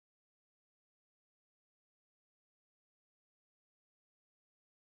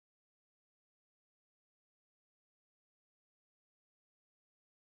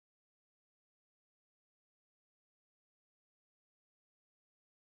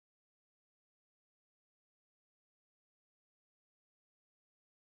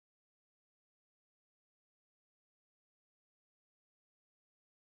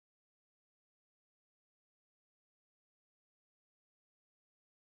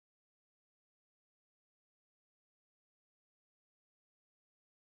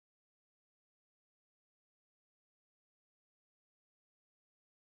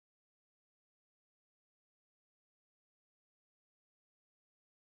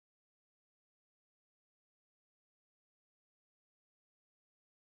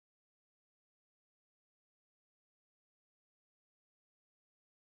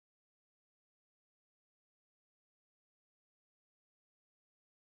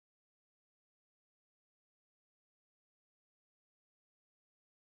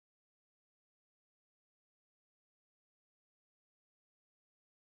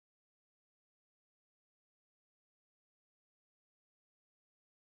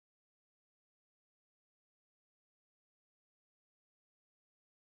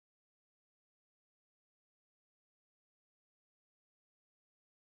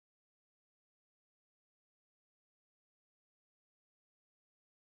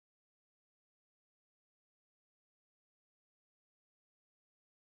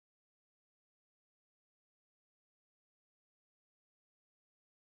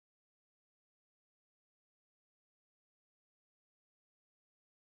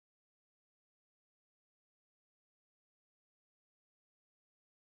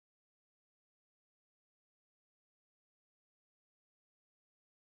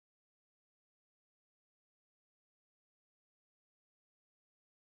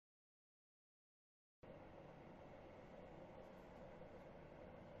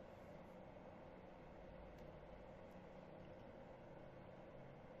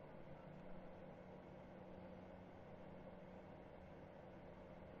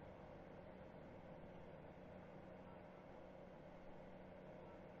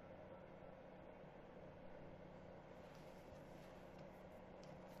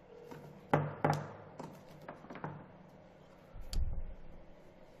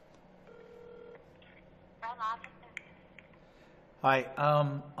Hi,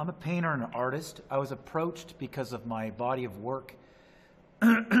 I'm a painter and an artist. I was approached because of my body of work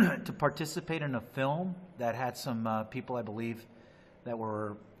to participate in a film that had some people, I believe, that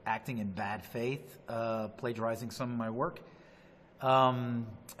were acting in bad faith, plagiarizing some of my work.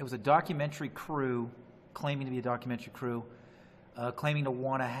 It was a documentary crew, claiming to be a documentary crew, claiming to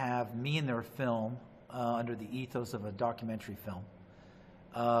want to have me in their film under the ethos of a documentary film.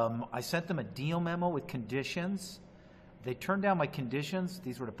 I sent them a deal memo with conditions. They turned down my conditions.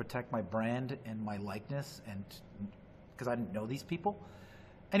 These were to protect my brand and my likeness, and because I didn't know these people.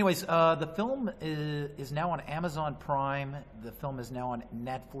 Anyways, the film is now on Amazon Prime. The film is now on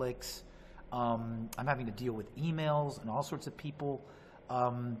Netflix. I'm having to deal with emails and all sorts of people.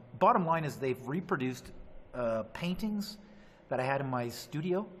 Bottom line is they've reproduced paintings that I had in my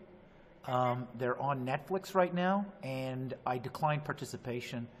studio. They're on Netflix right now, and I declined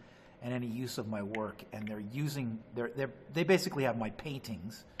participation and any use of my work. And they're using they basically have my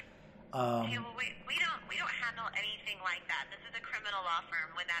paintings. Okay, well, we don't handle anything like that. This is a criminal law firm.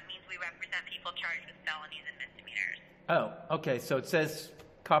 When that means we represent people charged with felonies and misdemeanors. Oh, okay. So it says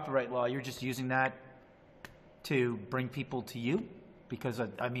copyright law. You're just using that to bring people to you, because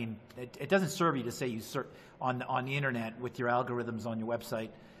I mean, it doesn't serve you to say you on the internet with your algorithms on your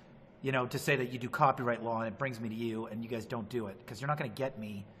website, you know, to say that you do copyright law and it brings me to you, and you guys don't do it, because you're not going to get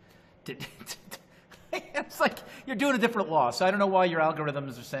me. It's like you're doing a different law. So I don't know why your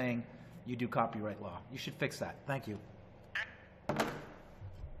algorithms are saying you do copyright law. You should fix that. Thank you. Okay,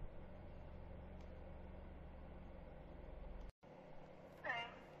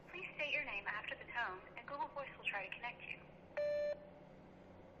 please state your name after the tone, and Google Voice will try to connect you.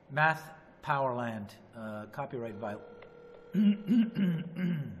 Math Powerland, copyright violation.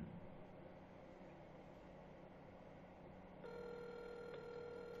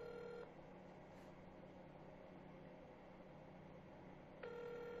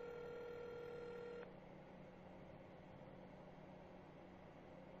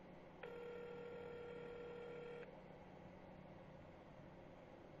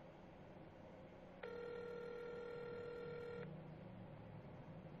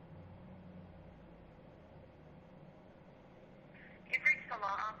 You've reached the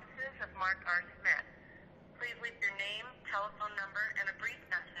law offices of Mark R. Smith. Please leave your name, telephone number, and a brief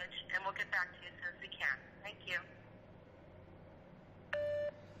message, and we'll get back to you as soon as we can. Thank you.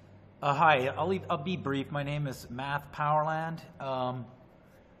 Hi, I'll be brief. My name is Math Powerland.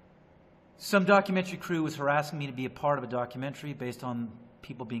 Some documentary crew was harassing me to be a part of a documentary based on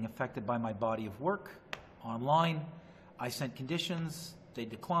people being affected by my body of work online. I sent conditions. They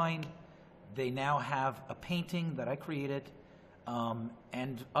declined. They now have a painting that I created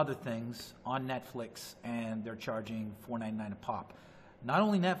and other things on Netflix, and they're charging $4.99 a pop. Not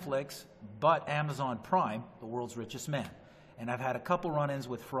only Netflix, but Amazon Prime, the world's richest man. And I've had a couple run-ins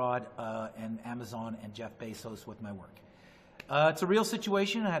with fraud and Amazon and Jeff Bezos with my work. It's a real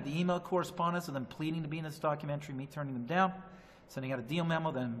situation. I have the email correspondence of them pleading to be in this documentary, me turning them down, sending out a deal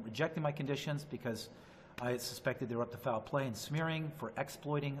memo, then rejecting my conditions because I suspected they were up to foul play and smearing for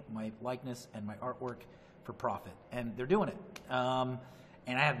exploiting my likeness and my artwork for profit. And they're doing it.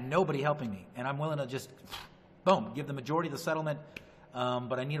 And I have nobody helping me. And I'm willing to just, boom, give the majority of the settlement.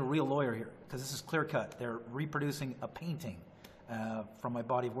 But I need a real lawyer here, because this is clear cut. They're reproducing a painting from my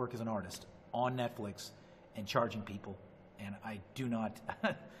body of work as an artist on Netflix and charging people. And I do not,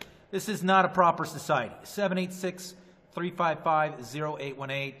 this is not a proper society.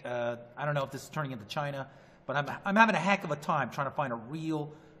 786-355-0818. I don't know if this is turning into China, but I'm having a heck of a time trying to find a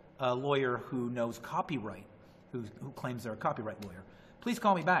real lawyer who knows copyright, who claims they're a copyright lawyer. Please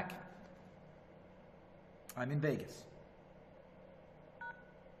call me back. I'm in Vegas.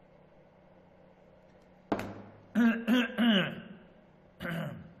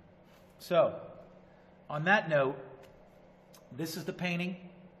 So, on that note, this is the painting.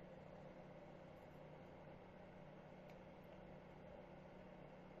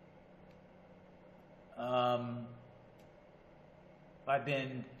 I've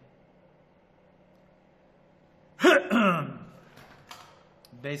been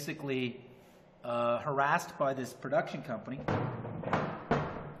basically harassed by this production company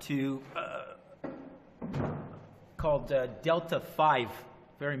called Delta 5,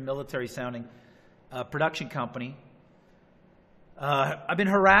 very military sounding production company. I've been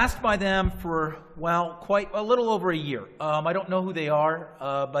harassed by them for, well, quite a little over a year. I don't know who they are,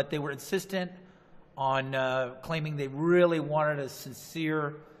 but they were insistent on claiming they really wanted a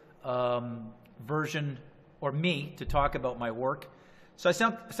sincere version, or me, to talk about my work. So I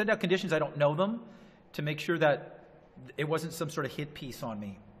sent out conditions, I don't know them, to make sure that it wasn't some sort of hit piece on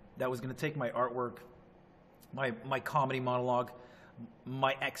me that was going to take my artwork my comedy monologue,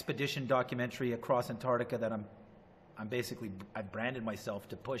 my expedition documentary across Antarctica that I've branded myself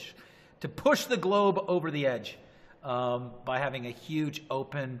to push the globe over the edge by having a huge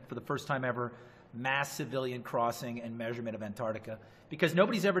open, for the first time ever, mass civilian crossing and measurement of Antarctica, because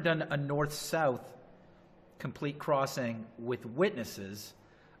nobody's ever done a north-south complete crossing with witnesses.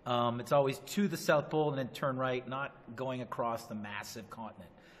 It's always to the South Pole and then turn right, not going across the massive continent.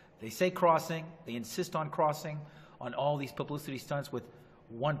 They say crossing, they insist on crossing on all these publicity stunts with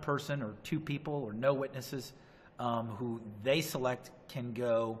one person or two people or no witnesses who they select can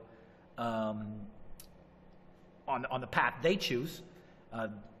go on the path they choose,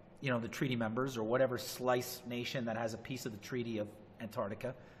 the treaty members or whatever slice nation that has a piece of the Treaty of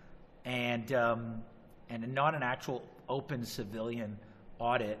Antarctica, and not an actual open civilian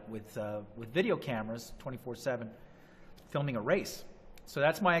audit with video cameras 24/7 filming a race. So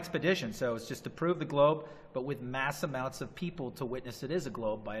that's my expedition. So it's just to prove the globe, but with mass amounts of people to witness it is a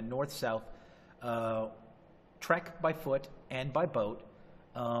globe by a north-south trek by foot and by boat,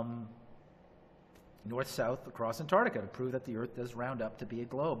 north-south across Antarctica to prove that the Earth does round up to be a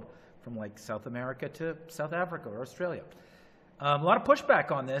globe from like South America to South Africa or Australia. A lot of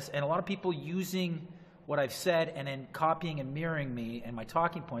pushback on this, and a lot of people using what I've said and then copying and mirroring me and my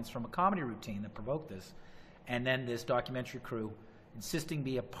talking points from a comedy routine that provoked this, and then this documentary crew insisting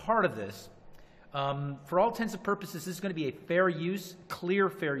be a part of this. For all intents and purposes, this is going to be a fair use, clear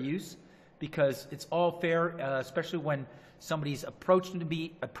fair use, because it's all fair, especially when somebody's approached me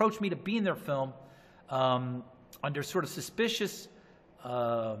to be in their film under sort of suspicious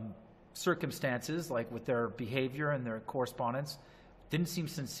circumstances, like with their behavior and their correspondence. Didn't seem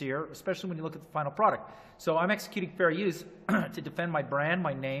sincere, especially when you look at the final product. So I'm executing fair use to defend my brand,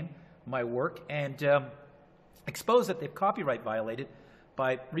 my name, my work, and expose that they've copyright violated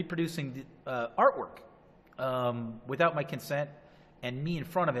by reproducing the artwork without my consent and me in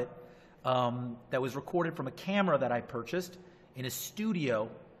front of it, that was recorded from a camera that I purchased in a studio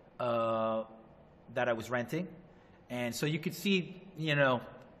that I was renting. And so you could see,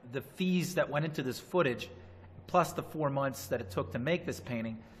 the fees that went into this footage, plus the 4 months that it took to make this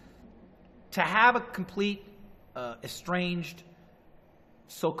painting. To have a complete, estranged,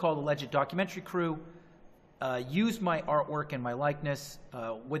 so-called alleged documentary crew use my artwork and my likeness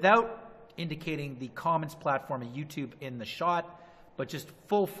without indicating the Commons platform of YouTube in the shot, but just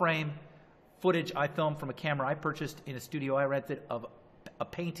full-frame footage I filmed from a camera I purchased in a studio I rented of a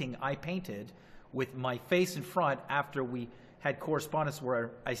painting I painted with my face in front after we had correspondence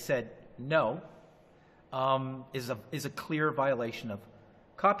where I said no, is a clear violation of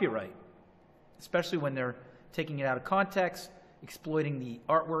copyright, especially when they're taking it out of context, exploiting the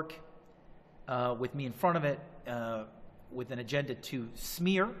artwork with me in front of it with an agenda to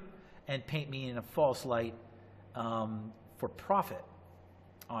smear and paint me in a false light for profit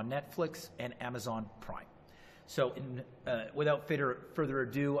on Netflix and Amazon Prime. So without further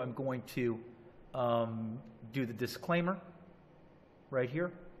ado, I'm going to do the disclaimer right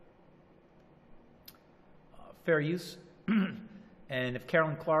here. Fair use. And if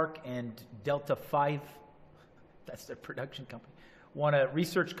Carolyn Clark and Delta 5, that's their production company, want to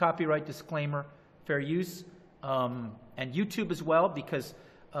research copyright disclaimer, fair use, and YouTube as well, because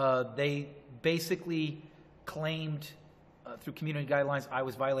they basically claimed through community guidelines I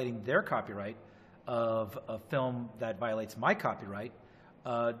was violating their copyright of a film that violates my copyright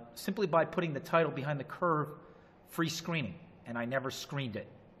simply by putting the title behind the curve, free screening, and I never screened it.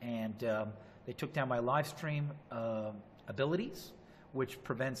 And they took down my live stream abilities, which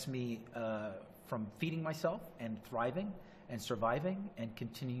prevents me from feeding myself and thriving and surviving and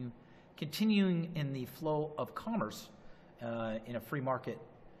continuing in the flow of commerce in a free market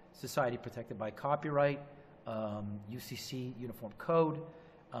society protected by copyright, UCC Uniform Code,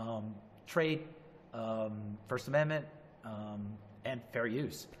 trade, First Amendment, and fair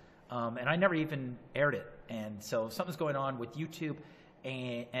use. And I never even aired it. And so something's going on with YouTube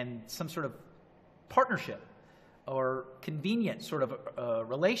and some sort of partnership or convenient sort of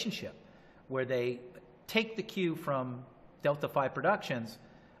relationship where they take the cue from Delta 5 Productions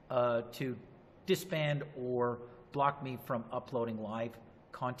to disband or block me from uploading live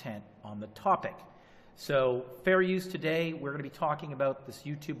content on the topic. So fair use today, we're going to be talking about this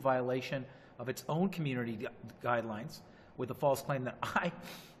YouTube violation of its own community guidelines with a false claim that I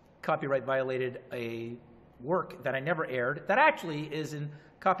copyright violated a work that I never aired that actually is in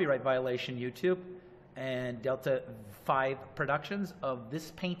copyright violation YouTube and Delta 5 Productions of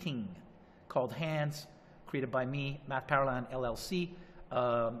this painting called Hands, created by me, Math Powerland LLC,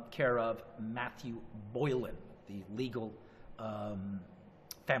 care of Matthew Boylan, the legal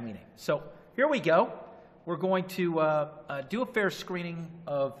family name. So here we go. we're going to do a fair screening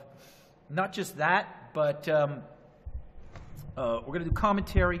of not just that, but we're going to do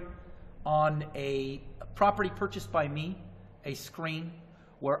commentary on a property purchased by me, a screen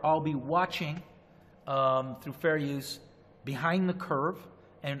where I'll be watching through fair use behind the curve,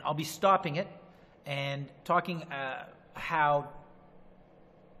 and I'll be stopping it and talking how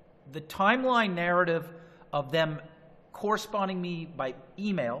the timeline narrative of them corresponding me by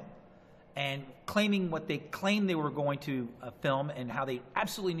email and claiming what they claimed they were going to film, and how they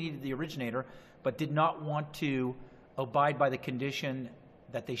absolutely needed the originator but did not want to abide by the condition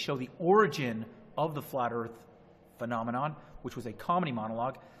that they show the origin of the flat earth phenomenon, which was a comedy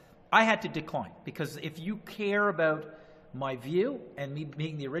monologue. I had to decline, because if you care about my view and me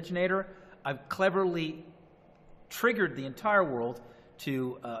being the originator, I've cleverly triggered the entire world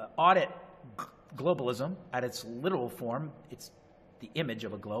to audit globalism at its literal form. It's the image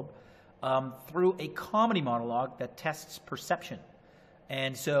of a globe, through a comedy monologue that tests perception.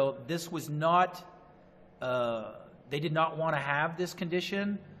 And so this was not, they did not want to have this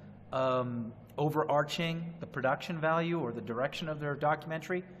condition overarching the production value or the direction of their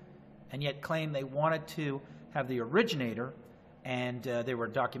documentary, and yet claim they wanted to have the originator, and they were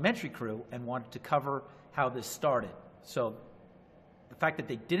a documentary crew and wanted to cover how this started. So the fact that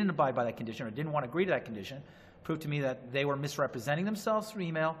they didn't abide by that condition or didn't want to agree to that condition proved to me that they were misrepresenting themselves through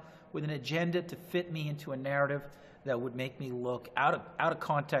email with an agenda to fit me into a narrative that would make me look out of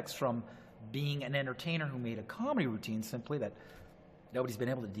context from being an entertainer who made a comedy routine simply that nobody's been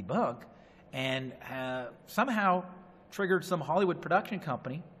able to debunk, and somehow triggered some Hollywood production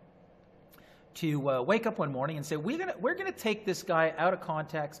company to wake up one morning and say, we're gonna take this guy out of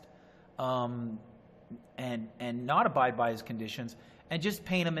context and not abide by his conditions and just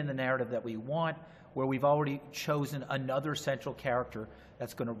paint him in the narrative that we want, where we've already chosen another central character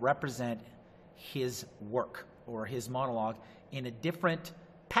that's going to represent his work or his monologue in a different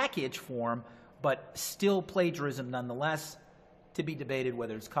package form, but still plagiarism nonetheless, to be debated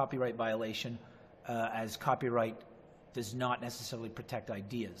whether it's copyright violation, as copyright does not necessarily protect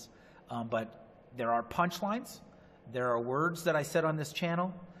ideas. But there are punchlines, there are words that I said on this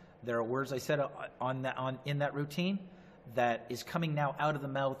channel, there are words I said in that routine that is coming now out of the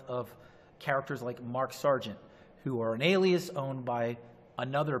mouth of characters like Mark Sargent, who are an alias owned by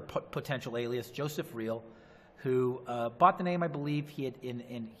another potential alias, Joseph Reel, who bought the name, I believe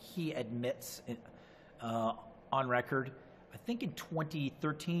he admits on record, I think in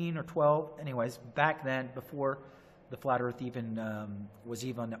 2013 or 12, anyways, back then, before the flat earth even was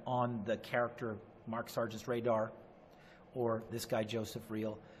even on the character Mark Sargent's radar, or this guy Joseph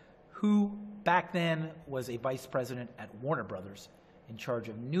Reel, who back then was a vice president at Warner Brothers in charge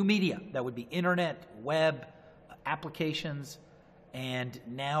of new media. That would be internet, web, applications, and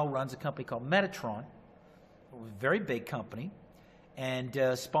now runs a company called Metatron, a very big company, and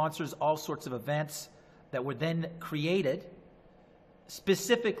sponsors all sorts of events that were then created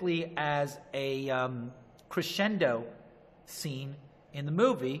specifically as a crescendo scene in the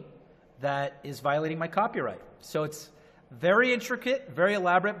movie that is violating my copyright. So it's very intricate, very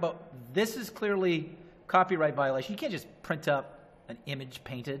elaborate, but this is clearly copyright violation. You can't just print up an image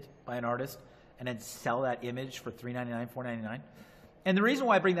painted by an artist and then sell that image for $3.99, $4.99. And the reason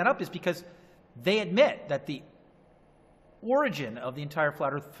why I bring that up is because they admit that the origin of the entire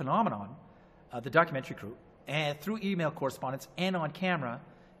flat earth phenomenon, the documentary crew, and through email correspondence and on camera,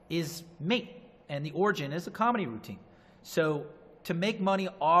 is me. And the origin is a comedy routine. So to make money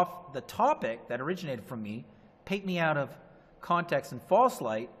off the topic that originated from me, paint me out of context and false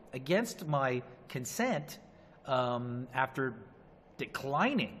light against my consent, after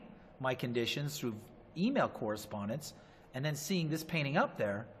declining my conditions through email correspondence, and then seeing this painting up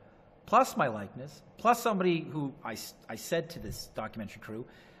there, plus my likeness, plus somebody who I said to this documentary crew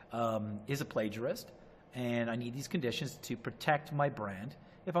is a plagiarist, and I need these conditions to protect my brand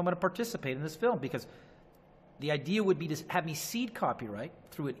if I'm going to participate in this film, because the idea would be to have me cede copyright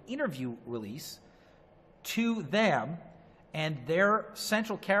through an interview release to them, and their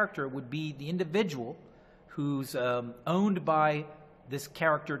central character would be the individual who's owned by this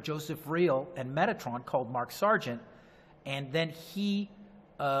character, Joseph Reel, and Metatron, called Mark Sargent, and then he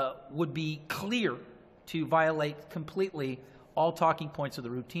would be clear to violate completely all talking points of the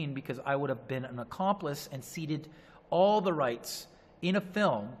routine, because I would have been an accomplice and ceded all the rights in a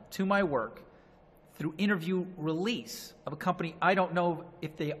film to my work through interview release of a company I don't know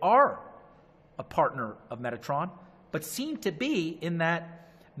if they are a partner of Metatron, but seem to be, in that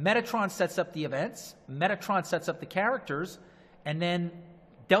Metatron sets up the events, Metatron sets up the characters, and then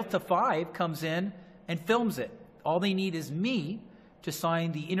Delta 5 comes in and films it. All they need is me to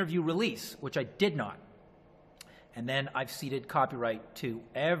sign the interview release, which I did not. And then I've ceded copyright to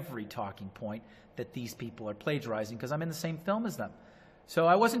every talking point that these people are plagiarizing because I'm in the same film as them. So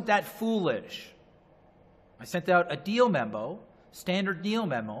I wasn't that foolish. I sent out a deal memo, standard deal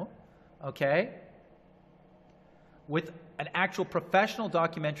memo, okay, with an actual professional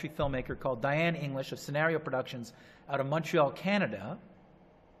documentary filmmaker called Diane English of Scenario Productions out of Montreal, Canada,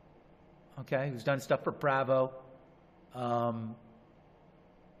 okay, who's done stuff for Bravo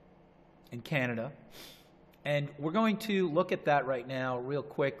in Canada. And we're going to look at that right now real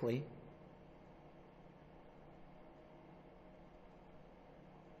quickly.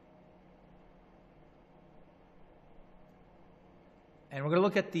 And we're going to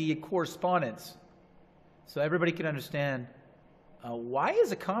look at the correspondence so everybody can understand why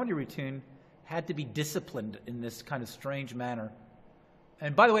is a comedy routine had to be disciplined in this kind of strange manner.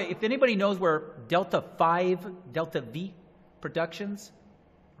 And by the way, if anybody knows where Delta V Productions,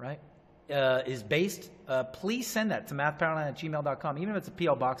 right, is based, please send that to mathpowerland@gmail.com. Even if it's a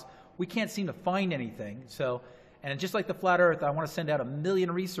P.O. box, we can't seem to find anything. So, and just like the Flat Earth, I want to send out 1 million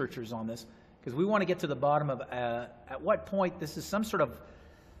researchers on this because we want to get to the bottom of at what point this is some sort of,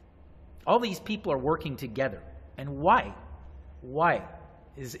 all these people are working together. And why? Why?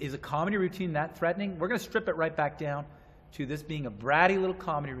 Is a comedy routine that threatening? We're going to strip it right back down to this being a bratty little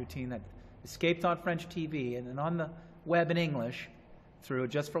comedy routine that escaped on French TV and then on the web in English through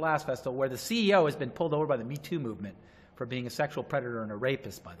Just for Laughs Festival, where the CEO has been pulled over by the Me Too movement for being a sexual predator and a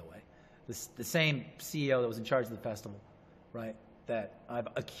rapist, by the way. The same CEO that was in charge of the festival, right, that I've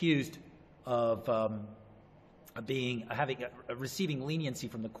accused of receiving leniency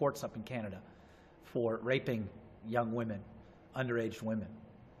from the courts up in Canada for raping young women, underage women.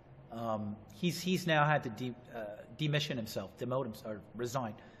 He's now had to demote himself, or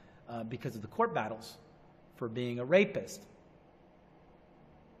resign, because of the court battles for being a rapist.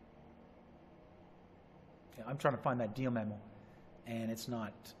 I'm trying to find that deal memo, and it's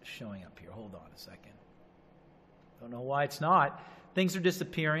not showing up here. Hold on a second. Don't know why it's not. Things are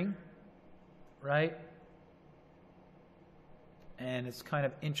disappearing, right? And it's kind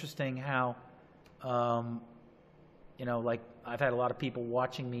of interesting how, like I've had a lot of people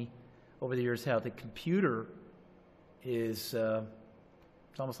watching me over the years, how the computer is,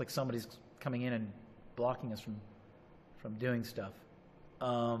 it's almost like somebody's coming in and blocking us from doing stuff.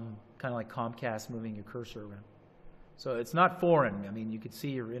 Kind of like Comcast moving your cursor around. So it's not foreign. I mean, you could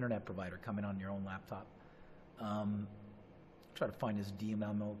see your internet provider coming on your own laptop. Try to find this deal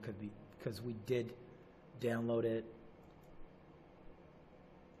memo because we did download it.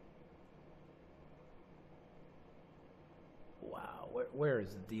 Wow, where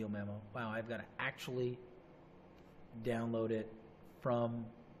is the deal memo? Wow, I've got to actually download it from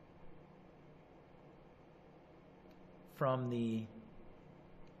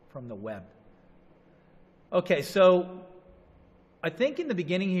the web. Okay, so I think in the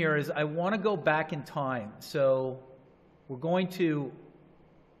beginning here is I want to go back in time. So we're going to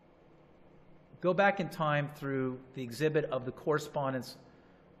go back in time through the exhibit of the correspondence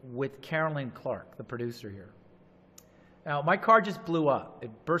with Carolyn Clark, the producer here. Now, my car just blew up.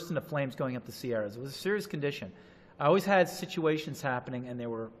 It burst into flames going up the Sierras. It was a serious condition. I always had situations happening, and they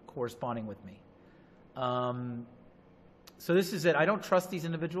were corresponding with me. So this is it. I don't trust these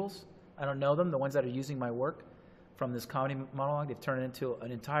individuals. I don't know them, the ones that are using my work from this comedy monologue. They've turned it into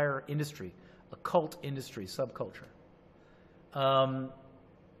an entire industry, a cult industry, subculture.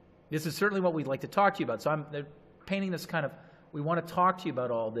 This is certainly what we'd like to talk to you about. So they're painting this kind of, we want to talk to you about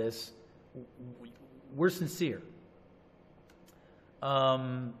all this. We're sincere.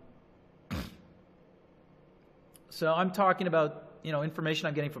 So I'm talking about, information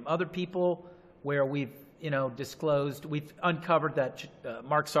I'm getting from other people where we've, disclosed, we've uncovered that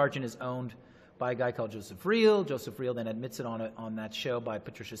Mark Sargent is owned by a guy called Joseph Reel. Joseph Reel then admits it on that show by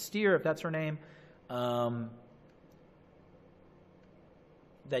Patricia Steer, if that's her name,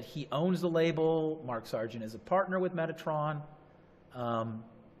 that he owns the label. Mark Sargent is a partner with Metatron.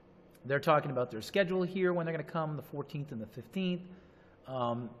 They're talking about their schedule here, when they're going to come, the 14th and the 15th.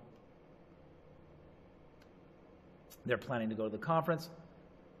 They're planning to go to the conference.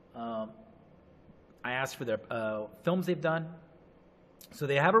 I asked for their films they've done. So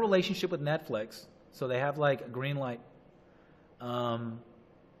they have a relationship with Netflix. So they have like a green light. I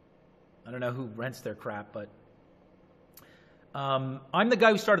don't know who rents their crap, but I'm the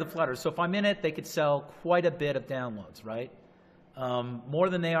guy who started the Flat Earth. So if I'm in it, they could sell quite a bit of downloads, right? More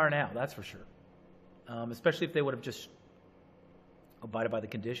than they are now, that's for sure. Especially if they would have just abided by the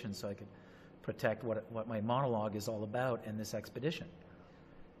conditions so I could protect what my monologue is all about in this expedition.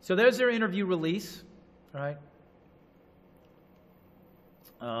 So there's their interview release, right?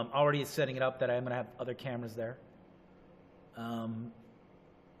 Already setting it up that I'm going to have other cameras there.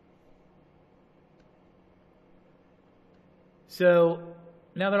 So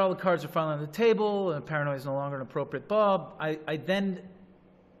now that all the cards are finally on the table and paranoia is no longer an appropriate bulb, I then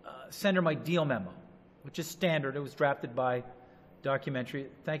send her my deal memo, which is standard. It was drafted by Documentary.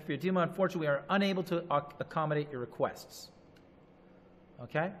 Thank you for your deal memo. Unfortunately, we are unable to accommodate your requests.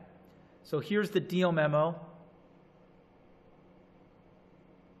 Okay? So here's the deal memo.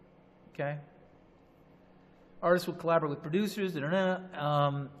 Okay? Artists will collaborate with producers,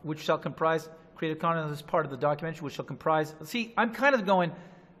 which shall comprise creative content as part of the documentary, which shall comprise... See, I'm kind of going,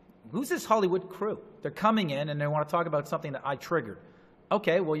 who's this Hollywood crew? They're coming in and they want to talk about something that I triggered.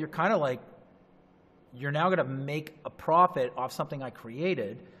 Okay, well, you're kind of like, you're now going to make a profit off something I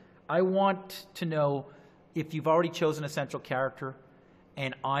created. I want to know if you've already chosen a central character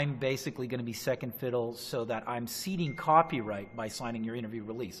and I'm basically going to be second fiddle so that I'm ceding copyright by signing your interview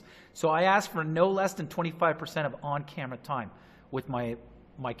release. So I ask for no less than 25% of on-camera time with my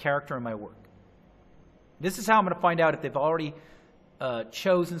character and my work. This is how I'm going to find out if they've already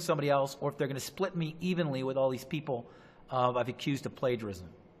chosen somebody else or if they're going to split me evenly with all these people I've accused of plagiarism.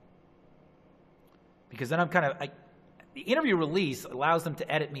 Because then I'm kind of... the interview release allows them to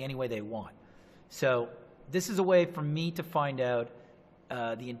edit me any way they want. So this is a way for me to find out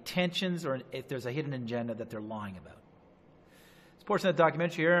the intentions or if there's a hidden agenda that they're lying about. This portion of the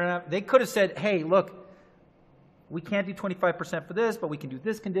documentary here, they could have said, hey, look, we can't do 25% for this, but we can do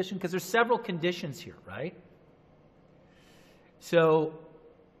this condition, because there's several conditions here, right? So,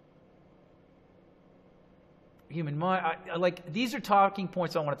 human mind, these are talking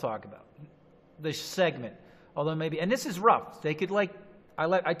points I want to talk about. The segment, although maybe, and this is rough. They could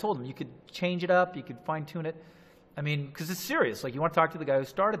I told them, you could change it up, you could fine tune it. I mean, because it's serious. Like, you want to talk to the guy who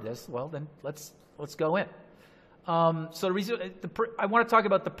started this, well, then let's go in. So the reason I want to talk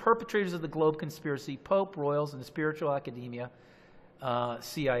about the perpetrators of the Globe conspiracy, Pope, royals, and the spiritual academia,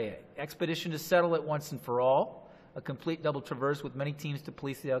 CIA. Expedition to settle it once and for all. A complete double traverse with many teams to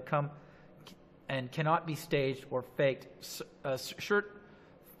police the outcome and cannot be staged or faked. Shirt,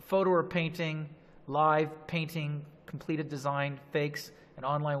 photo or painting, live painting, completed design, fakes, and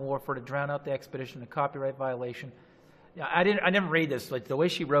online warfare to drown out the expedition, a copyright violation. Yeah, I didn't read this. Like, the way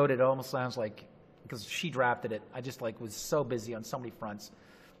she wrote it almost sounds like, because she drafted it, I just was so busy on so many fronts.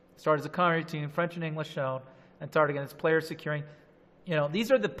 Started as a comedy routine, French and English shown, and started against players securing.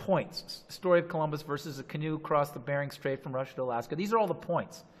 These are the points. Story of Columbus versus a canoe across the Bering Strait from Russia to Alaska. These are all the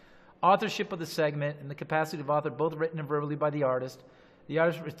points. Authorship of the segment and the capacity of author, both written and verbally by the artist. The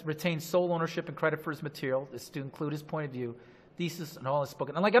artist retains sole ownership and credit for his material. This is to include his point of view, thesis, and all is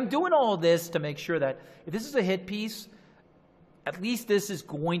spoken. And I'm doing all of this to make sure that if this is a hit piece, at least this is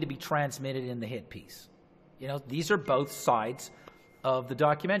going to be transmitted in the hit piece. These are both sides of the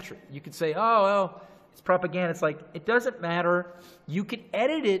documentary. You could say, oh, well, it's propaganda. It's like, it doesn't matter. You could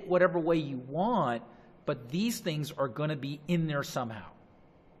edit it whatever way you want, but these things are going to be in there somehow.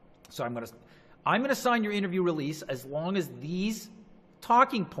 So I'm going to sign your interview release as long as these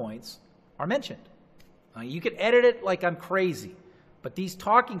talking points are mentioned. You could edit it like I'm crazy, but these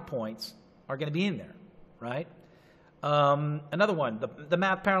talking points are going to be in there, right? Another one, the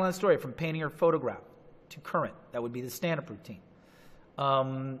Math Powerland story, from painting or photograph to current. That would be the stand-up routine.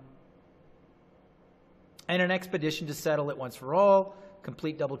 And an expedition to settle it once for all.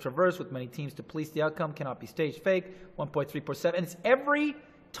 Complete double traverse with many teams to police the outcome. Cannot be staged fake. 1.347. And it's every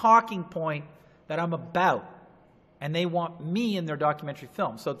talking point that I'm about. And they want me in their documentary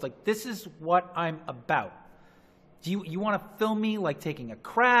film. So it's like, this is what I'm about. Do you want to film me like taking a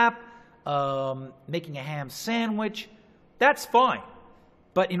crap, making a ham sandwich? That's fine.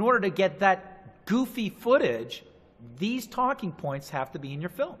 But in order to get that goofy footage, these talking points have to be in your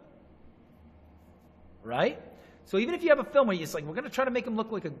film. Right? So even if you have a film where it's like, we're going to try to make him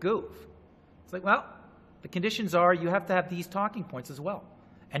look like a goof. It's like, well, the conditions are you have to have these talking points as well.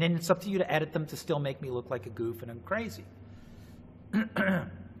 And then it's up to you to edit them to still make me look like a goof and I'm crazy.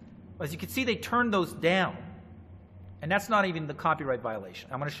 As you can see, they turned those down. And that's not even the copyright violation.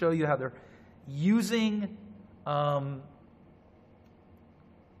 I'm going to show you how they're using artwork.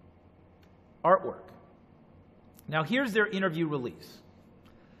 Now, here's their interview release.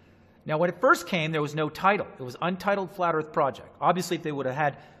 Now, when it first came, there was no title. It was Untitled Flat Earth Project. Obviously, if they would have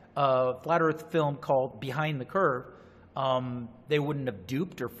had a Flat Earth film called Behind the Curve, they wouldn't have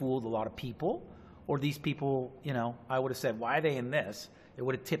duped or fooled a lot of people. Or these people, I would have said, why are they in this? It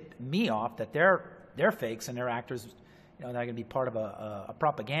would have tipped me off that they're fakes and they're actors, they're going to be part of a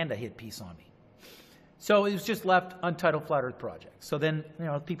propaganda hit piece on me. So it was just left Untitled Flat Earth Project. So then,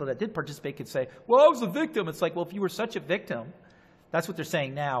 people that did participate could say, well, I was a victim. It's like, well, if you were such a victim, that's what they're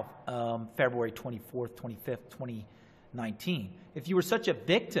saying now, February 24th, 25th, 19. If you were such a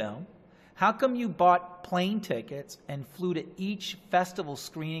victim, how come you bought plane tickets and flew to each festival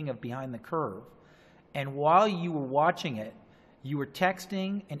screening of Behind the Curve? And while you were watching it, you were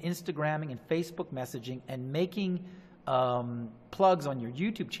texting and Instagramming and Facebook messaging and making plugs on your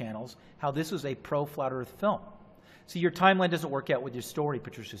YouTube channels how this was a pro-Flat Earth film. So your timeline doesn't work out with your story,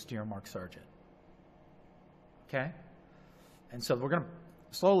 Patricia Steer and Mark Sargent. Okay? And so we're going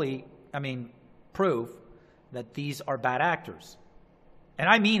to slowly, prove that these are bad actors. And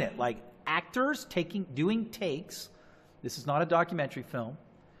I mean it, like actors doing takes. This is not a documentary film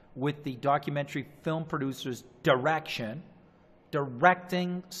with the documentary film producer's direction.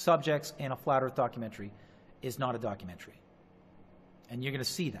 Directing subjects in a Flat Earth documentary is not a documentary. And you're going to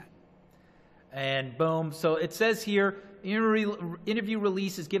see that. And boom. So it says here, interview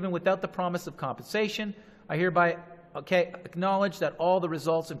release is given without the promise of compensation. I hereby acknowledge that all the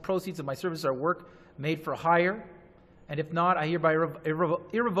results and proceeds of my services are work made for hire. And if not, I hereby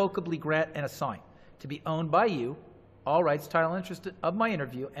irrevocably grant and assign to be owned by you all rights, title, and interest of my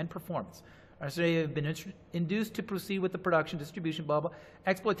interview and performance. I say have been induced to proceed with the production, distribution, blah, blah,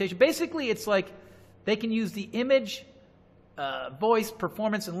 exploitation. Basically, it's like they can use the image, voice,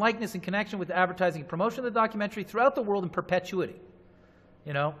 performance, and likeness in connection with the advertising and promotion of the documentary throughout the world in perpetuity.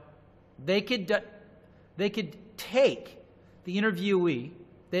 You know, they could take the interviewee.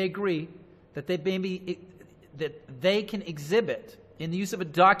 They agree that they can exhibit in the use of a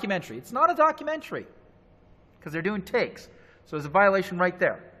documentary. It's not a documentary because they're doing takes. So there's a violation right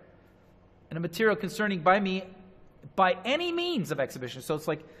there. And a material concerning by me by any means of exhibition. So it's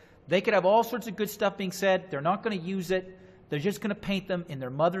like they could have all sorts of good stuff being said. They're not going to use it. They're just going to paint them in their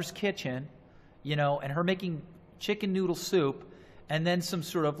mother's kitchen, you know, and her making chicken noodle soup, and then some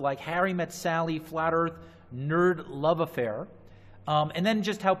sort of like Harry Met Sally, Flat Earth, nerd love affair. And then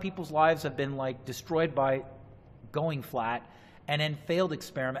just how people's lives have been like destroyed by going flat, and then failed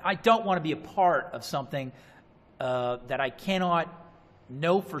experiment. I don't want to be a part of something that I cannot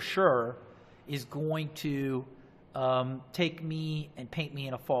know for sure is going to take me and paint me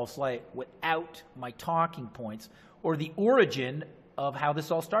in a false light without my talking points or the origin of how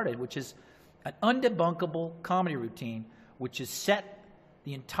this all started, which is an undebunkable comedy routine, which has set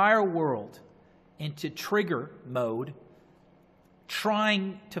the entire world into trigger mode,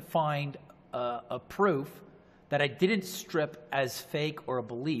 trying to find a proof that I didn't strip as fake or a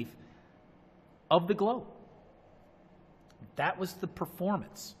belief of the globe. That was the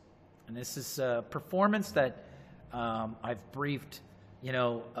performance. And this is a performance that I've briefed,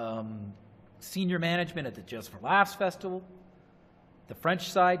 senior management at the Just for Laughs Festival, the French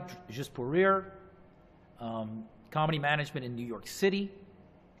side, Juste pour Rire, comedy management in New York City.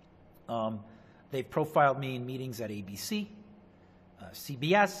 They've profiled me in meetings at ABC,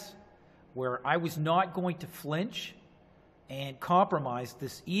 CBS, where I was not going to flinch and compromise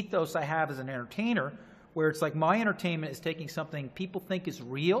this ethos I have as an entertainer, where it's like my entertainment is taking something people think is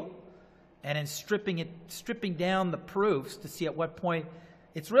real and then stripping down the proofs to see at what point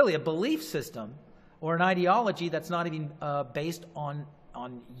it's really a belief system or an ideology that's not even based on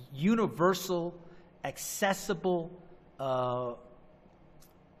universal, accessible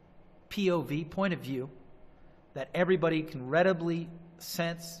POV, point of view, that everybody can readily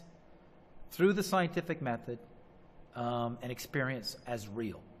sense through the scientific method and experience as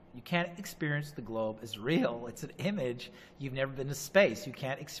real. You can't experience the globe as real. It's an image. You've never been to space. You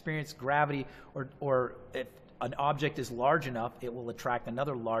can't experience gravity, or if an object is large enough, it will attract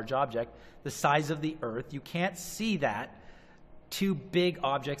another large object the size of the Earth. You can't see that two big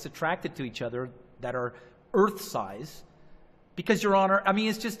objects attracted to each other that are Earth size because you're on Earth. I mean,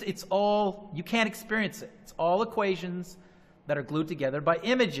 it's all, you can't experience it. It's all equations that are glued together by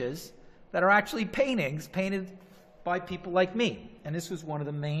images that are actually paintings painted by people like me. And this was one of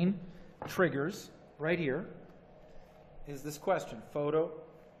the main triggers right here, is this question, photo,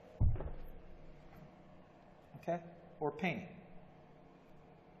 okay, or painting.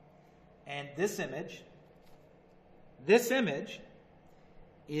 And this image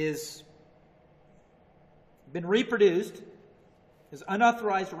is been reproduced as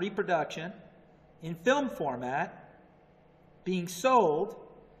unauthorized reproduction in film format, being sold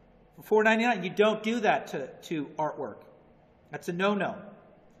for $4.99. You don't do that to artwork. That's a no-no.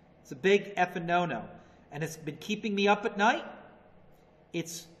 It's a big effing no-no. And it's been keeping me up at night.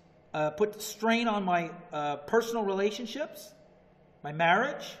 It's put strain on my personal relationships, my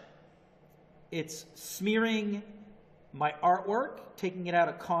marriage. It's smearing my artwork, taking it out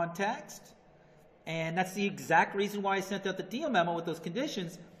of context. And that's the exact reason why I sent out the deal memo with those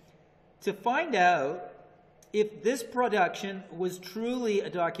conditions, to find out if this production was truly a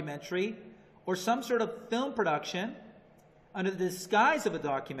documentary or some sort of film production under the disguise of a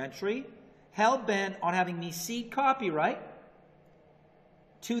documentary, hell-bent on having me cede copyright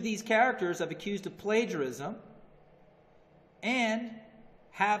to these characters I've accused of plagiarism and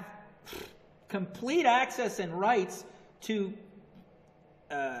have complete access and rights to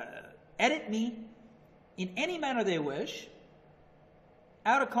edit me in any manner they wish,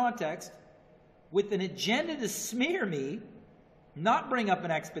 out of context, with an agenda to smear me, not bring up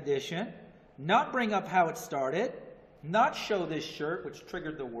an expedition, not bring up how it started, not show this shirt, which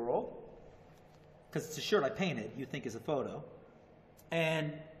triggered the world, because it's a shirt I painted, you think is a photo,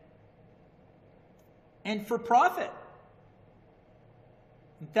 and for profit.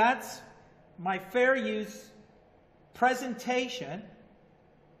 That's my fair use presentation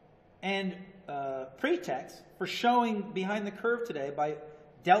and pretext for showing Behind the Curve today by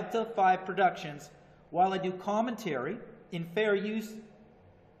Delta 5 Productions, while I do commentary in fair use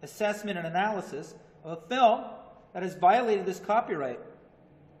assessment and analysis of a film that has violated this copyright.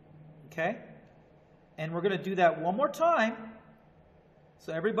 Okay? And we're going to do that one more time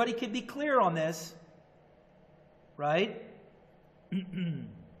so everybody can be clear on this. Right?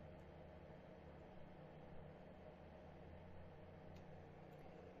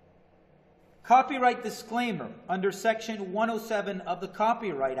 Copyright disclaimer under Section 107 of the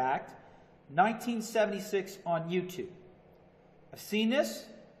Copyright Act, 1976 on YouTube. I've seen this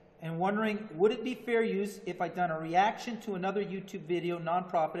and wondering, would it be fair use if I'd done a reaction to another YouTube video,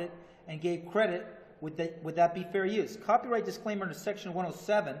 non-profited, and gave credit? Would that be fair use? Copyright disclaimer under Section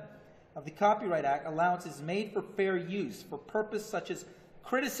 107 of the Copyright Act, allowance is made for fair use for purpose such as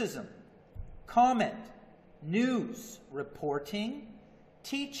criticism, comment, news, reporting,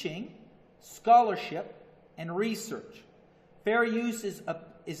 teaching, scholarship, and research. Fair use is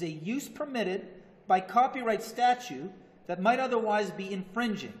a use permitted by copyright statute that might otherwise be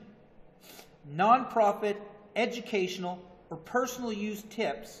infringing. Non-profit, educational, or personal use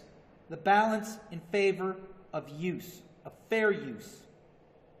tips the balance in favor of use, of fair use.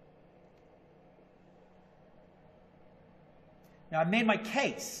 Now, I made my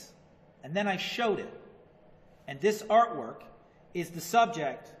case, and then I showed it. And this artwork is the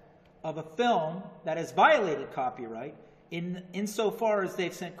subject of a film that has violated copyright insofar as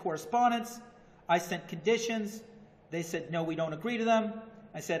they've sent correspondence. I sent conditions. They said, no, we don't agree to them.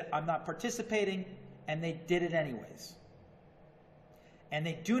 I said, I'm not participating, and they did it anyways. And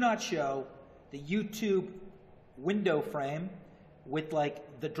they do not show the YouTube window frame with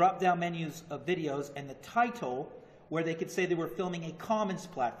like the drop-down menus of videos and the title where they could say they were filming a commons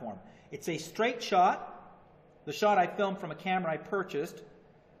platform. It's a straight shot, the shot I filmed from a camera I purchased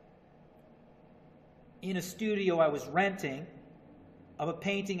in a studio I was renting, of a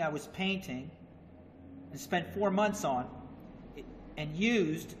painting I was painting and spent 4 months on, and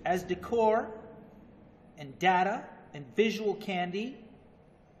used as decor and data and visual candy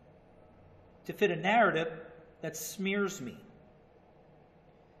to fit a narrative that smears me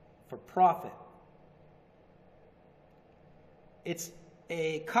for profit. It's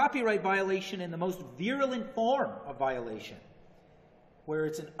a copyright violation in the most virulent form of violation, where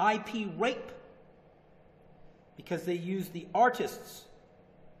it's an IP rape, because they use the artist's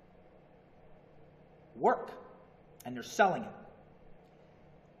work and they're selling it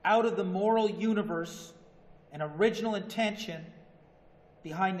out of the moral universe and original intention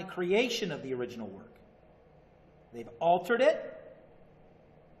behind the creation of the original work. They've altered it,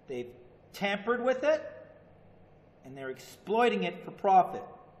 they've tampered with it, and they're exploiting it for profit.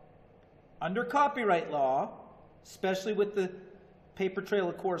 Under copyright law, especially with the paper trail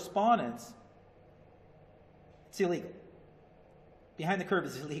of correspondence, it's illegal. Behind the Curve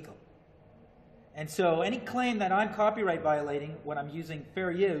is illegal. And so any claim that I'm copyright violating when I'm using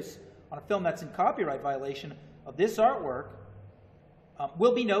fair use on a film that's in copyright violation of this artwork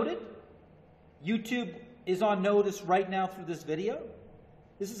will be noted. YouTube is on notice right now through this video.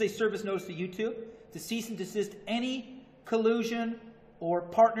 This is a service notice to YouTube to cease and desist any collusion or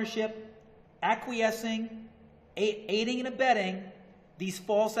partnership, acquiescing, aiding and abetting these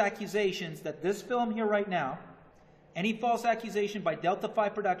false accusations that this film here right now, any false accusation by Delta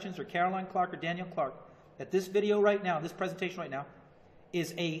 5 Productions or Caroline Clark or Daniel Clark, that this video right now, this presentation right now,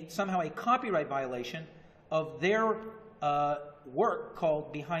 is somehow a copyright violation of their work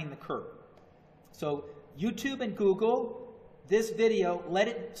called Behind the Curve. So YouTube and Google, this video, let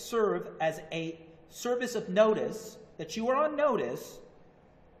it serve as a service of notice that you are on notice,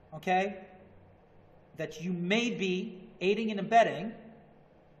 okay, that you may be aiding and abetting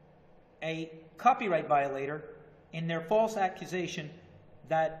a copyright violator in their false accusation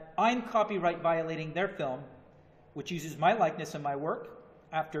that I'm copyright violating their film, which uses my likeness and my work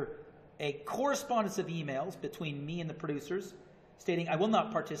after a correspondence of emails between me and the producers stating, I will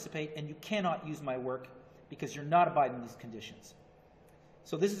not participate and you cannot use my work because you're not abiding these conditions.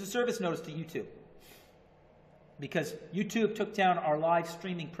 So this is a service notice to YouTube, because YouTube took down our live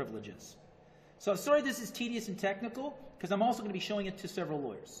streaming privileges. So I'm sorry this is tedious and technical, because I'm also going to be showing it to several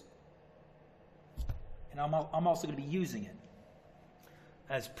lawyers. And I'm also going to be using it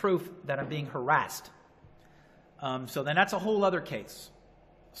as proof that I'm being harassed. So then that's a whole other case,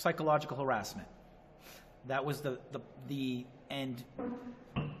 psychological harassment. That was the and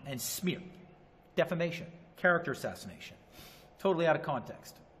smear, defamation, character assassination, totally out of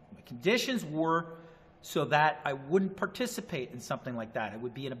context. The conditions were so that I wouldn't participate in something like that. It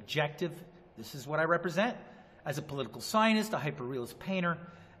would be an objective. This is what I represent as a political scientist, a hyperrealist painter,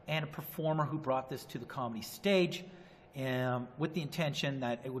 and a performer who brought this to the comedy stage with the intention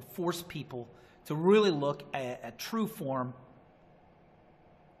that it would force people to really look at true form,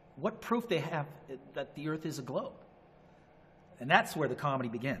 what proof they have that the earth is a globe. And that's where the comedy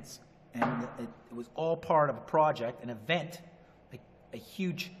begins. And it was all part of a project, an event, a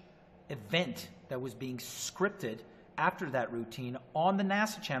huge event that was being scripted after that routine on the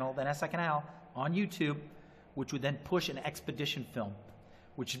NASA channel, the NASA canal, on YouTube, which would then push an expedition film,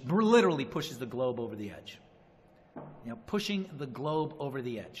 which literally pushes the globe over the edge. You know, pushing the globe over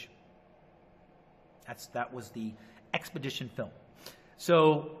the edge. That was the expedition film.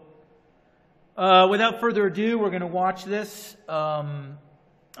 So, without further ado, we're going to watch this. I'm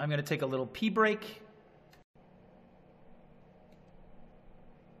going to take a little pee break.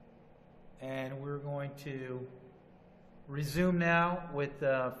 And we're going to resume now with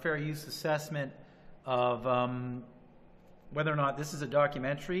fair use assessment of whether or not this is a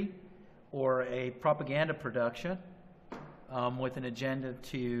documentary or a propaganda production with an agenda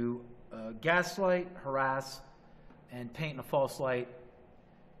to gaslight, harass, and paint in a false light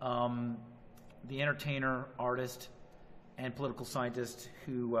the entertainer, artist, and political scientist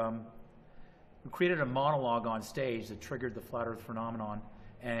who created a monologue on stage that triggered the flat earth phenomenon.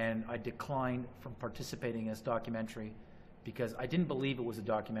 And I declined from participating in this documentary because I didn't believe it was a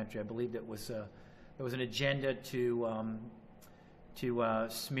documentary. I believed it was an agenda to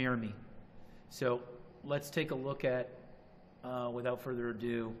smear me. So let's take a look at, without further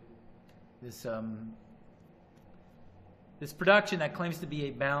ado, this production that claims to be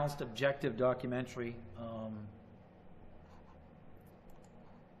a balanced, objective documentary.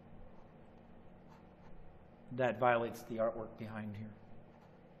 That violates the artwork behind here.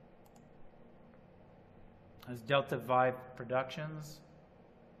 As Delta Vibe Productions.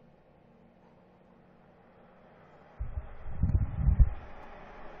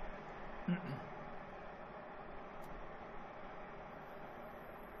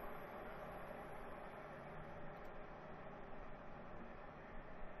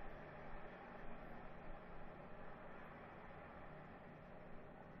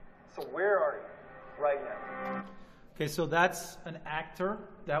 So where are you right now? Okay, so that's an actor.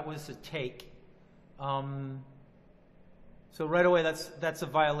 That was a take. So right away, that's a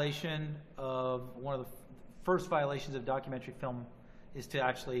violation of one of the first violations of documentary film is to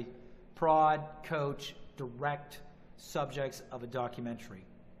actually prod, coach, direct subjects of a documentary.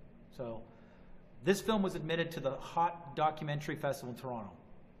 So this film was admitted to the Hot Documentary Festival in Toronto.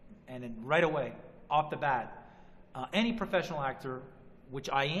 And then right away, off the bat, any professional actor, which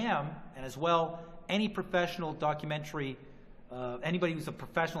I am, and as well, any professional documentary anybody who's a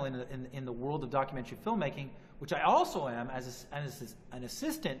professional in the world of documentary filmmaking, which I also am as an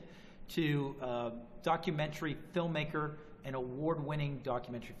assistant to documentary filmmaker and award-winning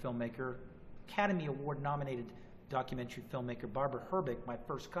documentary filmmaker, Academy Award-nominated documentary filmmaker Barbara Herbick, my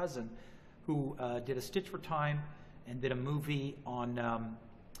first cousin, who did A Stitch for Time and did a movie on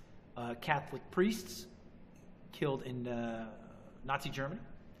Catholic priests killed in Nazi Germany,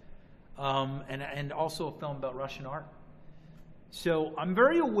 and also a film about Russian art. So I'm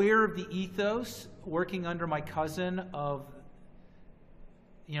very aware of the ethos working under my cousin of,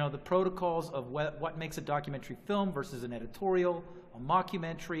 you know, the protocols of what makes a documentary film versus an editorial, a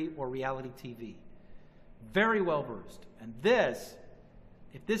mockumentary, or reality TV. Very well versed. And this,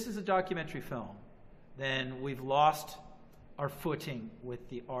 if this is a documentary film, then we've lost our footing with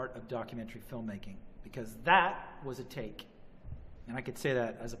the art of documentary filmmaking, because that was a take. And I could say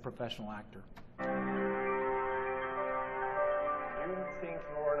that as a professional actor. You think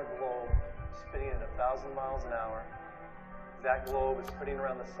you're in a globe spinning at 1,000 miles an hour. That globe is spinning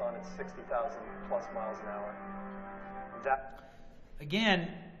around the sun at 60,000 plus miles an hour.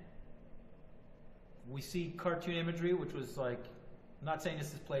 Again, we see cartoon imagery, which was like, I'm not saying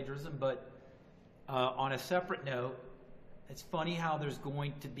this is plagiarism, but on a separate note, It's funny how there's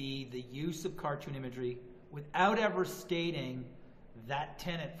going to be the use of cartoon imagery without ever stating that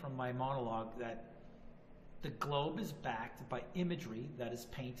tenet from my monologue, that the globe is backed by imagery that is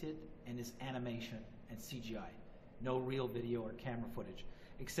painted and is animation and CGI. No real video or camera footage,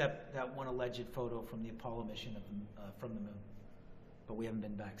 except that one alleged photo from the Apollo mission from the moon. But we haven't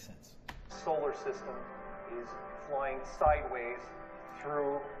been back since. Solar system is flying sideways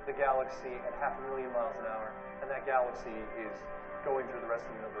through the galaxy at 500,000 miles an hour, and that galaxy is going through the rest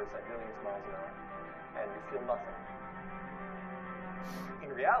of the universe at millions of miles an hour, and you feel nothing. In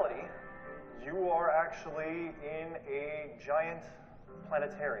reality, you are actually in a giant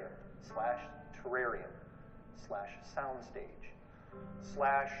planetarium / terrarium / soundstage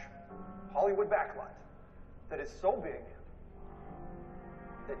 / Hollywood backlot that is so big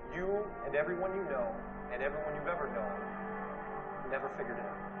that you and everyone you know and everyone you've ever known never figured it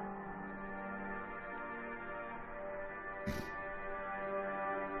out.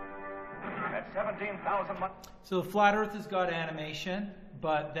 At 17,000 miles. So Flat Earth has got animation,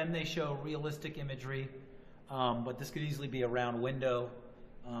 but then they show realistic imagery. But this could easily be a round window.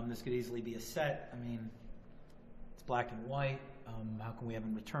 This could easily be a set. I mean, it's black and white. How come we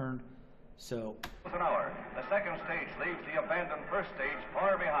haven't returned? So. An hour. The second stage leaves the abandoned first stage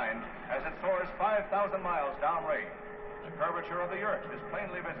far behind as it soars 5,000 miles downrange. The curvature of the Earth is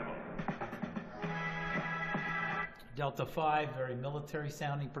plainly visible. Delta 5, very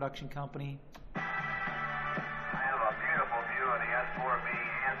military-sounding production company. I have a beautiful view of the S4B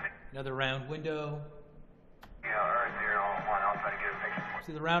and Another round window. Earth 01. I'll try to get a picture for you.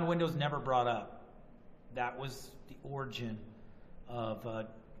 See, the round window's never brought up. That was the origin of,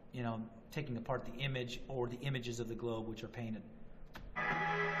 taking apart the image or the images of the globe, which are painted.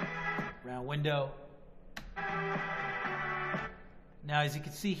 Round window. Now, as you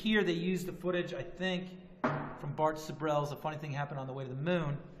can see here, they used the footage, I think, from Bart Sibrel's A Funny Thing Happened on the Way to the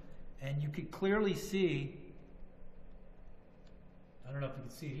Moon, and you could clearly see, I don't know if you can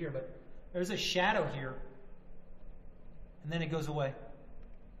see it here, but there's a shadow here, and then it goes away.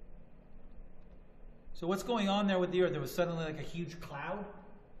 So what's going on there with the Earth? There was suddenly like a huge cloud,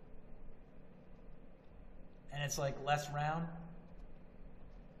 and it's like less round.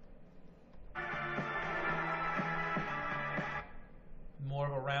 More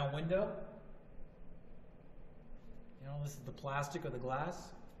of a round window. You know, this is the plastic or the glass.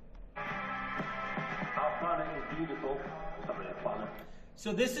 Our planet is beautiful. Sorry, planet.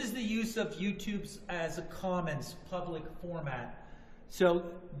 So this is the use of YouTube's as a commons public format. So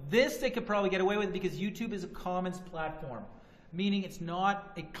this they could probably get away with because YouTube is a commons platform, meaning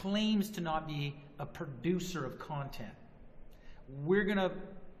it claims to not be a producer of content. We're going to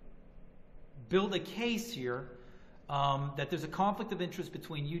build a case here that there's a conflict of interest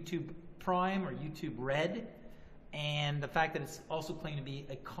between YouTube Prime or YouTube Red and the fact that it's also claimed to be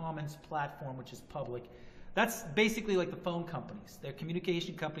a commons platform, which is public. That's basically like the phone companies. They're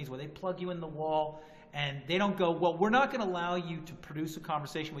communication companies where they plug you in the wall and they don't go, well, we're not going to allow you to produce a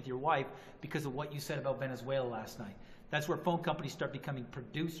conversation with your wife because of what you said about Venezuela last night. That's where phone companies start becoming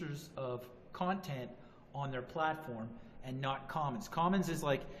producers of content on their platform and not commons. Commons is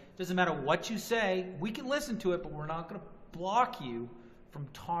like, doesn't matter what you say, we can listen to it, but we're not going to block you from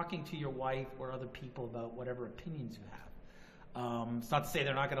talking to your wife or other people about whatever opinions you have. It's not to say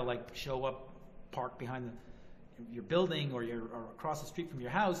they're not going to like show up, park behind your building or across the street from your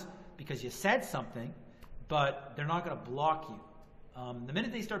house because you said something, but they're not going to block you. The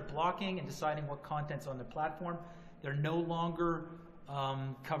minute they start blocking and deciding what content's on their platform, they're no longer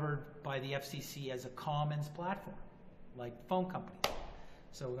covered by the FCC as a commons platform, like phone companies.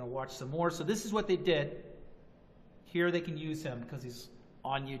 So we're going to watch some more. So this is what they did. Here they can use him because he's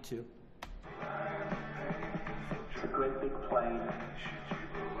on YouTube. It's a great big plane.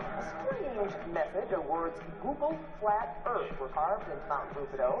 A strange message or words Google flat Earth were carved into Mount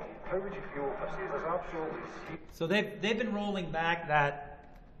Rubidoux. How would you feel if I see this absolutely? So they've been rolling back that.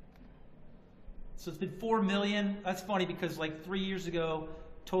 So it's been 4 million. That's funny because like 3 years ago,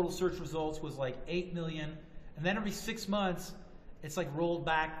 total search results was like 8 million. And then every 6 months, it's like rolled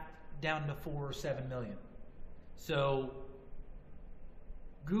back down to 4 or 7 million. So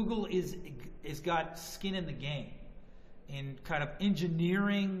Google is got skin in the game in kind of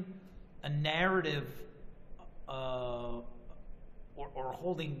engineering a narrative or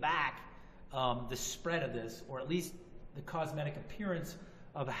holding back the spread of this, or at least the cosmetic appearance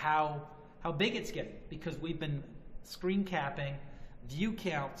of how big it's getting, because we've been screen capping view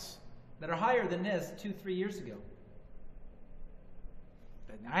counts that are higher than this 2-3 years ago.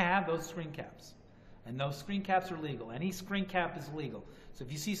 And I have those screen caps. And those screen caps are legal. Any screen cap is legal. So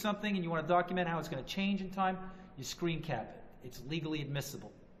if you see something and you want to document how it's going to change in time, you screen cap it. It's legally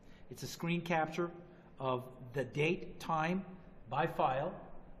admissible. It's a screen capture of the date, time, by file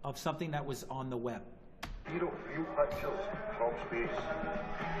of something that was on the web. You hot chills. False peace.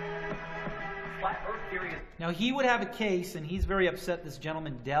 Flat Earth theory is... Now, he would have a case, and he's very upset, this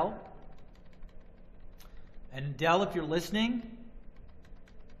gentleman, Dell. And Dell, if you're listening,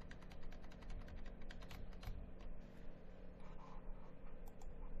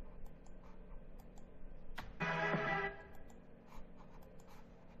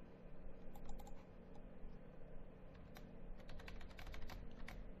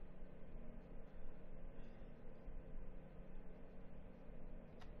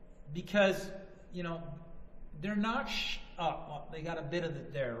 because, you know, they're not, oh, well, they got a bit of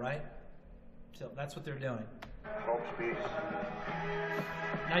it there, right? So that's what they're doing. False peace.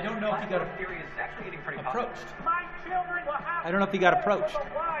 And I don't know if he got theory is actually getting pretty approached. My children will have I don't know if he got approached. the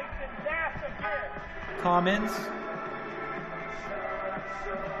wives and NASA kids. Comments.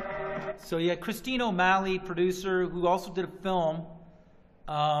 So you had Christine O'Malley, producer, who also did a film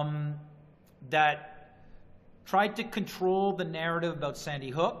that tried to control the narrative about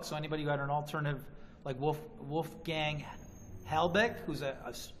Sandy Hook. So anybody who had an alternative, like Wolfgang Halbeck, who's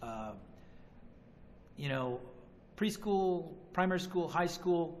a you know, preschool, primary school, high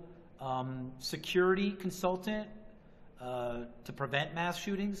school security consultant to prevent mass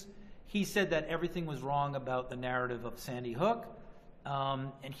shootings. He said that everything was wrong about the narrative of Sandy Hook,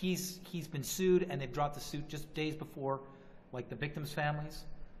 and he's been sued, and they've dropped the suit just days before, like the victims' families,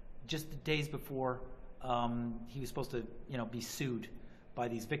 just the days before he was supposed to, you know, be sued by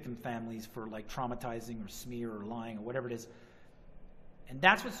these victim families for like traumatizing or smear or lying or whatever it is. And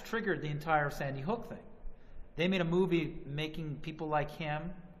that's what's triggered the entire Sandy Hook thing. They made a movie making people like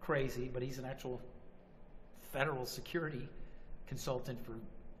him crazy, but he's an actual federal security consultant for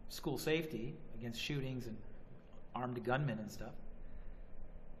school safety against shootings and armed gunmen and stuff.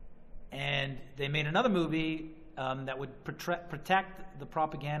 And they made another movie that would protect the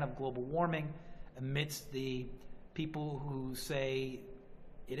propaganda of global warming amidst the people who say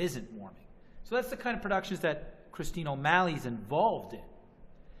it isn't warming. So that's the kind of productions that Christine O'Malley's involved in.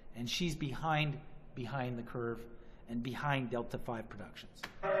 And she's behind the curve and behind Delta 5 Productions.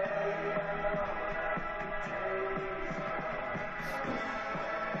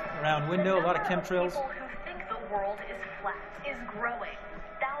 Round window, a lot of chemtrails. People who think the world is flat is growing.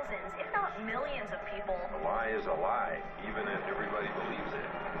 Thousands, if not millions of people. A lie is a lie, even if everybody believes it.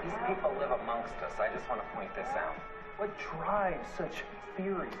 These people live amongst us. I just want to point this out. What drives such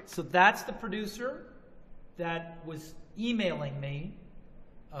theory? So that's the producer that was emailing me,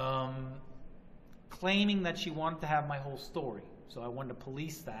 claiming that she wanted to have my whole story. So I wanted to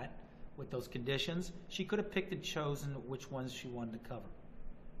police that with those conditions. She could have picked and chosen which ones she wanted to cover.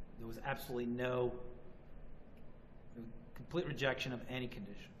 There was absolutely no complete rejection of any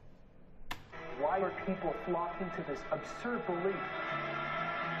condition. Why are people flocking to this absurd belief?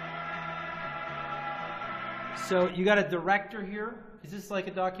 So you got a director here. Is this like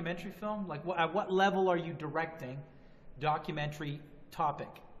a documentary film? Like at what level are you directing documentary topic?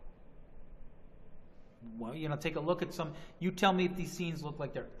 Well, you know, take a look at some. You tell me if these scenes look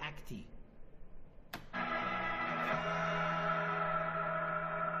like they're acty.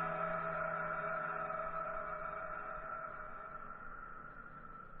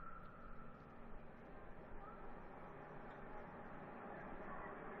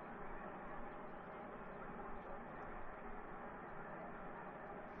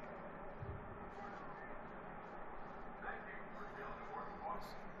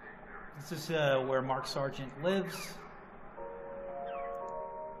 This is where Mark Sargent lives.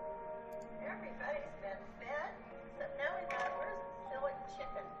 Everybody's been fed, so now we got, where's the silly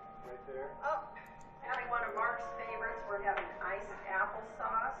chicken? Right there. Oh, having one of Mark's favorites. We're having iced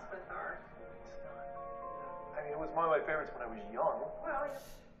applesauce with our, I mean, it was one of my favorites when I was young. well,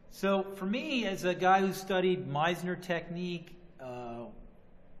 So for me, as a guy who studied Meisner technique,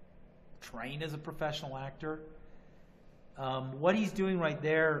 trained as a professional actor, what he's doing right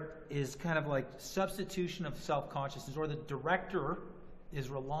there is kind of like substitution of self-consciousness, or the director is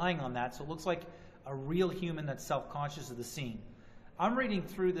relying on that. So it looks like a real human that's self-conscious of the scene. I'm reading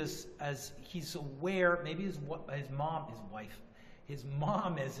through this as he's aware, maybe his mom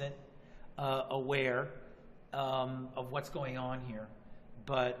isn't aware of what's going on here.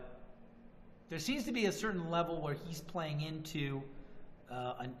 But there seems to be a certain level where he's playing into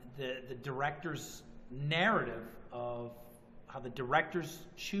the director's narrative of how the director's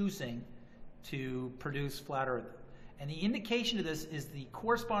choosing to produce Flat Earth. And the indication of this is the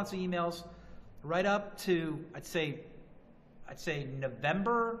correspondence emails right up to, I'd say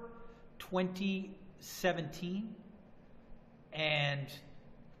November 2017. and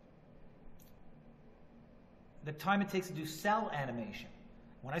the time it takes to do cell animation.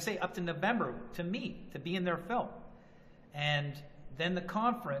 When I say up to November, to be in their film. And then the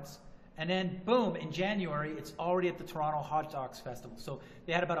conference, and then boom, in January, it's already at the Toronto Hot Dogs Festival. So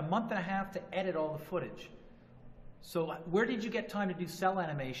they had about a month and a half to edit all the footage. So where did you get time to do cell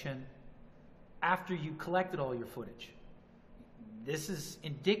animation after you collected all your footage? This is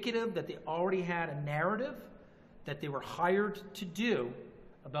indicative that they already had a narrative that they were hired to do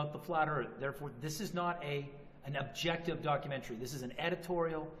about the flat earth. Therefore, this is not an objective documentary. This is an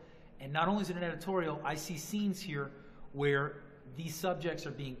editorial. And not only is it an editorial, I see scenes here where these subjects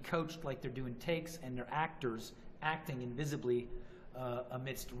are being coached like they're doing takes, and they're actors acting invisibly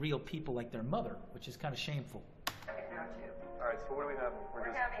amidst real people like their mother, which is kind of shameful. All right, so what do we have?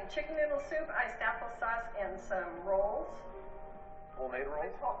 We're having chicken noodle soup, iced applesauce, and some rolls. Homemade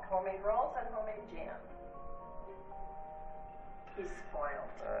rolls? Homemade rolls and homemade jam. He's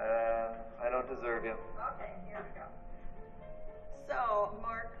spoiled. I don't deserve you. Okay, here we go. So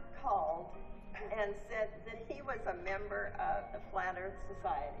Mark called and said that he was a member of the Flat Earth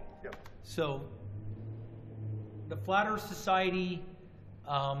Society. Yep. So the Flat Earth Society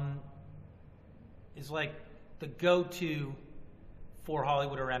is like the go-to for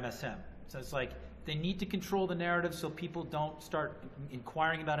Hollywood or MSM. So it's like they need to control the narrative so people don't start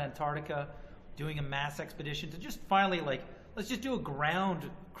inquiring about Antarctica, doing a mass expedition to just finally like, let's just do a ground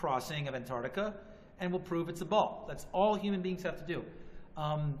crossing of Antarctica and we'll prove it's a ball. That's all human beings have to do.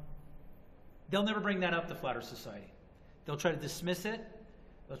 They'll never bring that up to Flat Earth Society. They'll try to dismiss it.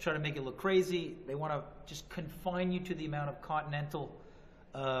 They'll try to make it look crazy. They want to just confine you to the amount of continental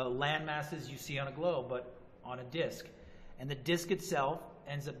land masses you see on a globe, but on a disk. And the disk itself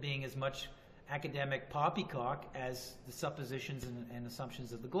ends up being as much academic poppycock as the suppositions and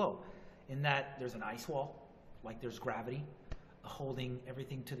assumptions of the globe, in that there's an ice wall, like there's gravity, holding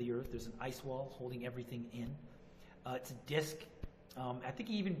everything to the Earth. There's an ice wall holding everything in. It's a disk. I think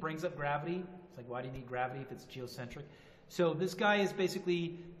he even brings up gravity. It's like, why do you need gravity if it's geocentric? So this guy is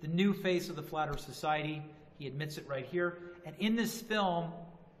basically the new face of the Flat Earth Society. He admits it right here. And in this film,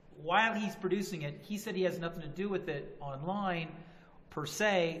 while he's producing it, he said he has nothing to do with it online per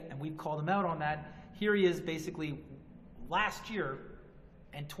se, and we've called him out on that. Here he is basically last year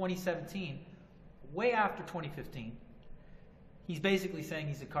in 2017, way after 2015. He's basically saying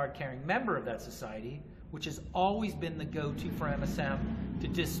he's a card-carrying member of that society, which has always been the go-to for MSM to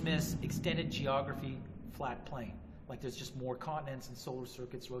dismiss extended geography, flat plane. Like there's just more continents and solar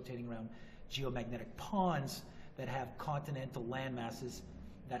circuits rotating around geomagnetic ponds that have continental land masses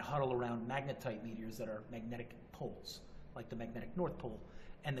that huddle around magnetite meteors that are magnetic poles, like the magnetic North Pole,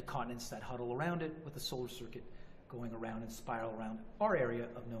 and the continents that huddle around it with the solar circuit going around and spiral around our area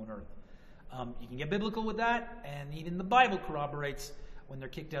of known Earth. You can get biblical with that, and even the Bible corroborates when they're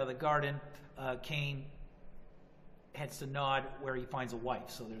kicked out of the garden, Cain heads to Nod where he finds a wife.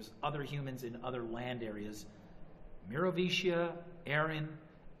 So there's other humans in other land areas. Merovitia, Aaron,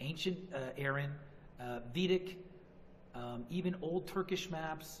 ancient Aaron, Vedic, even old Turkish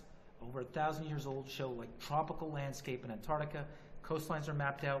maps, over 1,000 years old, show like tropical landscape in Antarctica. Coastlines are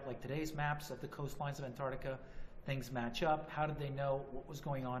mapped out like today's maps of the coastlines of Antarctica. Things match up. How did they know what was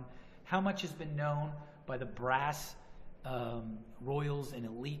going on? How much has been known by the brass royals and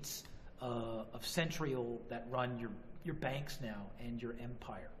elites of Centrial that run your banks now and your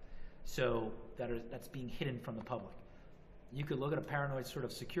empire? So that's being hidden from the public. You could look at a paranoid sort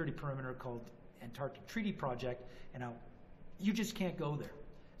of security perimeter called Antarctic Treaty Project, and now you just can't go there.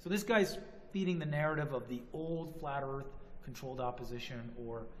 So this guy's feeding the narrative of the old flat earth controlled opposition,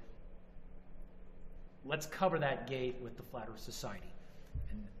 or let's cover that gate with the Flat Earth Society.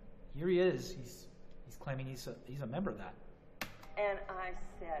 And here he is. He's claiming he's a member of that. And I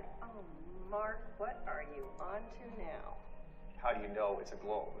said, oh, Mark, what are you on to now? How do you know it's a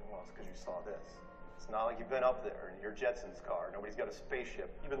globe? Well, it's because you saw this. It's not like you've been up there in your Jetsons car. Nobody's got a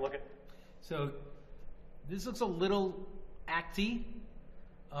spaceship. You've been looking. So this looks a little acty,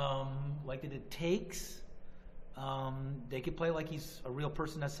 like they did takes. They could play like he's a real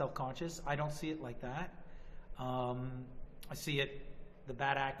person that's self-conscious. I don't see it like that. I see it, the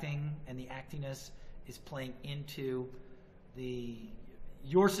bad acting and the actiness is playing into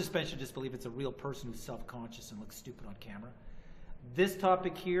your suspension of disbelief. It's a real person who's self-conscious and looks stupid on camera. This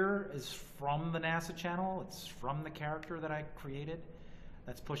topic here is from the NASA channel. It's from the character that I created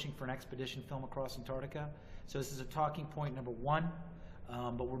that's pushing for an expedition film across Antarctica. So this is a talking point number one,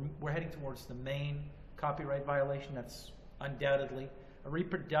 but we're heading towards the main copyright violation. That's undoubtedly a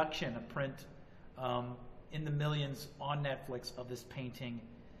reproduction, a print in the millions on Netflix of this painting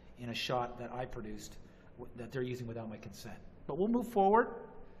in a shot that I produced that they're using without my consent. But we'll move forward.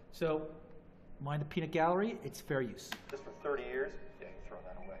 So, mind the peanut gallery, it's fair use. Just for 30 years, yeah, you throw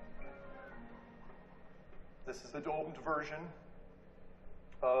that away. This is the domed version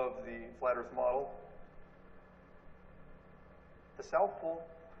of the flat Earth model. The South Pole,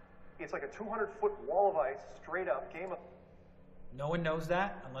 it's like a 200-foot wall of ice, straight up, Game of... No one knows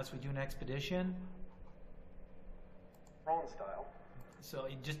that unless we do an expedition. Thrones style. So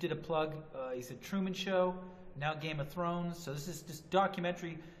he just did a plug. He said Truman Show, now Game of Thrones. So this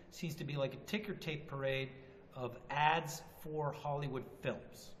documentary seems to be like a ticker tape parade of ads for Hollywood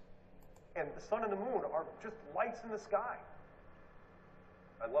films. And the sun and the moon are just lights in the sky.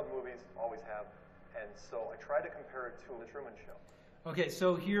 I love movies, always have. And so I try to compare it to The Truman Show. Okay,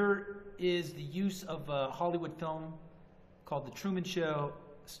 so here is the use of a Hollywood film called The Truman Show,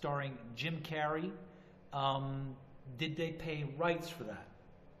 starring Jim Carrey. Did they pay rights for that?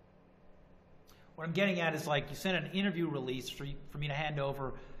 What I'm getting at is, like, you sent an interview release for me to hand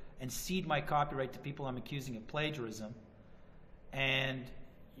over and cede my copyright to people I'm accusing of plagiarism, and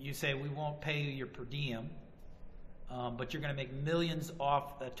you say we won't pay you your per diem, but you're going to make millions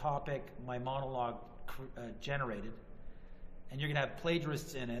off the topic my monologue generated, and you're going to have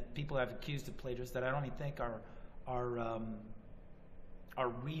plagiarists in it, people I've accused of plagiarists that I don't even think are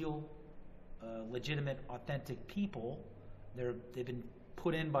real, legitimate, authentic people. They've been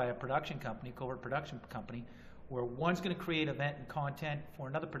put in by a production company, covert production company, where one's going to create event and content for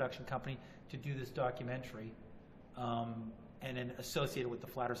another production company to do this documentary, and then associate it with the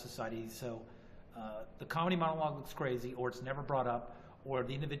Flat Earth Society. So the comedy monologue looks crazy, or it's never brought up, or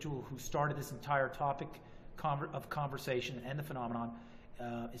the individual who started this entire topic of conversation and the phenomenon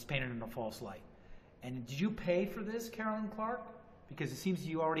is painted in a false light. And did you pay for this, Carolyn Clark? Because it seems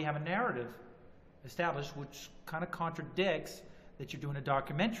you already have a narrative established which kind of contradicts that you're doing a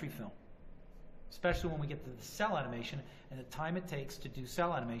documentary film, especially when we get to the cell animation and the time it takes to do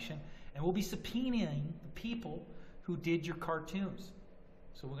cell animation. And we'll be subpoenaing the people who did your cartoons.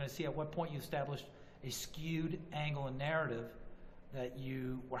 So we're going to see at what point you established a skewed angle and narrative that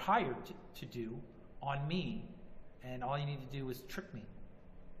you were hired to do on me, and all you need to do is trick me,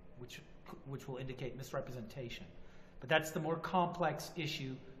 which will indicate misrepresentation. But that's the more complex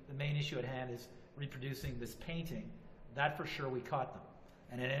issue. The main issue at hand is reproducing this painting. That for sure we caught them.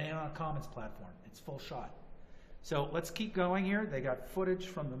 And it ain't on a Commons platform. It's full shot. So let's keep going here. They got footage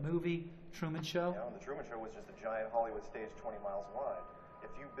from the movie Truman Show. Yeah, the Truman Show was just a giant Hollywood stage 20 miles wide.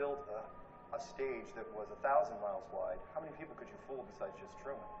 If you built a stage that was 1,000 miles wide, how many people could you fool besides just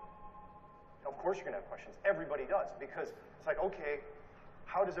Truman? Of course you're going to have questions. Everybody does. Because it's like, okay,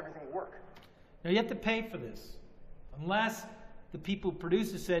 how does everything work? Now you have to pay for this. Unless the people who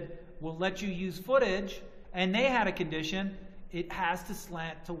produced it said, we'll let you use footage, and they had a condition, it has to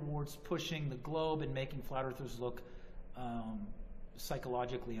slant towards pushing the globe and making flat earthers look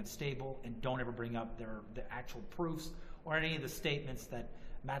psychologically unstable, and don't ever bring up the actual proofs or any of the statements that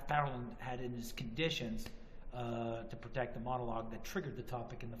Math Powerland had in his conditions to protect the monologue that triggered the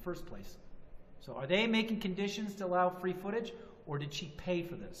topic in the first place. So are they making conditions to allow free footage, or did she pay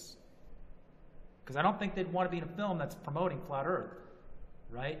for this? Because I don't think they'd want to be in a film that's promoting Flat Earth,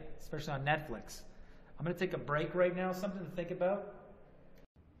 right? Especially on Netflix. I'm going to take a break right now, something to think about.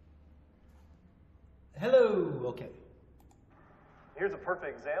 Hello, okay. Here's a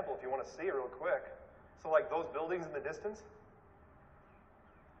perfect example if you want to see it real quick. So like those buildings in the distance,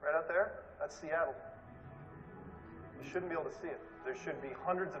 right out there, that's Seattle. You shouldn't be able to see it. There should be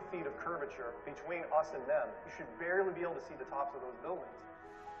hundreds of feet of curvature between us and them. You should barely be able to see the tops of those buildings.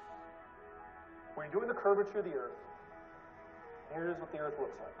 When you're doing the curvature of the Earth, here's what the Earth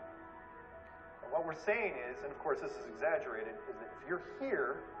looks like. And what we're saying is, and of course this is exaggerated, is that if you're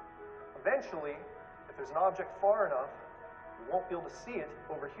here, eventually, if there's an object far enough, you won't be able to see it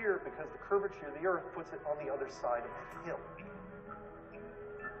over here because the curvature of the Earth puts it on the other side of the hill.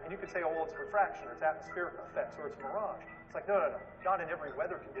 And you could say, oh, well, it's refraction, or it's atmospheric effects, or it's mirage. It's like, no. Not in every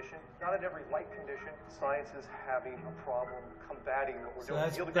weather condition, not in every light condition. Science is having a problem combating what we're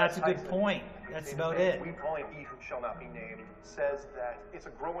doing. That's a good point. That's about it. We call him he who shall not be named, says that it's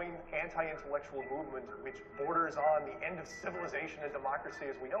a growing anti-intellectual movement which borders on the end of civilization and democracy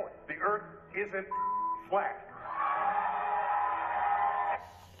as we know it. The Earth isn't flat.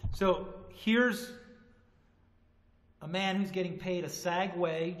 So here's a man who's getting paid a SAG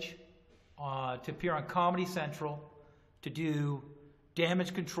wage to appear on Comedy Central to do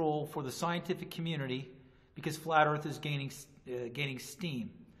damage control for the scientific community because Flat Earth is gaining steam.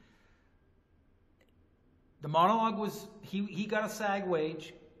 The monologue was, he got a SAG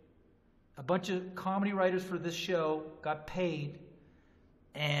wage. A bunch of comedy writers for this show got paid,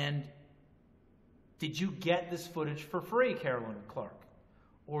 and Did you get this footage for free, Carolyn Clark?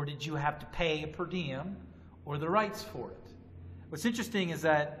 Or did you have to pay a per diem or the rights for it? What's interesting is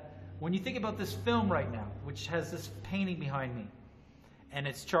that when you think about this film right now, which has this painting behind me, and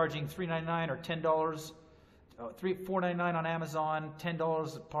it's charging $3.99 or $10, $4.99 on Amazon, $10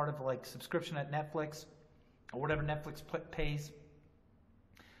 as part of like subscription at Netflix, or whatever Netflix pays.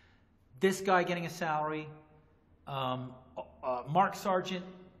 This guy getting a salary, Mark Sargent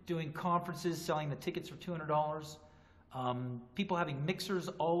doing conferences, selling the tickets for $200, people having mixers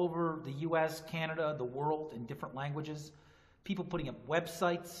all over the US, Canada, the world in different languages, people putting up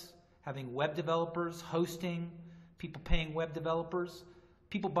websites, having web developers, hosting, people paying web developers,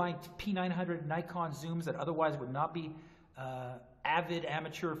 people buying P900 Nikon zooms that otherwise would not be avid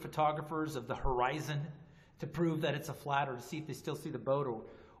amateur photographers of the horizon to prove that it's a flat, or to see if they still see the boat,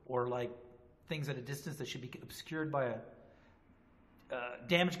 or like things at a distance that should be obscured by a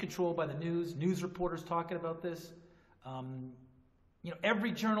damage control by the news reporters talking about this.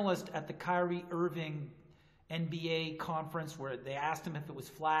 Every journalist at the Kyrie Irving NBA conference where they asked him if it was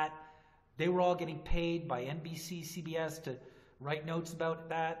flat, they were all getting paid by NBC, CBS to write notes about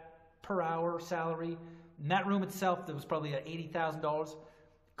that per hour salary. In that room itself, there was probably at $80,000.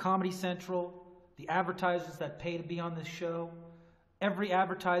 Comedy Central, the advertisers that pay to be on this show, every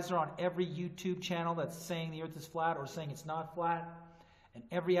advertiser on every YouTube channel that's saying the earth is flat or saying it's not flat, and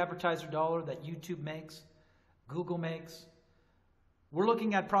every advertiser dollar that YouTube makes, Google makes. We're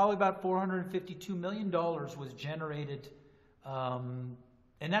looking at probably about $452 million was generated, and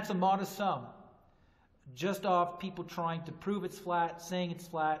that's a modest sum, just off people trying to prove it's flat, saying it's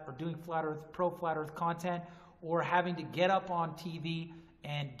flat, or doing flat earth, pro-flat earth content, or having to get up on TV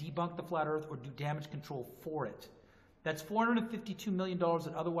and debunk the flat earth or do damage control for it. That's $452 million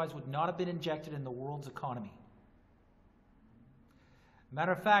that otherwise would not have been injected in the world's economy.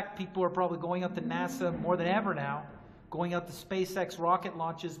 Matter of fact, people are probably going out to NASA more than ever now, going out to SpaceX rocket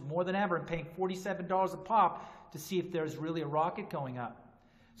launches more than ever and paying $47 a pop to see if there's really a rocket going up.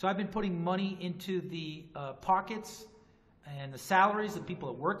 So I've been putting money into the pockets and the salaries of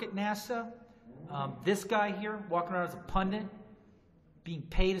people that work at NASA. This guy here, walking around as a pundit, being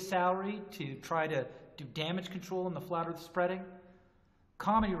paid a salary to try to do damage control in the flat earth spreading.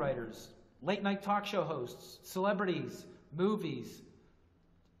 Comedy writers, late night talk show hosts, celebrities, movies,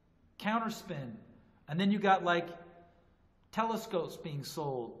 counterspin. And then you got like telescopes being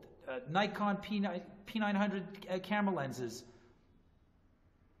sold, Nikon P900 camera lenses,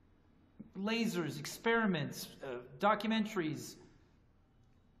 lasers, experiments, documentaries,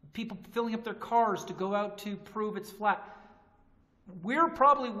 people filling up their cars to go out to prove it's flat. We're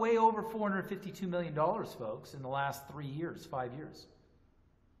probably way over $452 million, folks, in the last 3 years, 5 years.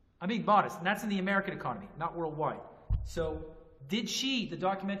 I'm being modest, and that's in the American economy, not worldwide. So did she, the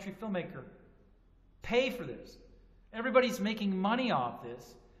documentary filmmaker, pay for this? Everybody's making money off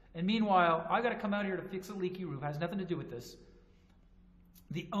this, and meanwhile, I got to come out here to fix a leaky roof. It has nothing to do with this.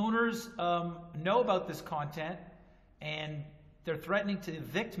 The owners know about this content, and they're threatening to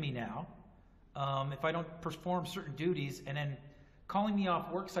evict me now if I don't perform certain duties, and then calling me off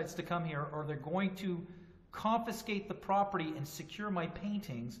work sites to come here, or they're going to confiscate the property and secure my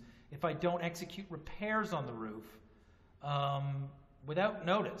paintings if I don't execute repairs on the roof without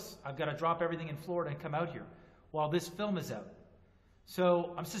notice. I've got to drop everything in Florida and come out here while this film is out.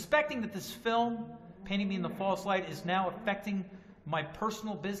 So I'm suspecting that this film, painting me in the false light, is now affecting my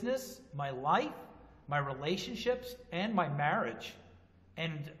personal business, my life, my relationships, and my marriage.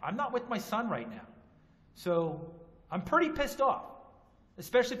 And I'm not with my son right now. So I'm pretty pissed off,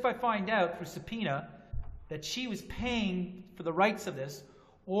 especially if I find out through subpoena that she was paying for the rights of this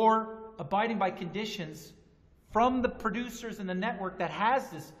or abiding by conditions from the producers and the network that has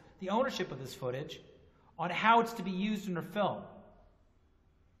this, the ownership of this footage, on how it's to be used in her film.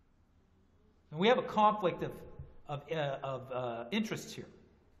 And we have a conflict of interests here.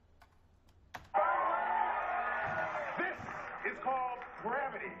 This is called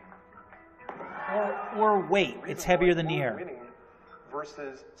gravity. Or weight. It's heavier than the air. Winning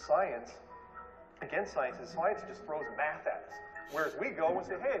versus science. Against science is science just throws math at us. Whereas we go and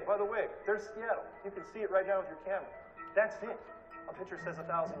say, hey, by the way, there's Seattle. You can see it right now with your camera. That's it. A picture says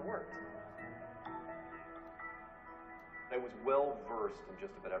 1,000 words. I was well versed in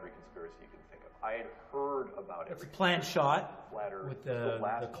just about every conspiracy you can think of. I had heard about it. It's a planned shot with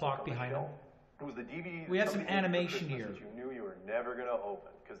the clock behind him. It was the DVD. We have some animation here. That you knew you were never going to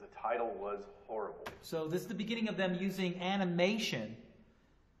open because the title was horrible. So this is the beginning of them using animation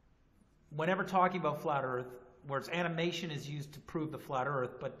whenever talking about flat Earth, whereas animation is used to prove the flat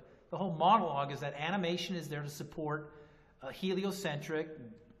Earth. But the whole monologue is that animation is there to support heliocentric,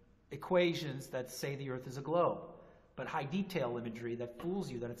 equations that say the Earth is a globe, but high detail imagery that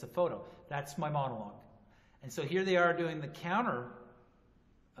fools you that it's a photo. That's my monologue. And so here they are doing the counter,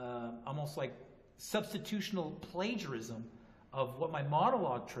 almost like substitutional plagiarism of what my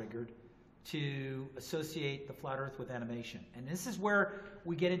monologue triggered to associate the flat Earth with animation. And this is where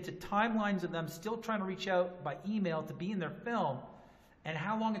we get into timelines of them still trying to reach out by email to be in their film, and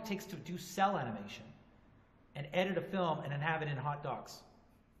how long it takes to do cell animation and edit a film and then have it in hot docs.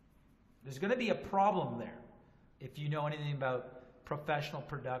 There's going to be a problem there if you know anything about professional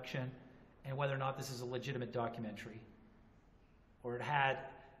production and whether or not this is a legitimate documentary, or it had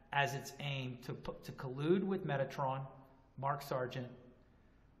as its aim to collude with Metatron, Mark Sargent,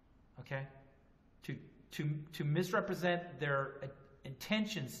 okay, to misrepresent their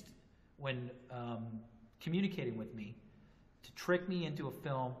intentions when communicating with me, to trick me into a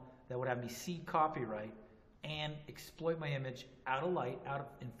film that would have me cede copyright and exploit my image out of light,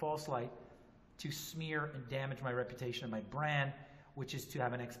 in false light, to smear and damage my reputation and my brand, which is to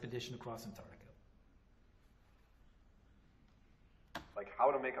have an expedition across Antarctica. Like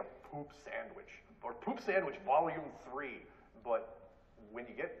how to make a poop sandwich, or Poop Sandwich Volume 3. But when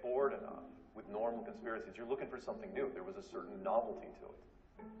you get bored enough with normal conspiracies, you're looking for something new. There was a certain novelty to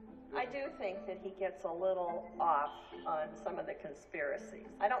it. I do think that he gets a little off on some of the conspiracies.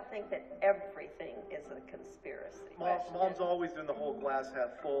 I don't think that everything is a conspiracy. Mom's always doing the whole glass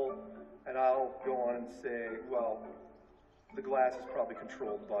half full, and I'll go on and say, well, the glass is probably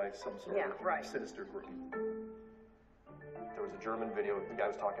controlled by some sort of sinister group. There was a German video, the guy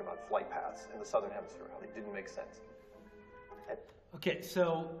was talking about flight paths in the southern hemisphere, how they didn't make sense. Okay,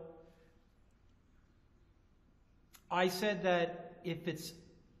 so I said that if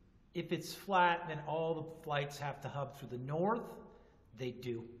it's flat, then all the flights have to hub through the north. They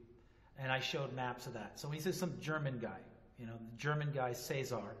do. And I showed maps of that. So when he says some German guy, the German guy,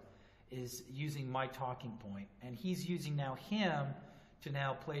 Cesar, is using my talking point, and he's using now him to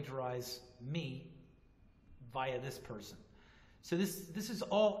now plagiarize me via this person. So this is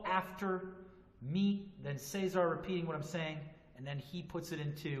all after me, then Cesar repeating what I'm saying, and then he puts it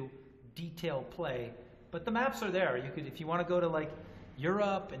into detailed play. But the maps are there. You could, if you want to go to like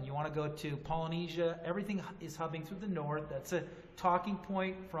Europe and you want to go to Polynesia, everything is hubbing through the north. That's a talking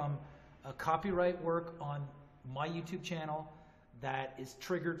point from a copyright work on my YouTube channel that is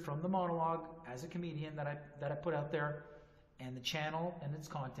triggered from the monologue as a comedian that I put out there, and the channel and its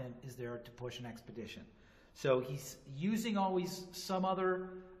content is there to push an expedition. So he's using always some other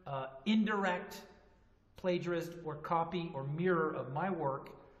indirect plagiarist or copy or mirror of my work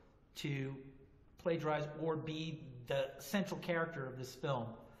to plagiarize or be the central character of this film.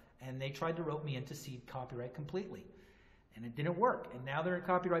 And they tried to rope me into cede copyright completely. And it didn't work. And now they're in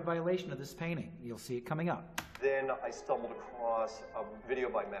copyright violation of this painting. You'll see it coming up. Then I stumbled across a video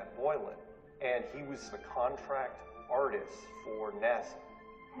by Math Powerland, and he was the contract artist for NASA.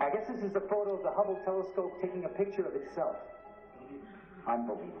 I guess this is a photo of the Hubble telescope taking a picture of itself.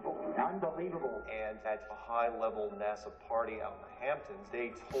 Unbelievable. Unbelievable. And at a high-level NASA party out in the Hamptons,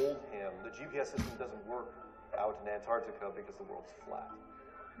 they told him the GPS system doesn't work out in Antarctica because the world's flat.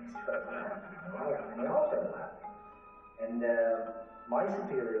 They all said flat. And my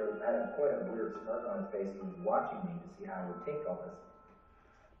superior had quite a weird smirk on his face. He was watching me to see how I would take all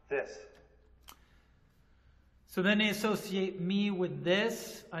this. This. So then they associate me with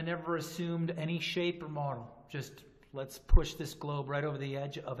this. I never assumed any shape or model. Just let's push this globe right over the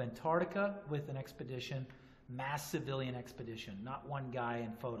edge of Antarctica with an expedition, mass civilian expedition, not one guy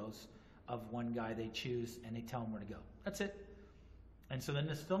in photos of one guy they choose and they tell him where to go. That's it. And so then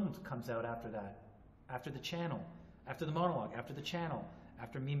this film comes out after that, after the channel, after the monologue, after the channel,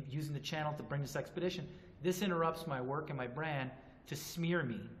 after me using the channel to bring this expedition. This interrupts my work and my brand to smear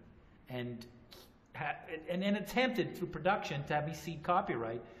me and attempted through production to have me cede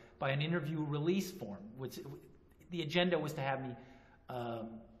copyright by an interview release form, which the agenda was to have me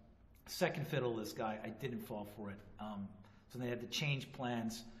second fiddle this guy. I didn't fall for it. So they had to change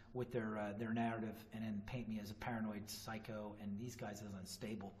plans with their narrative and then paint me as a paranoid psycho and these guys as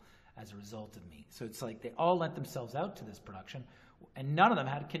unstable as a result of me. So it's like they all lent themselves out to this production, and none of them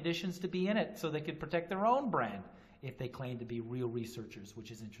had conditions to be in it so they could protect their own brand if they claimed to be real researchers, which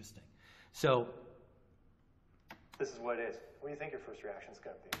is interesting. So this is what it is. What do you think your first reaction is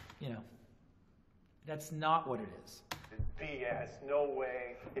going to be? That's not what it is. BS. No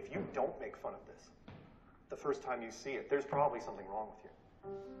way. If you don't make fun of this the first time you see it, there's probably something wrong with you.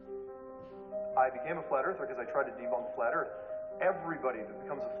 I became a flat earther because I tried to debunk flat earth. Everybody that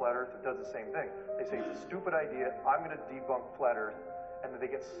becomes a flat earther does the same thing. They say it's a stupid idea, I'm going to debunk flat earth, and then they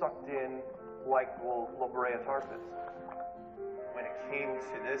get sucked in like La Brea tar pits. when it came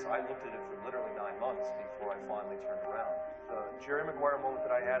to this, I looked at it for literally 9 months before I finally turned around. The Jerry Maguire moment that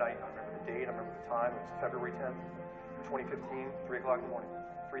I had, I remember the date, I remember the time, it was February 10th, 2015, 3 o'clock in the morning,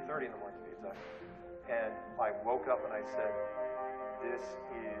 3:30 in the morning to be exact. And I woke up and I said, this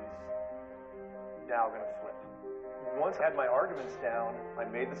is now going to flip. Once I had my arguments down, I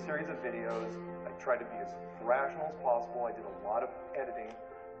made the series of videos. I tried to be as rational as possible. I did a lot of editing,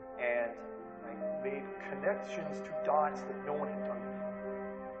 and I made connections to dots that no one had done before.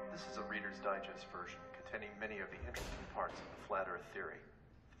 This is a Reader's Digest version containing many of the interesting parts of the Flat Earth theory.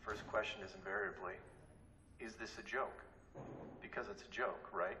 The first question is invariably, is this a joke? Because it's a joke,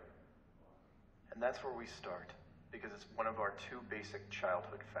 right? And that's where we start, because it's one of our two basic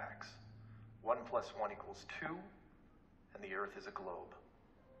childhood facts. 1 + 1 = 2, and the Earth is a globe.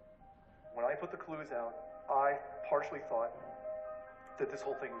 When I put the clues out, I partially thought that this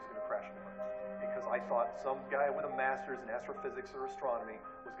whole thing was going to crash and burn. Because I thought some guy with a master's in astrophysics or astronomy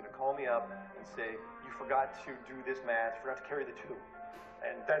was going to call me up and say, you forgot to do this math, you forgot to carry the 2.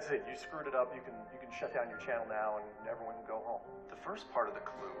 And that's it, you screwed it up, you can shut down your channel now and everyone can go home. The first part of the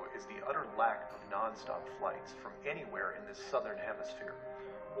clue is the utter lack of non-stop flights from anywhere in this southern hemisphere,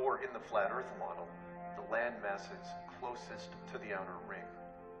 or in the flat Earth model, the land masses closest to the outer ring.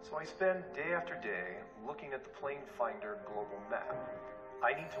 So I spend day after day looking at the Plane Finder global map.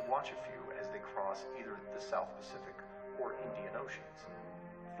 I need to watch a few as they cross either the South Pacific or Indian Oceans.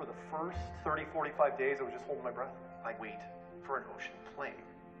 For the first 30, 45 days, I was just holding my breath. I wait for an ocean plane.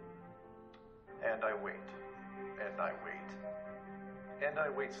 And I wait, and I wait, and I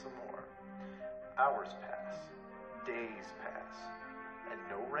wait some more. Hours pass, days pass, and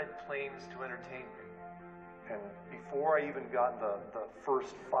no red planes to entertain me. And before I even got the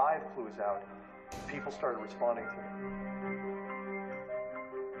first 5 clues out, people started responding to me.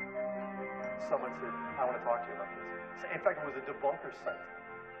 Someone said, I want to talk to you about this. In fact, it was a debunker site,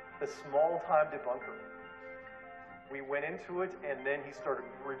 a small-time debunker. We went into it, and then he started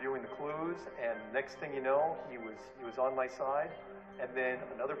reviewing the clues, and next thing you know, he was on my side, and then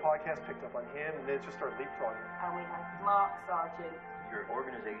another podcast picked up on him, and then it just started leapfrogging. And we had Mark Sargent. Your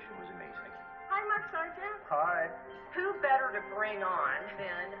organization was amazing. Hi, Mark Sargent. Hi. Who better to bring on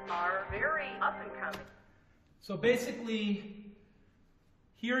than our very up-and-coming? So basically,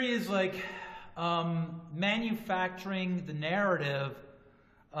 here he is like manufacturing the narrative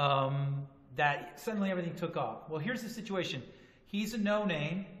that suddenly everything took off. Well, here's the situation. He's a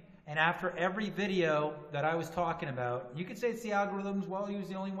no-name, and after every video that I was talking about, you could say it's the algorithms, well, he was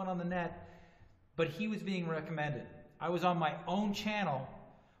the only one on the net, but he was being recommended. I was on my own channel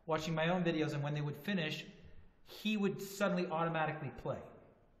watching my own videos, and when they would finish, he would suddenly automatically play.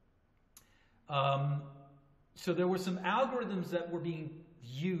 So there were some algorithms that were being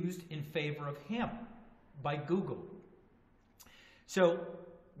used in favor of him by Google. So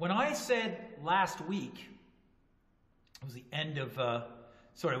when I said last week, it was the end of,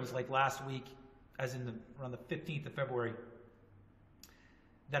 it was like last week, as in around the 15th of February,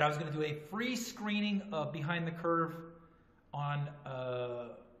 that I was going to do a free screening of Behind the Curve on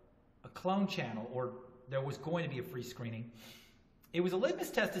a clone channel, or there was going to be a free screening. It was a litmus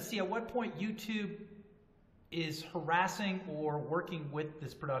test to see at what point YouTube is harassing or working with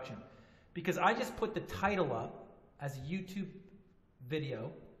this production. Because I just put the title up as a YouTube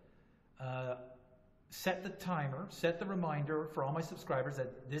video, set the timer, set the reminder for all my subscribers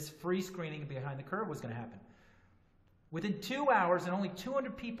that this free screening of Behind the Curve was going to happen. Within 2 hours and only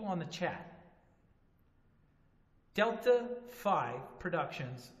 200 people on the chat, Delta 5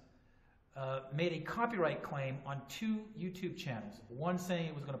 Productions made a copyright claim on 2 YouTube channels. One saying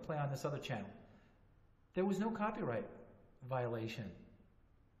it was going to play on this other channel. There was no copyright violation.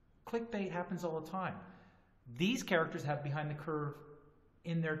 Clickbait happens all the time. These characters have Behind the Curve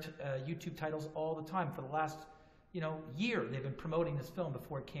in their YouTube titles all the time. For the last, year, they've been promoting this film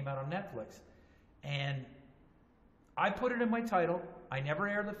before it came out on Netflix. And I put it in my title. I never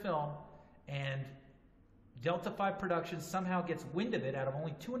aired the film. And Delta 5 Productions somehow gets wind of it out of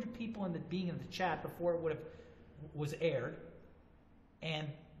only 200 people being in the chat before it was aired. And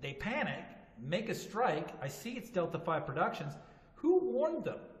they panic, make a strike. I see it's Delta 5 Productions. Who warned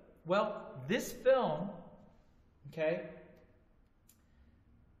them? Well, this film,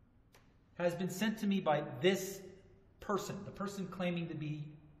 has been sent to me by this person, the person claiming to be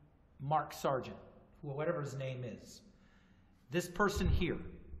Mark Sargent, whatever his name is. This person here,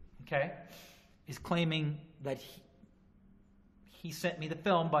 is claiming that he sent me the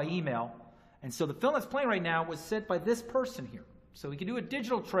film by email. And so the film that's playing right now was sent by this person here. So we can do a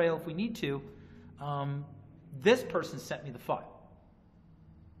digital trail if we need to. This person sent me the file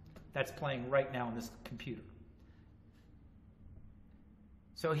that's playing right now on this computer.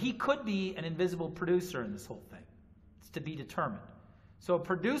 So he could be an invisible producer in this whole thing. It's to be determined. So a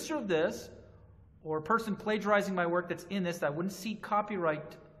producer of this, or a person plagiarizing my work that's in this, that wouldn't cede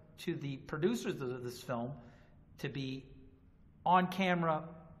copyright to the producers of this film to be on camera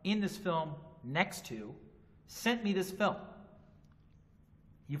in this film next to, sent me this film.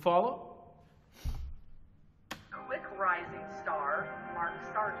 You follow? Quick rising star, Mark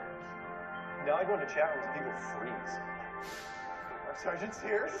Sargent. Now I go into chat rooms and people freeze. Our sergeant's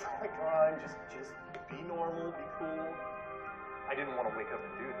here. Oh my god, just be normal, be cool. I didn't want to wake up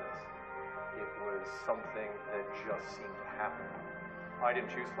and do this. It was something that just seemed to happen. I didn't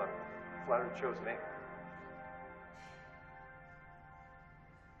choose Flat Earth. Flat Earth chose me.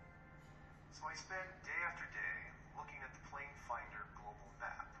 So I spend day after day looking at the plane finder global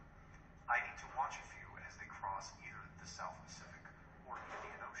map. I need to watch a few as they cross either the South Pacific or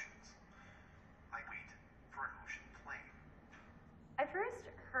Indian Oceans. I wait for an ocean plane. I first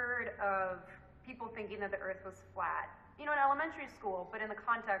heard of people thinking that the Earth was flat, in elementary school, but in the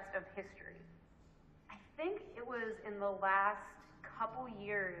context of history. I think it was in the last couple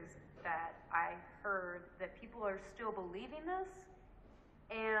years that I heard that people are still believing this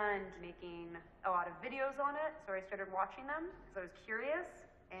and making a lot of videos on it, so I started watching them because I was curious,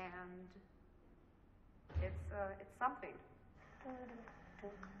 and it's something.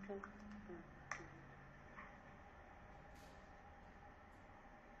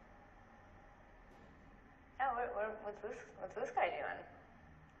 Oh, what's this guy doing?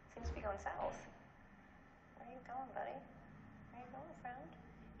 Seems to be going south. Where are you going, buddy? Where are you going, friend?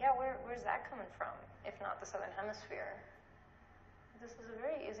 Yeah, where's that coming from, if not the Southern Hemisphere? This is a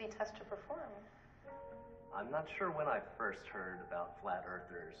very easy test to perform. I'm not sure when I first heard about flat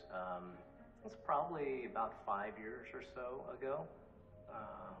earthers. It's probably about 5 years or so ago.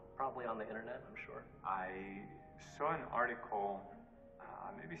 Probably on the internet, I'm sure. I saw an article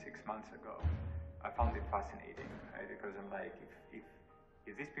maybe 6 months ago. I found it fascinating, right? Because I'm like,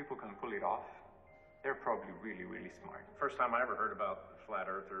 if these people can pull it off, they're probably really, really smart. First time I ever heard about flat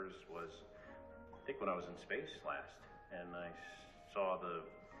earthers was, I think, when I was in space last, and I saw the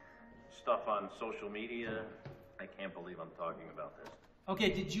stuff on social media. I can't believe I'm talking about this.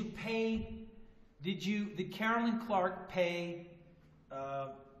 Okay, did Carolyn Clark pay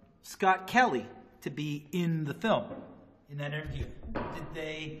Scott Kelly to be in the film, in that interview? Did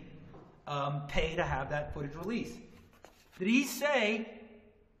they pay to have that footage released? Did he say,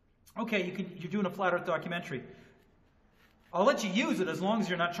 okay, you're doing a flat earth documentary, I'll let you use it as long as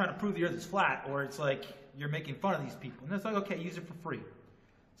you're not trying to prove the earth is flat, or it's like you're making fun of these people. And it's like, okay, use it for free.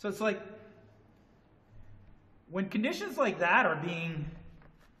 So it's like, when conditions like that are being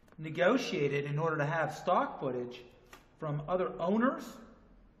negotiated in order to have stock footage from other owners,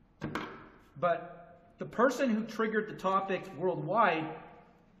 but the person who triggered the topic worldwide,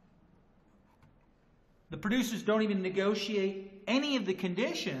 the producers don't even negotiate any of the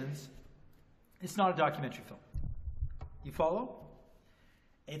conditions, it's not a documentary film. You follow?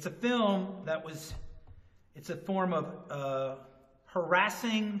 It's a film it's a form of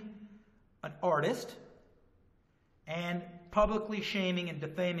harassing an artist and publicly shaming and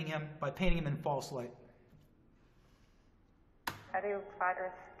defaming him by painting him in false light. How do flat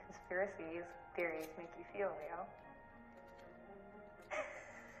earth conspiracy theories make you feel, Leo?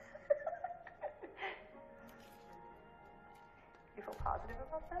 You feel positive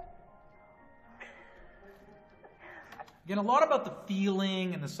about that? Again, a lot about the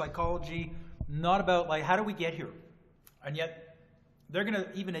feeling and the psychology, not about like, how do we get here? And yet, they're going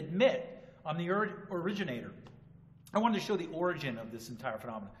to even admit, I'm the originator. I wanted to show the origin of this entire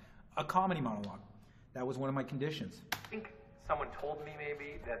phenomenon. A comedy monologue. That was one of my conditions. I think someone told me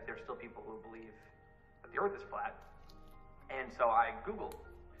maybe that there's still people who believe that the earth is flat. And so I Googled,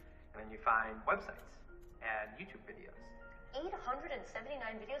 and then you find websites and YouTube videos. 879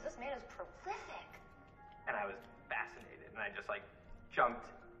 videos? This man is prolific. And I was fascinated, and I just jumped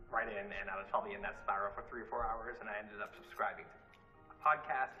right in, and I was probably in that spiral for 3 or 4 hours, and I ended up subscribing to a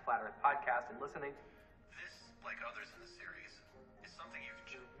podcast, Flat Earth podcast, and listening. This, like others in the series, is something you can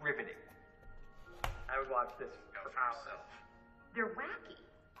just riveting. I would watch this for hours. They're wacky.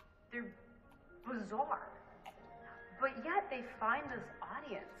 They're bizarre. But yet they find this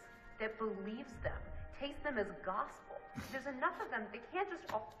audience that believes them, takes them as gospel. There's enough of them, they can't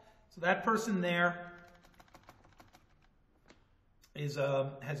just all... So that person there is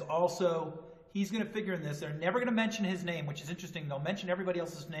has also, he's going to figure in this. They're never going to mention his name, which is interesting. They'll mention everybody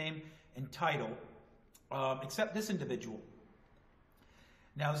else's name and title, except this individual.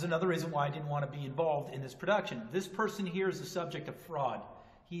 Now, there's another reason why I didn't want to be involved in this production. This person here is the subject of fraud.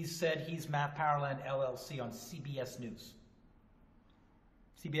 He said he's Math Powerland LLC on CBS News.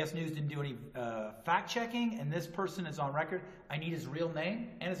 CBS News didn't do any fact-checking, and this person is on record. I need his real name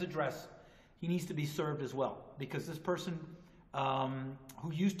and his address. He needs to be served as well, because this person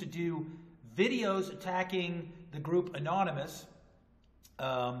who used to do videos attacking the group Anonymous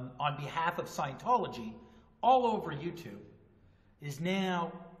on behalf of Scientology all over YouTube is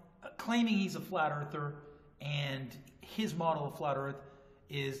now claiming he's a flat earther, and his model of flat earth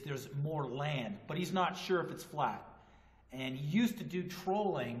is there's more land, but he's not sure if it's flat. And he used to do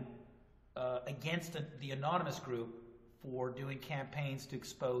trolling against the Anonymous group for doing campaigns to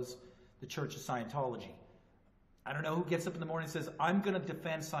expose the Church of Scientology. I don't know who gets up in the morning and says, I'm going to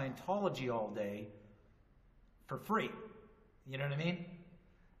defend Scientology all day for free. You know what I mean?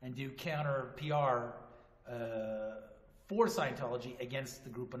 And do counter PR for Scientology against the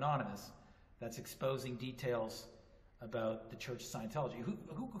group Anonymous that's exposing details about the Church of Scientology.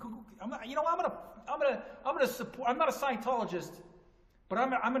 I'm gonna support. I'm not a Scientologist, but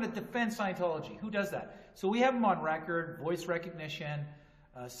I'm gonna defend Scientology. Who does that? So we have him on record, voice recognition,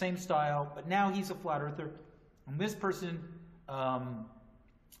 same style, but now he's a flat earther. And this person,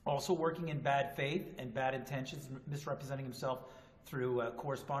 also working in bad faith and bad intentions, misrepresenting himself through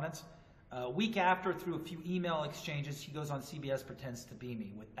correspondence. A week after, through a few email exchanges, he goes on CBS, pretends to be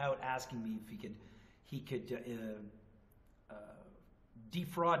me without asking me if he could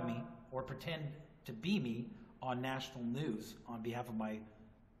defraud me or pretend to be me on national news on behalf of my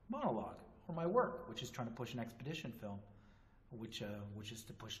monologue or my work, which is trying to push an expedition film, which is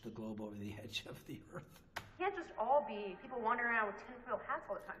to push the globe over the edge of the earth. Can't just all be people wandering around with tinfoil hats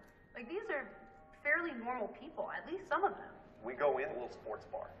all the time. Like, these are fairly normal people, at least some of them. We go in a little sports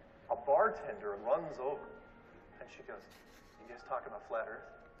bar. A bartender runs over, and she goes, "You guys talking about flat Earth?"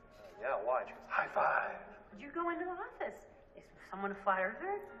 Yeah, why? She goes, "High five." You go into the office. Is someone a flat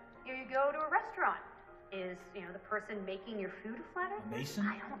earther? Here you go to a restaurant. Is, the person making your food a flat earther? Mason?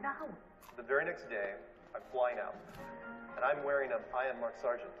 I don't know. The very next day, I'm flying out, and I'm wearing I am Mark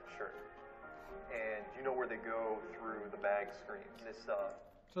Sargent shirt. And you know where they go through the bag screens.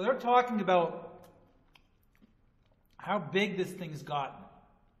 So they're talking about how big this thing's gotten,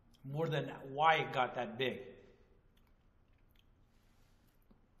 more than why it got that big.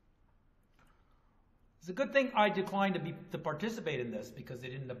 It's a good thing I declined to participate in this because they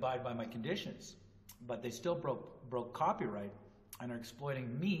didn't abide by my conditions, but they still broke copyright and are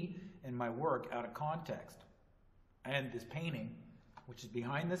exploiting me and my work out of context. And this painting, which is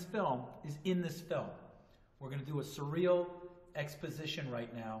behind this film, is in this film. We're going to do a surreal exposition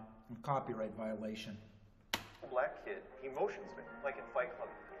right now of copyright violation. Black kid, he motions me, like in Fight Club.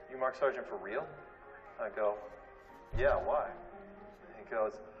 "You Mark Sargent for real?" I go, "Yeah, why?" And he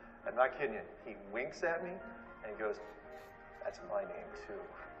goes, "I'm not kidding you." He winks at me, and he goes, "That's my name, too."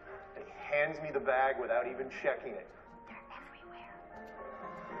 And he hands me the bag without even checking it. They're everywhere.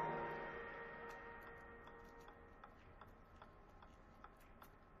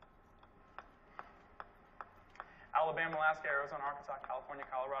 Alabama, Alaska, Arizona, Arkansas, California,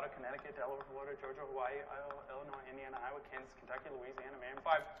 Colorado, Connecticut, Delaware, Florida, Georgia, Hawaii, Iowa, Illinois, Indiana, Iowa, Kansas, Kentucky, Louisiana, Maryland.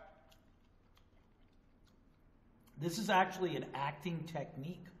 5. This is actually an acting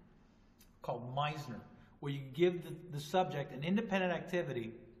technique called Meisner, where you give the subject an independent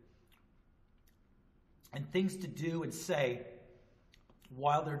activity and things to do and say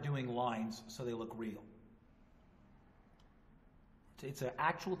while they're doing lines so they look real. It's an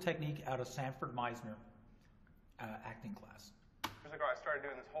actual technique out of Sanford Meisner acting class. Years ago, I started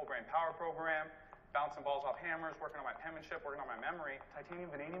doing this whole brain power program, bouncing balls off hammers, working on my penmanship, working on my memory.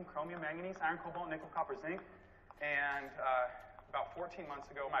 Titanium, vanadium, chromium, manganese, iron, cobalt, nickel, copper, zinc. And about 14 months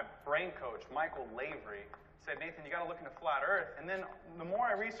ago, my brain coach, Michael Lavery, said, "Nathan, you got to look into flat Earth." And then the more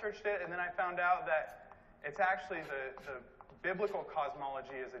I researched it, and then I found out that it's actually the biblical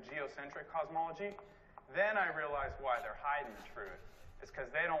cosmology is a geocentric cosmology. Then I realized why they're hiding the truth. It's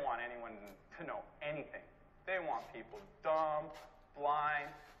because they don't want anyone to know anything. They want people dumb, blind,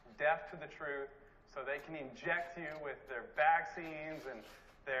 deaf to the truth, so they can inject you with their vaccines and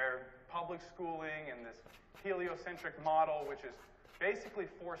their public schooling and this heliocentric model, which is basically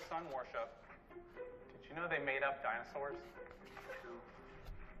forced sun worship. Did you know they made up dinosaurs?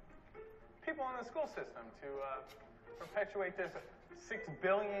 People in the school system to perpetuate this 6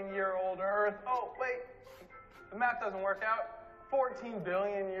 billion year old Earth. Oh, wait, the math doesn't work out. 14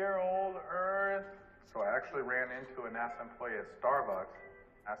 billion year old Earth. So I actually ran into a NASA employee at Starbucks,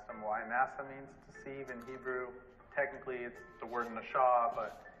 asked him why NASA means deceive in Hebrew. Technically, it's the word nashah,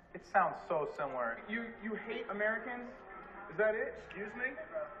 but it sounds so similar. You hate Americans? Is that it? Excuse me?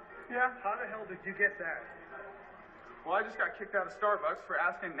 Yeah. How the hell did you get that? Well, I just got kicked out of Starbucks for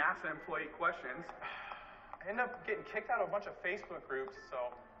asking NASA employee questions. I ended up getting kicked out of a bunch of Facebook groups. So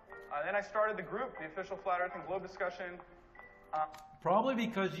then I started the group, the official Flat Earth and Globe discussion. Probably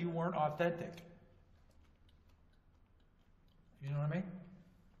because you weren't authentic. You know what I mean?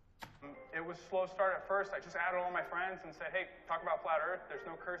 It was a slow start at first. I just added all my friends and said, hey, talk about Flat Earth. There's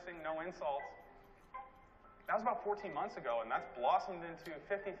no cursing, no insults. That was about 14 months ago, and that's blossomed into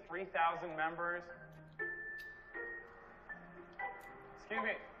 53,000 members. Excuse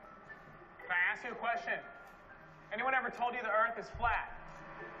me. Can I ask you a question? Anyone ever told you the Earth is flat?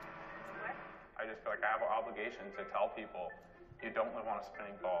 What? I just feel like I have an obligation to tell people you don't live on a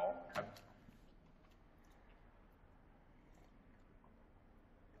spinning ball.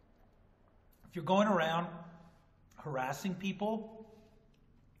 If you're going around harassing people,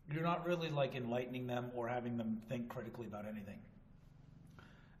 you're not really like enlightening them or having them think critically about anything.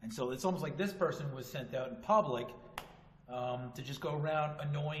 And so it's almost like this person was sent out in public to just go around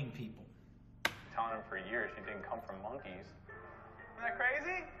annoying people. Telling him for years you didn't come from monkeys. Isn't that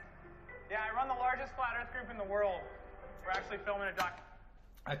crazy? Yeah, I run the largest Flat Earth group in the world. We're actually filming a doc.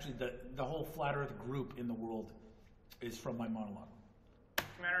 Actually, the whole Flat Earth group in the world is from my monologue.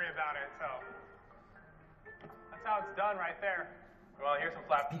 Documentary about it, so that's how it's done right there. Well, here's some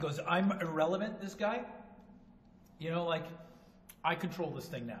flat. He goes, I'm irrelevant, this guy. You know, like, I control this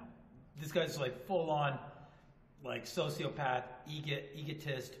thing now. This guy's like full on, like, sociopath,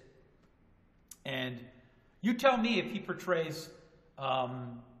 egotist. And you tell me if he portrays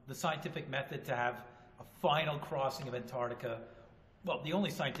the scientific method to have a final crossing of Antarctica. Well, the only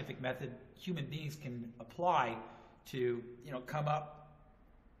scientific method human beings can apply to, you know, come up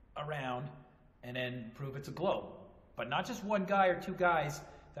around and then prove it's a globe. But not just one guy or two guys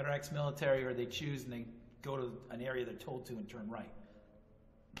that are ex-military or they choose and they go to an area they're told to and turn right.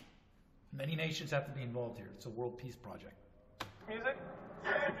 Many nations have to be involved here. It's a world peace project. Music?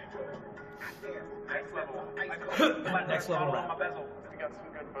 Next level rap. We got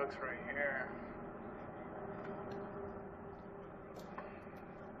some good books right here.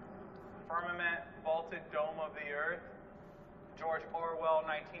 Firmament, Vaulted Dome of the Earth. George Orwell,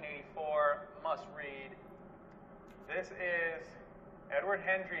 1984. Must read. This is Edward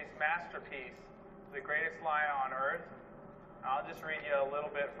Hendry's masterpiece, The Greatest Lie on Earth. I'll just read you a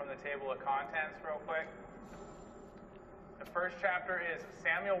little bit from the table of contents real quick. The first chapter is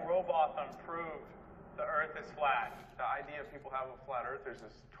Samuel Rowbotham proved the Earth is flat. The idea people have of flat earthers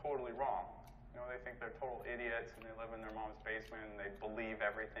is totally wrong. You know, they think they're total idiots and they live in their mom's basement and they believe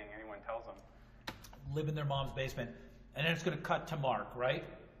everything anyone tells them. Live in their mom's basement. And then it's going to cut to Mark, right?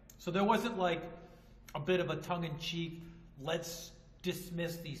 So there wasn't like a bit of a tongue-in-cheek, let's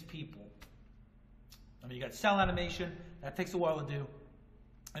dismiss these people. I mean, you got cell animation, that takes a while to do.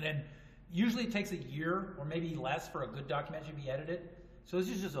 And then usually it takes a year or maybe less for a good documentary to be edited. So this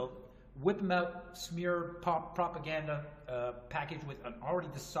is just a whip them out, smear propaganda package with an already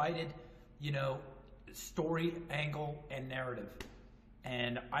decided, you know, story, angle, and narrative.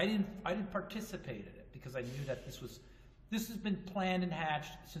 And I didn't participate in it because I knew that this has been planned and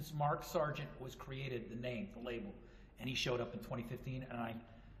hatched since Mark Sargent was created, the name, the label, and he showed up in 2015. And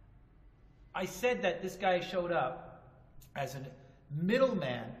I said that this guy showed up as a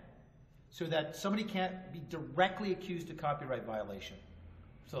middleman so that somebody can't be directly accused of copyright violation.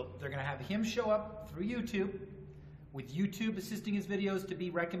 So they're going to have him show up through YouTube, with YouTube assisting his videos to be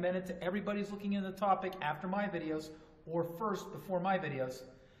recommended to everybody who's looking into the topic after my videos or first before my videos,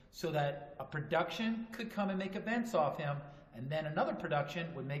 so that a production could come and make events off him, and then another production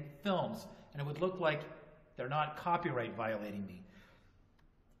would make films, and it would look like they're not copyright violating me.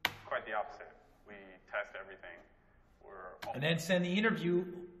 Quite the opposite. We test everything. And then send the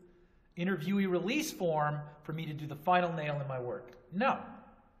interviewee release form for me to do the final nail in my work. No.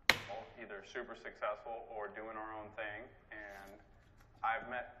 Either super successful or doing our own thing, and I've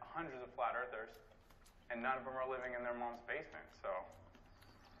met hundreds of flat earthers, and none of them are living in their mom's basement, so.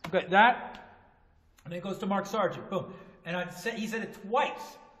 Okay, that, and then it goes to Mark Sargent, boom. And he said it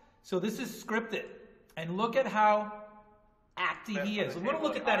twice. So this is scripted. And look at how acty he is. We're going to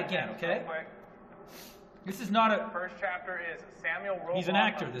look at that again, okay? This is not a... First chapter is Samuel Rowbotham. He's an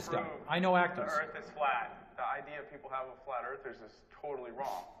actor, this guy. I know actors. The Earth is flat. The idea people have of flat earthers is totally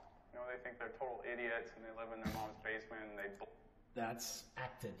wrong. You know, they think they're total idiots and they live in their mom's basement and they... That's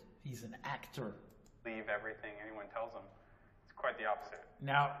acted. He's an actor. Believe everything anyone tells them. It's quite the opposite.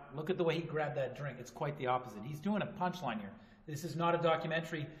 Now, look at the way he grabbed that drink. It's quite the opposite. He's doing a punchline here. This is not a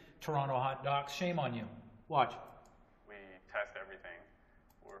documentary, Toronto Hot Docs. Shame on you. Watch. We test everything.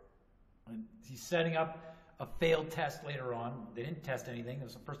 He's setting up a failed test later on. They didn't test anything. It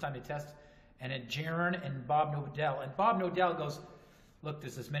was the first time they tested. And then Jaron and Bob Nodell. And Bob Nodell goes, look,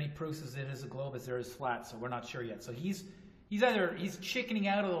 there's as many proofs as it is a globe as there is flat, so we're not sure yet. So he's chickening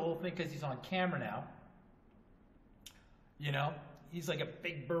out of the whole thing because he's on camera now. You know, he's like a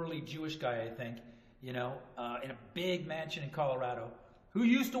big burly Jewish guy, I think, you know, in a big mansion in Colorado, who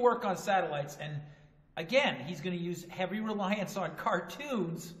used to work on satellites. And again, he's going to use heavy reliance on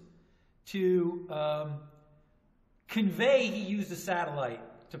cartoons to convey he used a satellite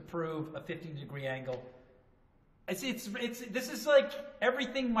to prove a 15-degree angle. This is like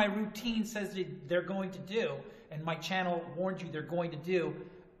everything my routine says they're going to do, and my channel warned you they're going to do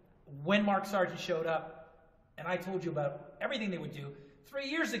when Mark Sargent showed up, and I told you about everything they would do 3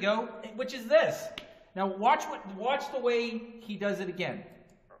 years ago, which is this. Now watch the way he does it again.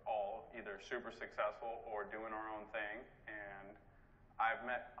 We're all either super successful or doing our own thing, and I've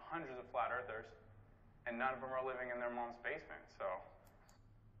met hundreds of flat earthers, and none of them are living in their mom's basement. So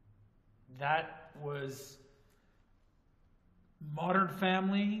that was Modern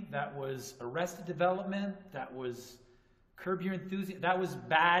Family, that was Arrested Development, that was Curb Your Enthusiasm, that was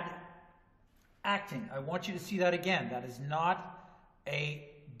bad acting. I want you to see that again. That is not a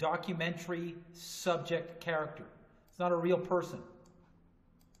documentary subject character. It's not a real person.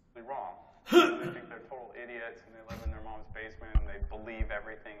 Wrong. They think they're total idiots and they live in their mom's basement and they believe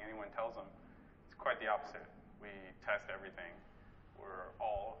everything anyone tells them. It's quite the opposite. We test everything. We're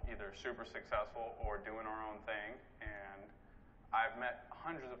all either super successful or doing our own thing, and I've met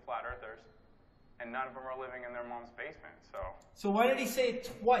hundreds of flat earthers and none of them are living in their mom's basement. So why did he say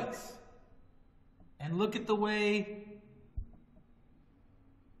it twice? And look at the way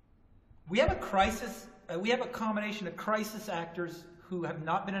we have a crisis. We have a combination of crisis actors who have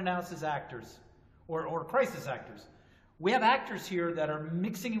not been announced as actors or crisis actors. We have actors here that are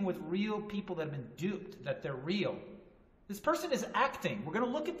mixing in with real people that have been duped, that they're real. This person is acting. We're going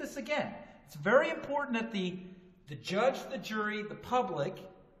to look at this again. It's very important that the judge, the jury, the public,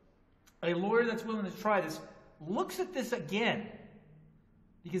 a lawyer that's willing to try this, looks at this again.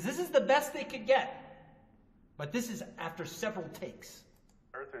 Because this is the best they could get. But this is after several takes.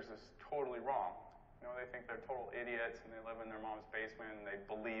 Earthers is totally wrong. You know, they think they're total idiots and they live in their mom's basement and they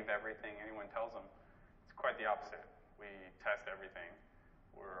believe everything anyone tells them. It's quite the opposite. We test everything.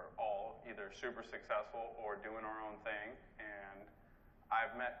 We're all either super successful or doing our own thing, and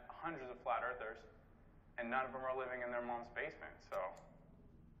I've met hundreds of flat earthers and none of them are living in their mom's basement. So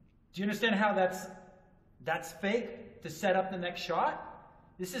do you understand how that's fake to set up the next shot?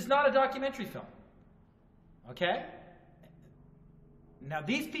 This is not a documentary film. Okay? Now,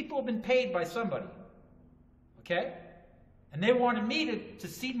 these people have been paid by somebody. Okay? And they wanted me to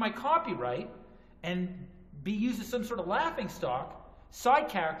cede my copyright and be used as some sort of laughingstock, side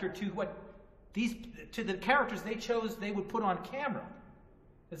character to the characters they chose they would put on camera.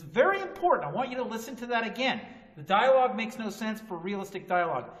 It's very important. I want you to listen to that again. The dialogue makes no sense for realistic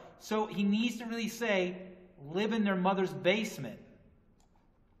dialogue. So he needs to really say, live in their mother's basement.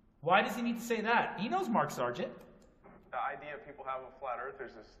 Why does he need to say that? He knows Mark Sargent. The idea people have of flat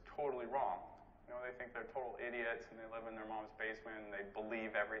earthers is totally wrong. You know, they think they're total idiots and they live in their mom's basement and they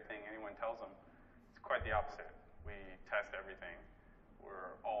believe everything anyone tells them. It's quite the opposite. We test everything.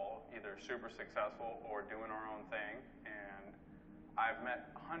 We're all either super successful or doing our own thing, and I've met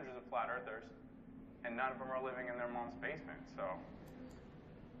hundreds of flat earthers and none of them are living in their mom's basement. So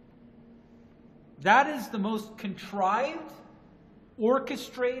that is the most contrived,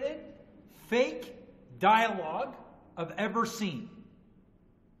 orchestrated, fake dialogue I've ever seen.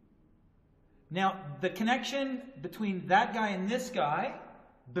 Now, the connection between that guy and this guy,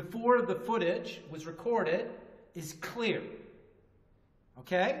 before the footage was recorded, is clear.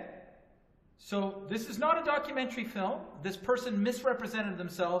 Okay? So this is not a documentary film. This person misrepresented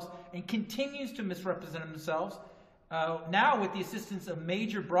themselves and continues to misrepresent themselves, now with the assistance of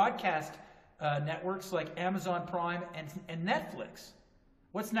major broadcast networks like Amazon Prime and Netflix.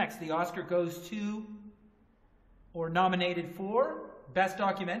 What's next? The Oscar goes to, or nominated for, Best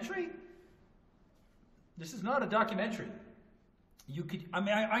Documentary? This is not a documentary. You could,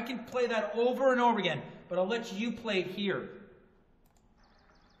 I can play that over and over again, but I'll let you play it here.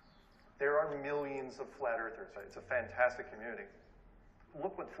 There are millions of flat earthers. It's a fantastic community.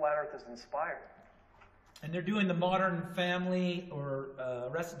 Look what flat earth has inspired. And they're doing the Modern Family or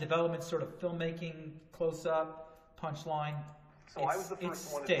Arrested Development sort of filmmaking, close-up, punchline. So I was the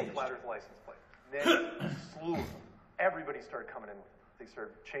first one to do flat earth license plate. Then a slew of them. Everybody started coming in with it. They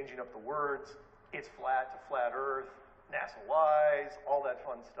started changing up the words. It's flat to flat earth, NASA lies, all that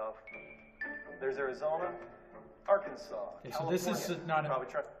fun stuff. There's Arizona, Arkansas, okay, California. So this is not probably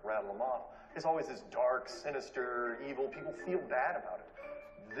trying to rattle them off. It's always this dark, sinister, evil. People feel bad about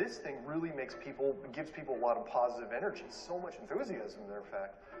it. This thing really gives people a lot of positive energy, so much enthusiasm, matter of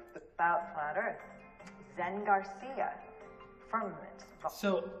fact. About flat Earth, Zen Garcia, firmament.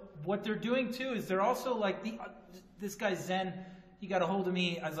 So what they're doing too is they're also like this guy Zen. He got a hold of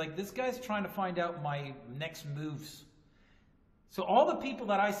me. I was like, this guy's trying to find out my next moves. So all the people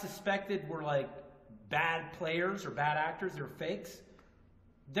that I suspected were like bad players or bad actors, they're fakes.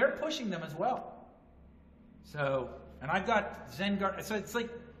 They're pushing them as well. So, and I've got Zen Garcia. So it's like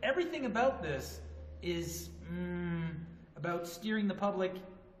everything about this is about steering the public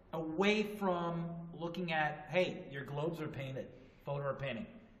away from looking at, hey, your globes are painted, photo or painting.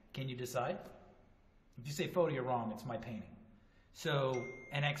 Can you decide? If you say photo, you're wrong. It's my painting. So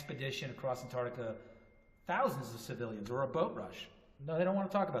an expedition across Antarctica, thousands of civilians, or a boat rush. No, they don't want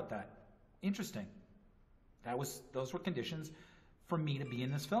to talk about that. Interesting. Those were conditions for me to be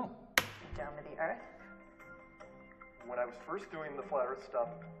in this film. Dome of the Earth. When I was first doing the Flat Earth stuff,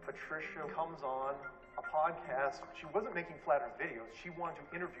 Patricia comes on a podcast. She wasn't making Flat Earth videos. She wanted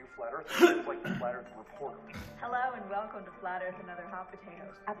to interview Flat Earthers, like the Flat Earth reporter. Hello and welcome to Flat Earth and Other Hot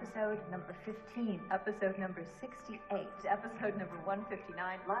Potatoes. Episode number 15, episode number 68, episode number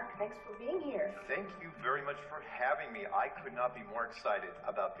 159. Mark, thanks for being here. Thank you very much for having me. I could not be more excited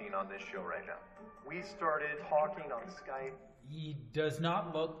about being on this show right now. We started talking on Skype. He does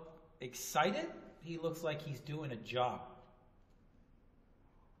not look excited. He looks like he's doing a job.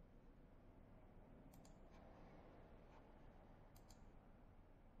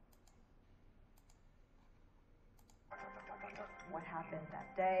 What happened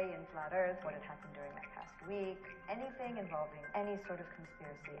that day in Flat Earth, what had happened during that past week, anything involving any sort of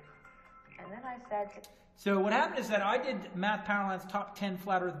conspiracy. And then I said... So what happened is that I did Math Powerland's top 10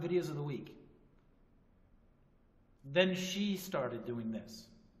 Flat Earth videos of the week. Then she started doing this.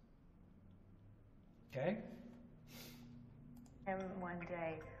 Okay? Him one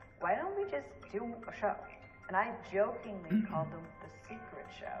day, why don't we just do a show? And I jokingly called them the Secret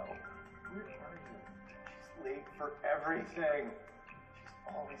Show. Where are you? She's late for everything. She's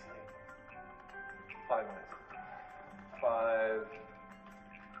always late. 5 minutes. 5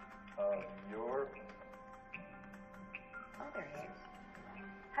 of your... Oh, there he is.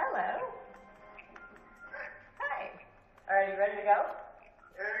 Hello. Hi. Are you ready to go?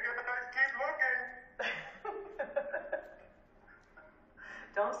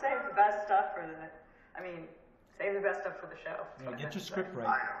 Don't save the best stuff for save the best stuff for the show. Yeah, get your script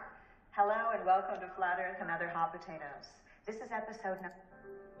right. Hello and welcome to Flat Earth and Other Hot Potatoes. This is episode number...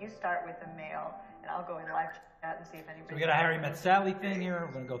 You start with the mail, and I'll go in live chat and see if anybody... So we got a Harry Met Sally thing here.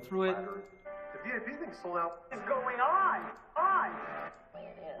 We're going to go through it. The VIP thing sold out. What's going on? Kyrie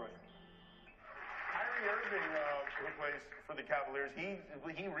Irving, who plays for the Cavaliers,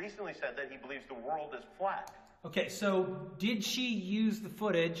 he recently said that he believes the world is flat. Okay, so did she use the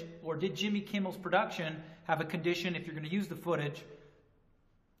footage, or did Jimmy Kimmel's production have a condition, if you're going to use the footage,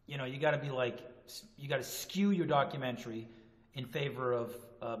 you got to be like, you got to skew your documentary in favor of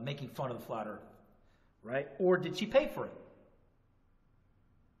making fun of the flat Earth, right? Or did she pay for it?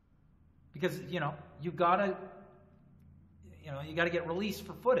 Because, you gotta get released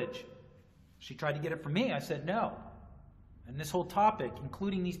for footage. She tried to get it from me. I said no. And this whole topic,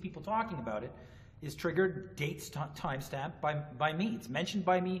 including these people talking about it, is triggered, dates, timestamped by me. It's mentioned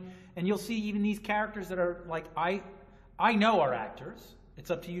by me, and you'll see even these characters that are like, I know are actors.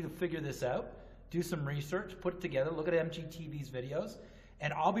 It's up to you to figure this out, do some research, put it together, look at MGTV's videos,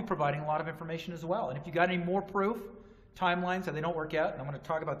 and I'll be providing a lot of information as well. And if you got any more proof, timelines that they don't work out, and I'm going to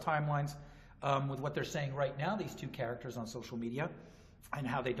talk about timelines with what they're saying right now, these two characters on social media, and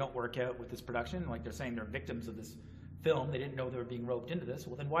how they don't work out with this production, like they're saying they're victims of this film, they didn't know they were being roped into this.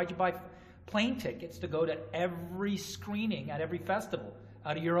 Well, then why'd you buy plane tickets to go to every screening at every festival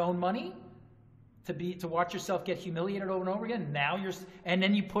out of your own money to watch yourself get humiliated over and over again? And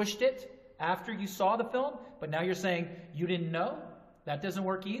then you pushed it after you saw the film, but now you're saying you didn't know? That doesn't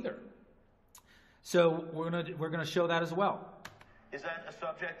work either. So we're gonna show that as well. Is that a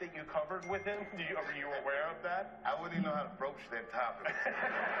subject that you covered with him? Are you aware of that? How would he know how to broach that topic?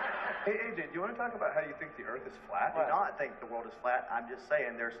 Hey, AJ, do you want to talk about how you think the Earth is flat? I do not think the world is flat. I'm just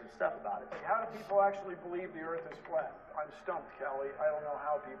saying there's some stuff about it. How do people actually believe the Earth is flat? I'm stumped, Kelly. I don't know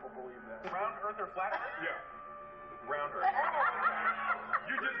how people believe that. Round Earth or flat Earth? Yeah. Round Earth.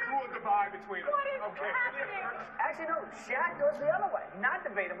 You just drew a divide between them. What is happening? Actually, no. Shaq goes the other way. Not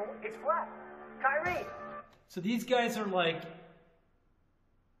debatable. It's flat. Kyrie. So these guys are like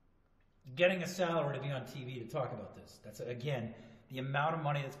getting a salary to be on TV to talk about this. That's, again, the amount of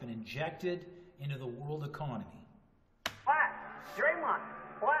money that's been injected into the world economy. Flat. Draymond.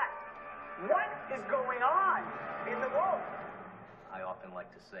 Flat. What is going on in the world? I often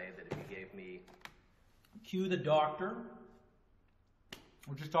like to say that if you gave me... Cue the doctor.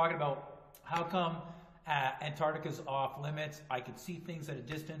 We're just talking about how come Antarctica's off limits. I could see things at a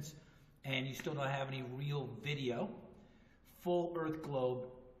distance, and you still don't have any real video. Full Earth globe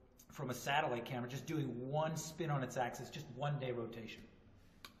from a satellite camera, just doing one spin on its axis, just 1 day rotation,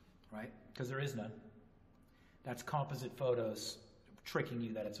 right? Because there is none. That's composite photos tricking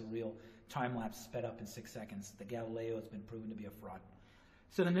you that it's a real time-lapse sped up in 6 seconds. The Galileo has been proven to be a fraud.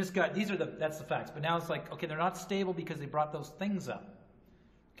 So then this guy, that's the facts. But now it's like, okay, they're not stable because they brought those things up.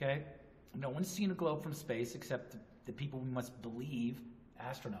 Okay? No one's seen a globe from space except the people we must believe,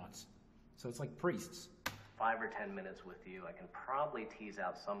 astronauts. So it's like priests. 5 or 10 minutes with you, I can probably tease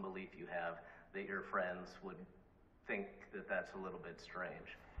out some belief you have that your friends would think that that's a little bit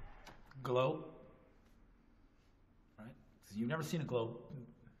strange. Globe? Right? Because you've never seen a globe.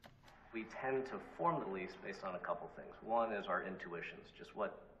 We tend to form the beliefs based on a couple things. One is our intuitions, just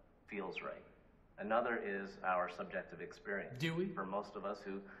what feels right. Another is our subjective experience. Do we? For most of us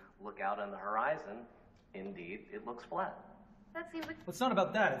who look out on the horizon, indeed, it looks flat. That seems like... Well, it's not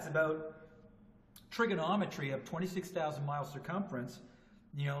about that. It's about trigonometry of 26,000 miles circumference.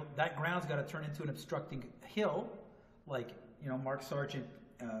 You know, that ground's got to turn into an obstructing hill, like, you know, Mark Sargent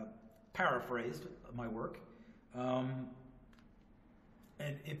paraphrased my work.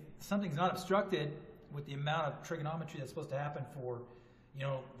 And if something's not obstructed with the amount of trigonometry that's supposed to happen for, you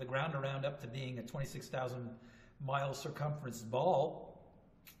know, the ground around up to being a 26,000 mile circumference ball,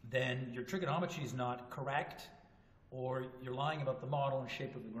 then your trigonometry is not correct, or you're lying about the model and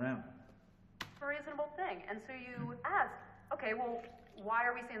shape of the ground. A reasonable thing. And so you ask, okay, well, why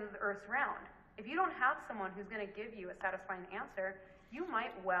are we saying that the Earth's round? If you don't have someone who's going to give you a satisfying answer, you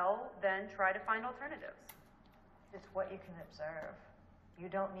might well then try to find alternatives. It's what you can observe. You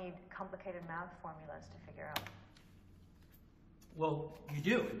don't need complicated math formulas to figure out. Well, you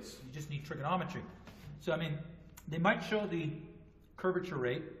do. You just need trigonometry. So, I mean, they might show the curvature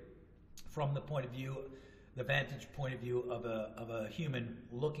rate from the point of view, the vantage point of view of a human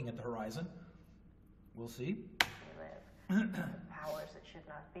looking at the horizon. We'll see. We live. The powers that should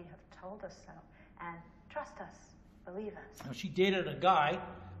not be have told us so. And trust us. Believe us. Now, she dated a guy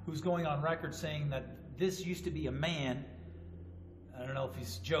who's going on record saying that this used to be a man. I don't know if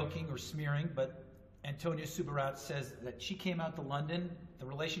he's joking or smearing, but Antonia Subarat says that she came out to London. The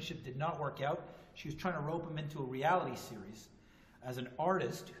relationship did not work out. She was trying to rope him into a reality series as an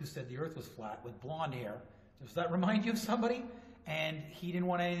artist who said the Earth was flat with blonde hair. Does that remind you of somebody? And he didn't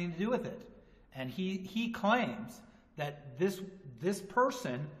want anything to do with it. And he claims that this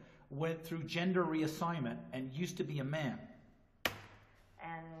person went through gender reassignment and used to be a man.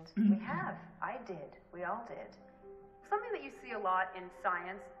 And we have. I did. We all did. Something that you see a lot in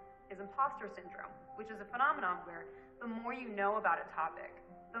science is imposter syndrome, which is a phenomenon where the more you know about a topic,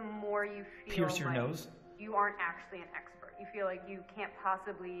 the more you feel Pierce your like nose. You aren't actually an expert. You feel like you can't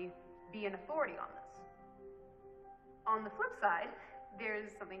possibly be an authority on this. On the flip side,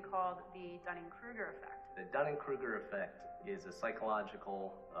 there's something called the Dunning-Kruger effect. The Dunning-Kruger effect is a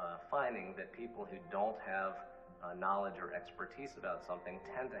psychological finding that people who don't have knowledge or expertise about something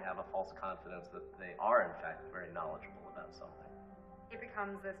tend to have a false confidence that they are, in fact, very knowledgeable about something. It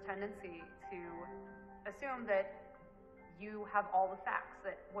becomes this tendency to assume that you have all the facts,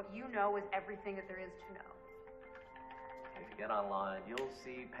 that what you know is everything that there is to know. If you get online, you'll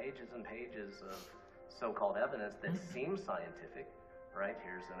see pages and pages of so-called evidence that seems scientific, right?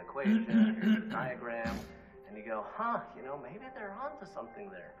 Here's an equation, here's a diagram, and you go, you know, maybe they're onto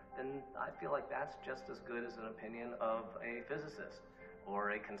something there. Then I feel like that's just as good as an opinion of a physicist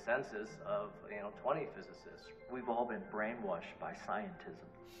or a consensus of, 20 physicists. We've all been brainwashed by scientism,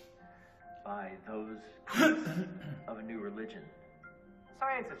 by those of a new religion.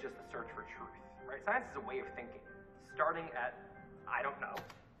 Science is just a search for truth, right? Science is a way of thinking, starting at, I don't know.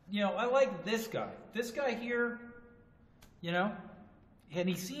 You know, I like this guy. This guy here, you know, and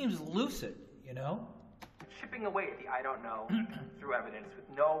he seems lucid, you know? Chipping away at the I don't know through evidence with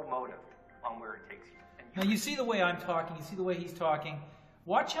no motive on where it takes you. Now, you see the way I'm talking, you see the way he's talking.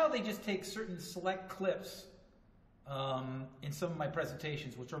 Watch how they just take certain select clips in some of my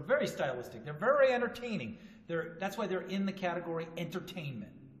presentations, which are very stylistic. They're very entertaining. That's why they're in the category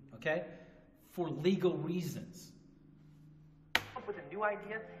entertainment, okay? For legal reasons. Up with a new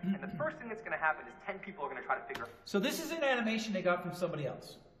idea, and the first thing that's going to happen is 10 people are going to try to figure. So this is an animation they got from somebody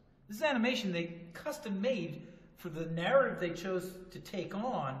else. This is animation they custom made for the narrative they chose to take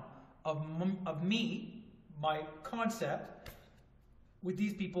on of me, my concept. With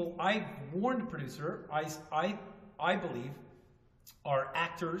these people, I warned the producer, I believe, are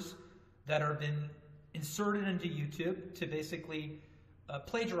actors that have been inserted into YouTube to basically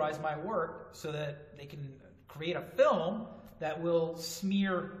plagiarize my work so that they can create a film that will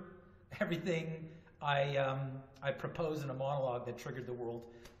smear everything I propose in a monologue that triggered the world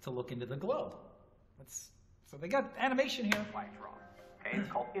to look into the globe. So they got animation here. Why it's wrong. Okay,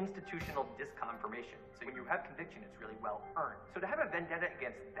 it's called institutional disconfirmation. So when you have conviction, it's really well earned. So to have a vendetta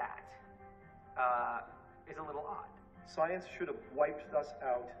against that is a little odd. Science should have wiped us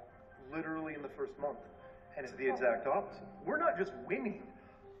out literally in the first month. And it's the exact opposite. We're not just winning,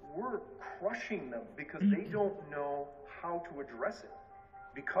 we're crushing them because they don't know how to address it.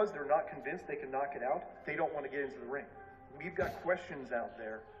 Because they're not convinced they can knock it out, they don't want to get into the ring. We've got questions out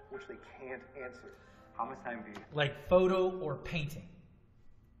there which they can't answer. How much time do you... Like photo or painting.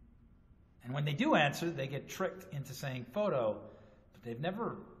 And when they do answer, they get tricked into saying photo, but they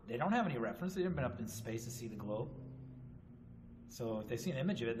don't have any reference. They haven't been up in space to see the globe. So if they see an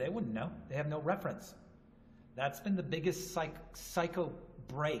image of it, they wouldn't know. They have no reference. That's been the biggest psychotic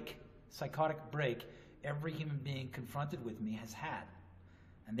break every human being confronted with me has had.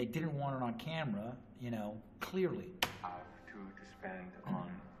 And they didn't want it on camera, clearly. Have to spend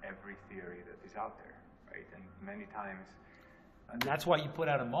on every theory that is out there, right? And many times... And that's why you put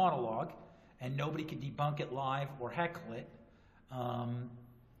out a monologue, and nobody can debunk it live or heckle it.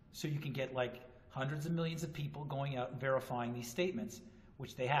 So you can get like hundreds of millions of people going out and verifying these statements,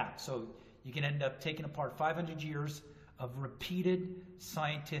 which they have. So you can end up taking apart 500 years of repeated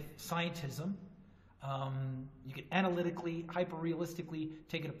scientism. You can analytically, hyper-realistically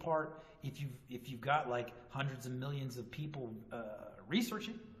take it apart if you've got like hundreds of millions of people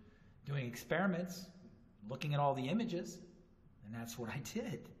researching, doing experiments, looking at all the images, and that's what I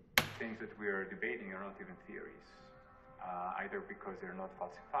did. Things that we are debating are not even theories, either because they're not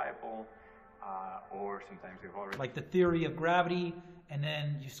falsifiable, or sometimes they've already... Like the theory of gravity, and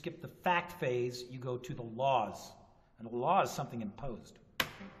then you skip the fact phase, you go to the laws. And the law is something imposed.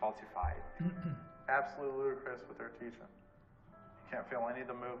 Falsified. Absolutely ludicrous what they're teaching. You can't feel any of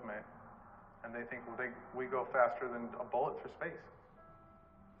the movement, and they think we go faster than a bullet through space.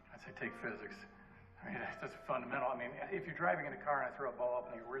 I'd say take physics. I mean, that's fundamental. I mean, if you're driving in a car and I throw a ball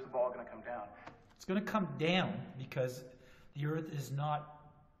up in the air, where's the ball going to come down? It's going to come down because the Earth is not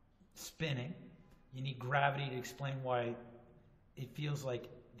spinning. You need gravity to explain why it feels like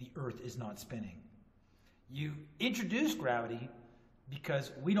the Earth is not spinning. You introduce gravity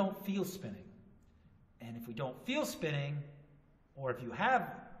because we don't feel spinning. And if we don't feel spinning, or if you have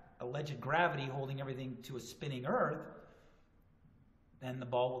alleged gravity holding everything to a spinning Earth, then the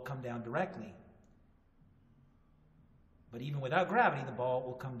ball will come down directly. But even without gravity, the ball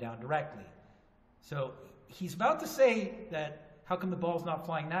will come down directly. So he's about to say that, how come the ball's not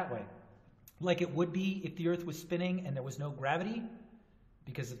flying that way? Like it would be if the Earth was spinning and there was no gravity,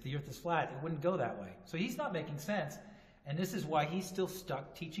 because if the Earth is flat, it wouldn't go that way. So he's not making sense, and this is why he's still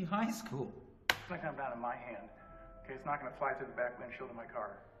stuck teaching high school. It's not going to come down in my hand. Okay, it's not going to fly through the back windshield of my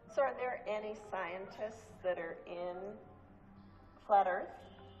car. So are there any scientists that are in flat Earth?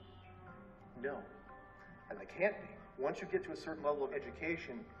 No. And they can't be. Once you get to a certain level of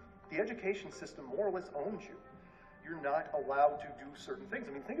education, the education system more or less owns you. You're not allowed to do certain things.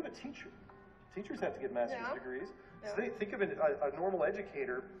 I mean, think of a teacher. Teachers have to get master's degrees. Yeah. So think of a normal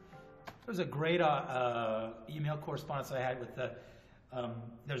educator. There's a great email correspondence I had with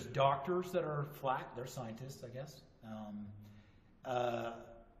there's doctors that are flat. They're scientists, I guess.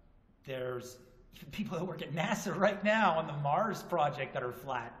 There's people that work at NASA right now on the Mars project that are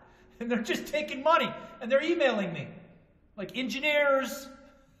flat. And they're just taking money. And they're emailing me. Like engineers.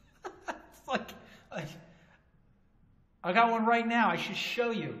 It's like, I got one right now. I should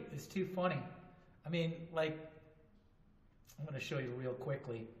show you. It's too funny. I mean, like, I'm going to show you real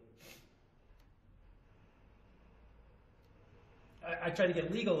quickly. I tried to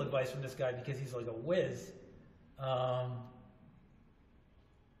get legal advice from this guy because he's like a whiz. And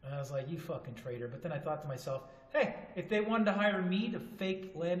I was like, you fucking traitor. But then I thought to myself, hey, if they wanted to hire me to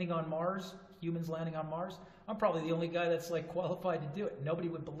fake landing on Mars, humans landing on Mars, I'm probably the only guy that's like qualified to do it. Nobody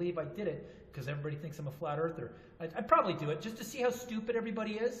would believe I did it because everybody thinks I'm a flat earther. I'd probably do it just to see how stupid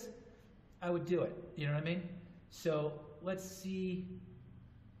everybody is. I would do it. You know what I mean? So let's see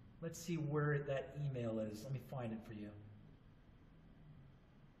where that email is. Let me find it for you.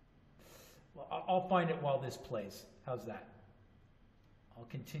 Well, I'll find it while this plays. How's that? I'll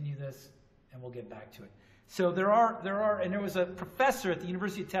continue this and we'll get back to it. So there was a professor at the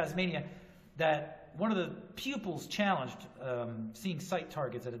University of Tasmania that one of the pupils challenged seeing sight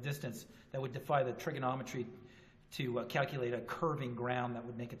targets at a distance that would defy the trigonometry to calculate a curving ground that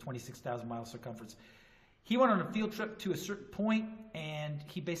would make a 26,000 mile circumference. He went on a field trip to a certain point and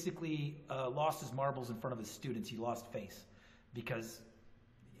he basically lost his marbles in front of his students. He lost face because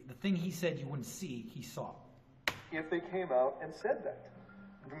the thing he said you wouldn't see, he saw. If they came out and said that,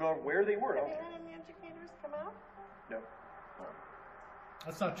 no matter where they were. Have you had any educators come out? No.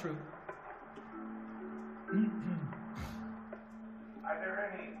 That's not true. Are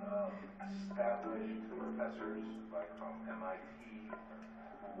there any established professors, like from MIT,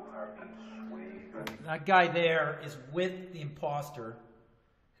 who are being swayed? That guy there is with the imposter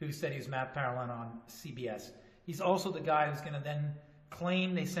who said he was Math Powerland on CBS. He's also the guy who's going to then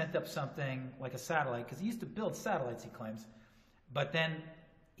claim they sent up something like a satellite, because he used to build satellites, he claims. But then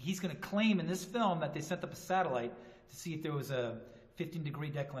he's going to claim in this film that they sent up a satellite to see if there was a 15-degree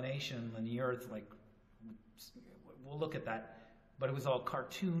declination in the Earth. Like, we'll look at that. But it was all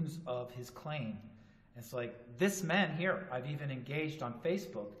cartoons of his claim. And it's like, this man here, I've even engaged on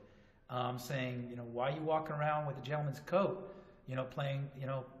Facebook, saying, you know, why are you walking around with a gentleman's coat, you know, playing, you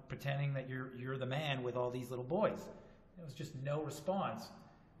know, pretending that you're the man with all these little boys. There was just no response.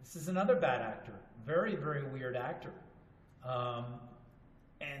 This is another bad actor, very, very weird actor.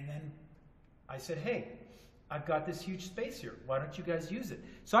 And then I said, hey, I've got this huge space here. Why don't you guys use it?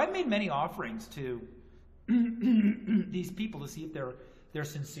 So I've made many offerings to these people to see if they're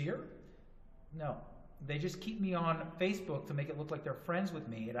sincere. No, they just keep me on Facebook to make it look like they're friends with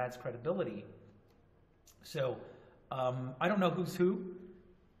me. It adds credibility. So I don't know who's who.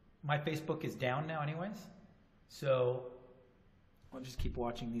 My Facebook is down now anyways. So I'll just keep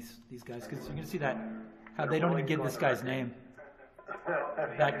watching these guys, because you're going to see that how they don't even give this guy's name.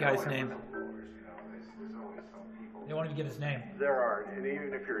 That guy's name. They won't even give his name. There are, and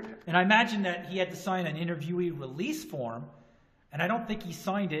even if you're... And I imagine that he had to sign an interviewee release form, and I don't think he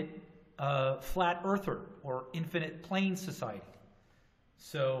signed it Flat Earther or Infinite Plane Society.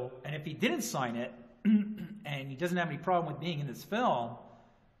 So, and if he didn't sign it, and he doesn't have any problem with being in this film,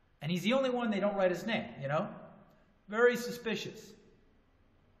 and he's the only one they don't write his name, you know? Very suspicious.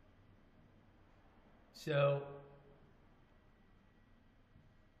 So...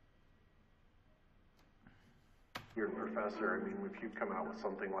 You're a professor. I mean, if you come out with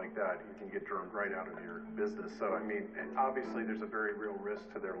something like that, you can get drummed right out of your business. So, I mean, and obviously there's a very real risk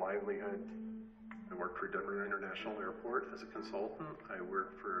to their livelihood. I work for Denver International Airport as a consultant. I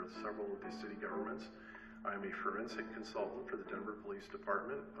work for several of the city governments. I'm a forensic consultant for the Denver Police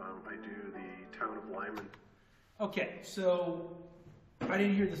Department. I do the town of Lyman. Okay, so I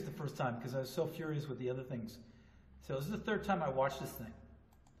didn't hear this the first time because I was so furious with the other things. So this is the third time I watched this thing.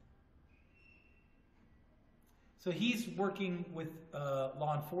 So he's working with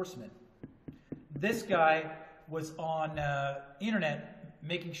law enforcement. This guy was on internet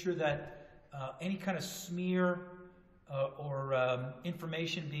making sure that any kind of smear or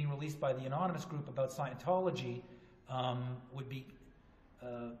information being released by the anonymous group about Scientology would be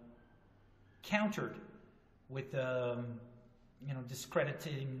countered with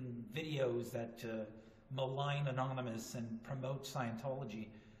discrediting videos that malign Anonymous and promote Scientology.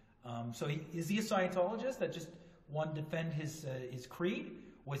 So is he a Scientologist that just wanted to defend his creed?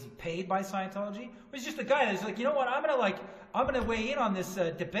 Was he paid by Scientology? Or is he just a guy that's like, you know what, I'm gonna weigh in on this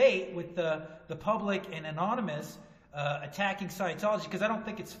debate with the public and Anonymous attacking Scientology because I don't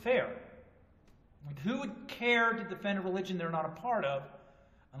think it's fair. Like, who would care to defend a religion they're not a part of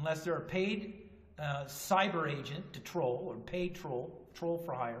unless they're a paid cyber agent to troll, or paid troll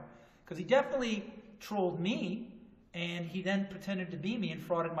for hire? Because he definitely trolled me, and he then pretended to be me and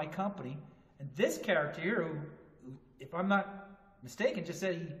frauded my company. And this character here, who, if I'm not mistaken, just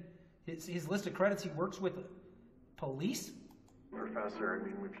said his list of credits, he works with police. Professor, I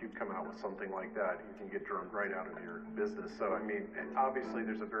mean, if you come out with something like that, you can get drummed right out of your business. So, I mean, and obviously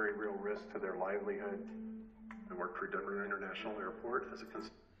there's a very real risk to their livelihood. I work for Denver International Airport as a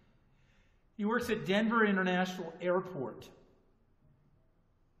consultant. He works at Denver International Airport.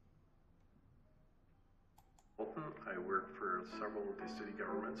 I work for several of the city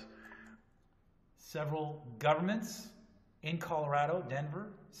governments. Several governments in Colorado, Denver,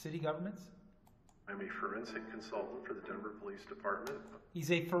 city governments. I'm a forensic consultant for the Denver Police Department.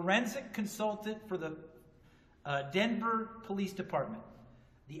 He's a forensic consultant for the Denver Police Department.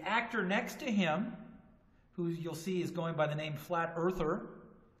 The actor next to him, who you'll see is going by the name Flat Earther,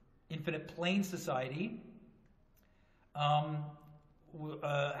 Infinite Plane Society,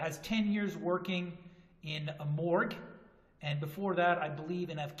 has 10 years working in a morgue, and before that, I believe,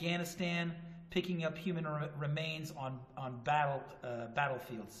 in Afghanistan, picking up human remains on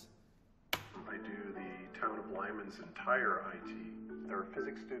battlefields. I do the town of Lyman's entire IT. There are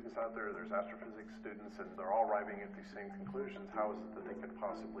physics students out there, there's astrophysics students, and they're all arriving at these same conclusions. How is it that they could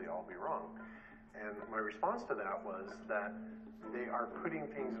possibly all be wrong? And my response to that was that they are putting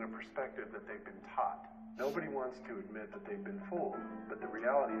things in a perspective that they've been taught. Nobody wants to admit that they've been fooled, but the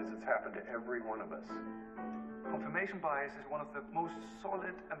reality is it's happened to every one of us. Confirmation bias is one of the most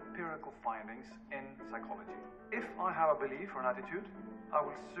solid empirical findings in psychology. If I have a belief or an attitude, I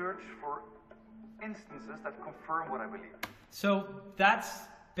will search for instances that confirm what I believe. So that's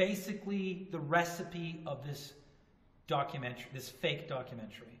basically the recipe of this documentary, this fake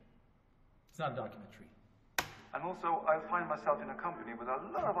documentary. It's not a documentary. And also, I find myself in a company with a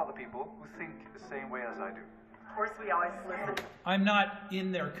lot of other people who think the same way as I do. Of course, we always listen. I'm not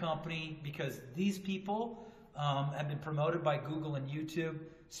in their company because these people have been promoted by Google and YouTube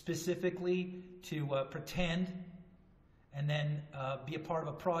specifically to pretend and then be a part of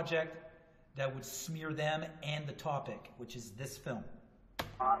a project that would smear them and the topic, which is this film.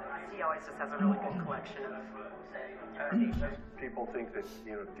 He always just has a really good collection of People think that,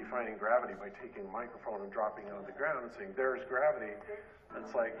 defining gravity by taking a microphone and dropping it on the ground and saying, there's gravity.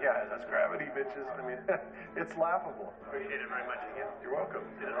 It's like, yeah, that's gravity, bitches. I mean, it's laughable. Appreciate it very much again. You're welcome.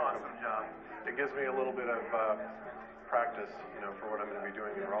 Did an awesome job. It gives me a little bit of practice, for what I'm going to be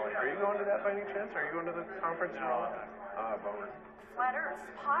doing in Raleigh. Are you going to that by any chance? Are you going to the conference in Raleigh? Bummer. Flat Earth,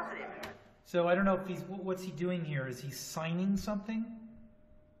 positive. So I don't know if what's he doing here? Is he signing something?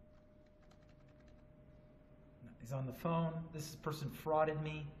 He's on the phone. This person frauded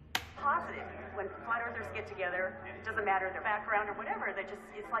me. Positive. When flat earthers get together, it doesn't matter their background or whatever,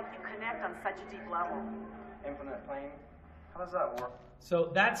 it's like you connect on such a deep level. Infinite plane. How does that work?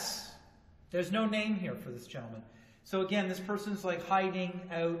 So there's no name here for this gentleman. So again, this person's like hiding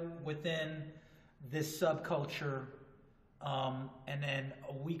out within this subculture. And then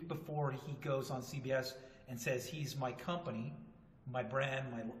a week before he goes on CBS and says he's my company, my brand,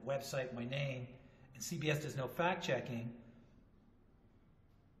 my website, my name, and CBS does no fact checking.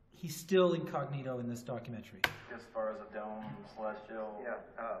 He's still incognito in this documentary. As far as a dome, celestial. Yeah,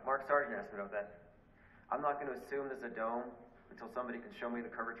 Mark Sargent asked me about that. I'm not going to assume there's a dome until somebody can show me the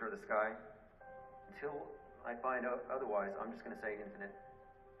curvature of the sky. Until I find out otherwise, I'm just going to say infinite.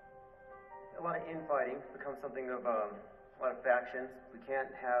 A lot of infighting becomes something of a lot of factions. We can't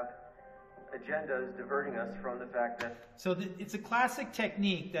have agendas diverting us from the fact that... So it's a classic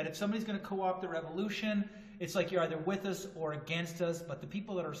technique that if somebody's going to co-opt the revolution, it's like you're either with us or against us, but the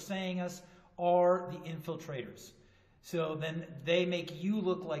people that are saying us are the infiltrators. So then they make you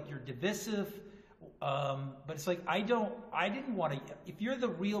look like you're divisive, but it's like, I didn't want to, if you're the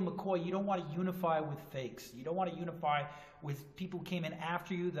real McCoy, you don't want to unify with fakes. You don't want to unify with people who came in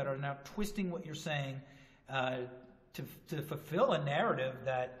after you that are now twisting what you're saying to fulfill a narrative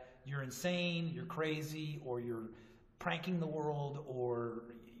that you're insane, you're crazy, or you're pranking the world, or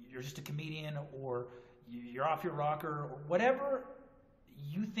you're just a comedian, or you're off your rocker, or whatever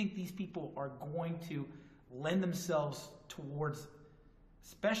you think these people are going to lend themselves towards,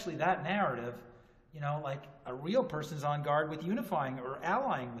 especially that narrative. Like a real person's on guard with unifying or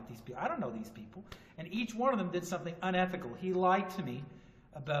allying with these people. I don't know these people. And each one of them did something unethical. He lied to me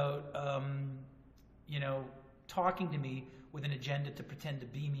about, talking to me with an agenda to pretend to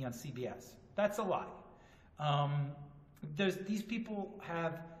be me on CBS. That's a lie. These people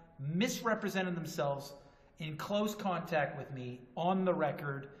have misrepresented themselves in close contact with me on the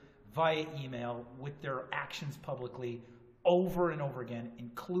record via email with their actions publicly over and over again,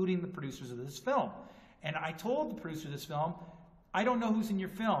 including the producers of this film. And I told the producer of this film, I don't know who's in your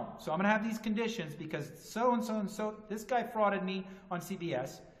film, so I'm going to have these conditions because so-and-so and so, this guy frauded me on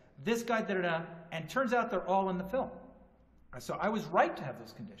CBS, this guy da-da-da, and turns out they're all in the film. So I was right to have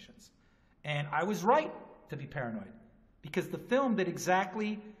those conditions. And I was right to be paranoid because the film did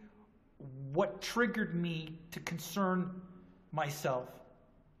exactly what triggered me to concern myself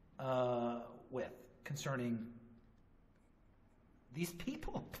concerning these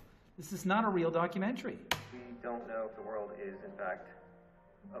people. This is not a real documentary. We don't know if the world is, in fact,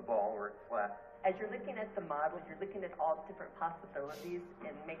 a ball or flat. As you're looking at the model, you're looking at all the different possibilities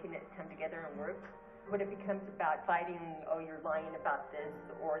and making it come together and work. When it becomes about fighting, oh, you're lying about this,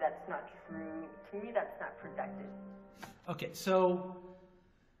 or that's not true, to me that's not productive. Okay, so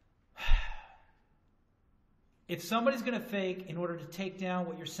if somebody's going to fake in order to take down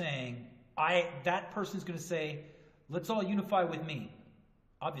what you're saying, that person's going to say, let's all unify with me,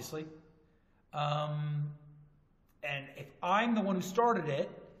 obviously. And if I'm the one who started it,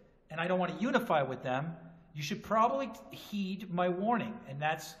 and I don't want to unify with them, you should probably heed my warning. And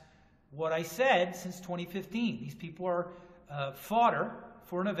that's what I said since 2015. These people are fodder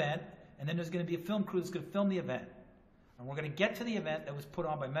for an event, and then there's going to be a film crew that's going to film the event. And we're going to get to the event that was put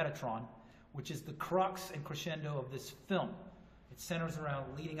on by Metatron, which is the crux and crescendo of this film. It centers around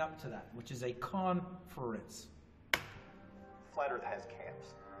leading up to that, which is a conference. Flat Earth has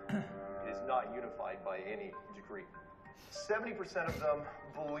camps. It is not unified by any degree. 70% of them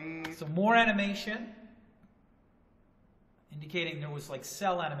believe... So more animation, indicating there was like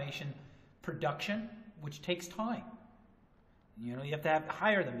cell animation production, which takes time. You know, you have to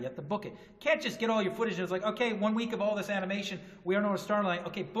hire them, you have to book it. You can't just get all your footage and it's like, okay, 1 week of all this animation, we are on a Starline,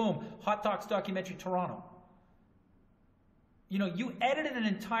 okay, boom, Hot Talks documentary Toronto. You know, you edited an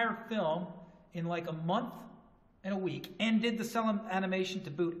entire film in like a month and a week and did the cell animation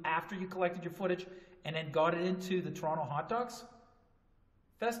to boot after you collected your footage and then got it into the Toronto Hot Docs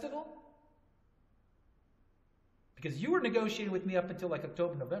Festival? Because you were negotiating with me up until like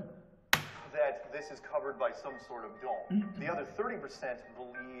October, November. That this is covered by some sort of dome. The other 30%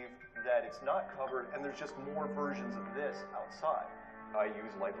 believe that it's not covered and there's just more versions of this outside. I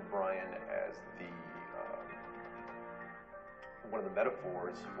use Life of Brian as the one of the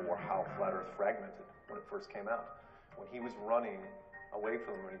metaphors for how Flat Earth fragmented when it first came out. When he was running away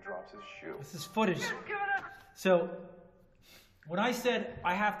from him when he drops his shoe. This is footage. So when I said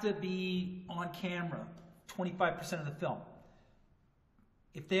I have to be on camera 25% of the film,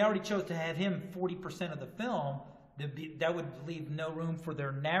 if they already chose to have him 40% of the film, that would leave no room for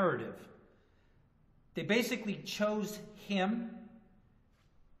their narrative. They basically chose him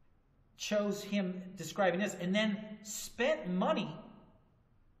describing this, and then spent money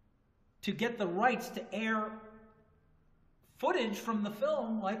to get the rights to air footage from the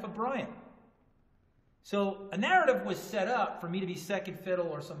film Life of Brian. So a narrative was set up for me to be second fiddle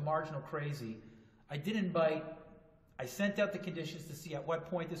or some marginal crazy. I did invite, I sent out the conditions to see at what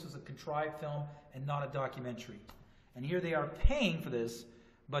point this was a contrived film and not a documentary. And here they are paying for this,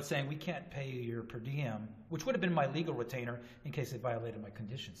 but saying we can't pay you your per diem, which would have been my legal retainer in case they violated my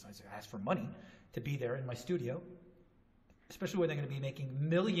conditions. I asked for money to be there in my studio, especially when they're going to be making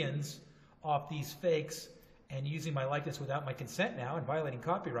millions off these fakes and using my likeness without my consent now and violating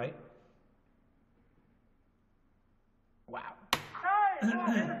copyright. Wow.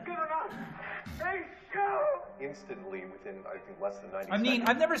 Instantly, within, I think, less than 90 I mean, seconds.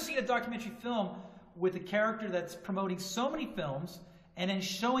 I've never seen a documentary film with a character that's promoting so many films and then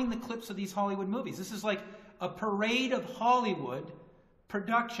showing the clips of these Hollywood movies. This is like a parade of Hollywood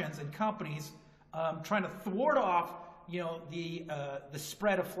productions and companies trying to thwart off, you know, the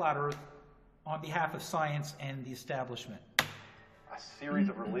spread of Flat Earth on behalf of science and the establishment. A series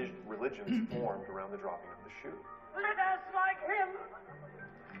of religions formed around the dropping of the shoe. Let us, like him,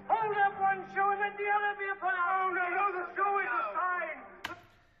 hold up one shoe and let the other be upon our... Oh, no, the shoe is a sign.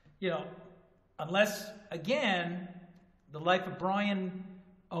 You know, unless, again, the Life of Brian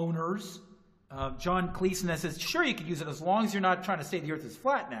owners, John Cleason, that says, sure, you could use it as long as you're not trying to say the earth is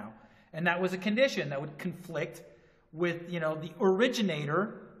flat now. And that was a condition that would conflict with, you know, the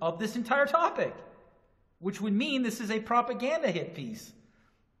originator of this entire topic, which would mean this is a propaganda hit piece.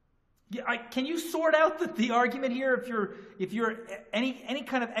 Yeah, can you sort out the argument here if you're any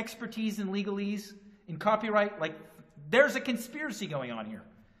kind of expertise in legalese, in copyright? Like, there's a conspiracy going on here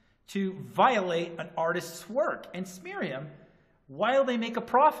to violate an artist's work and smear him while they make a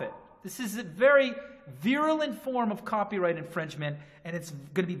profit. This is a very virulent form of copyright infringement, and it's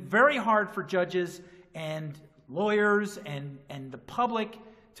going to be very hard for judges and lawyers and the public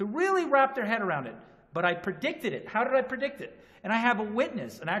to really wrap their head around it. But I predicted it. How did I predict it? And I have a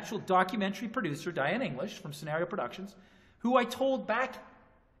witness, an actual documentary producer, Diane English from Scenario Productions, who I told back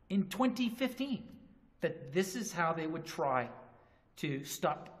in 2015 that this is how they would try to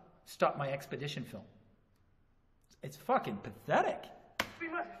stop my expedition film. It's fucking pathetic. We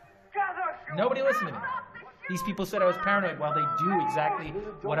must gather. Nobody listened to me. These people said I was paranoid while they do exactly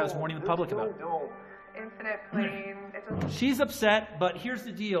what I was warning the public about. Infinite plane. She's upset, but here's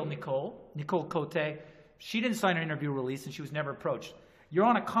the deal, Nicole Cote. She didn't sign an interview release and she was never approached. You're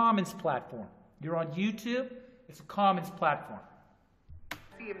on a commons platform. You're on YouTube. It's a commons platform.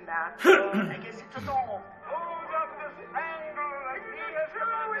 See him back. I guess it's a dome. Hold up this angle like he has a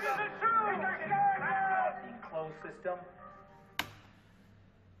Enclosed system.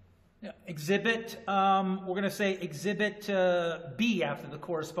 Yeah, exhibit, we're going to say exhibit B after the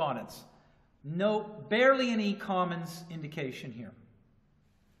correspondence. No, barely any commons indication here.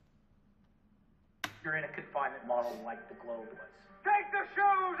 You're in a confinement model like the globe was. Take the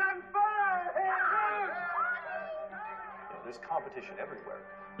shoes and follow him! There's competition everywhere.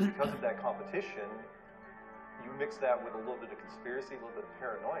 Because of that competition, you mix that with a little bit of conspiracy, a little bit of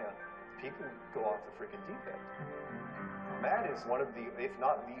paranoia, people go off the freaking deep end. Matt is one of the, if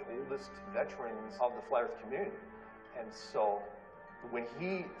not the oldest veterans of the Flat Earth community. And so when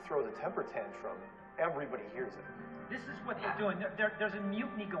he throws a temper tantrum, everybody hears it. This is what they're doing. There's a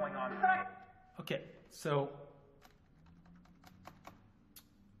mutiny going on. Okay, so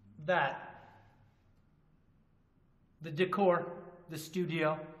that the decor, the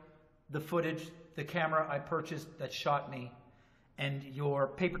studio, the footage, the camera I purchased that shot me, and your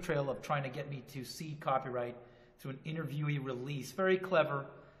paper trail of trying to get me to cede copyright through an interviewee release. Very clever,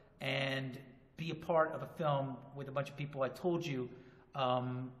 and be a part of a film with a bunch of people. I told you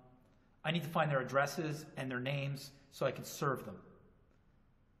I need to find their addresses and their names so I can serve them.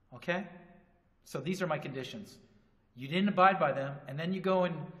 Okay? So these are my conditions. You didn't abide by them, and then you go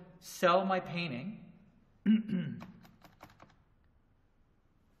and sell my painting.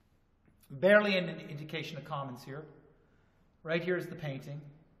 Barely an indication of commons here. Right here is the painting.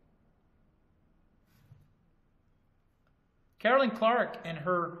 Carolyn Clark and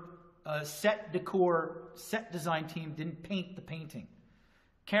her set decor, set design team didn't paint the painting.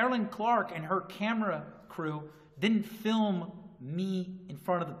 Carolyn Clark and her camera crew didn't film me in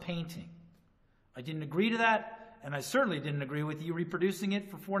front of the painting. I didn't agree to that, and I certainly didn't agree with you reproducing it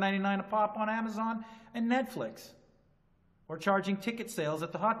for $4.99 a pop on Amazon and Netflix, or charging ticket sales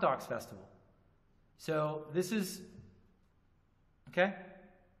at the Hot Dogs Festival. So this is, okay,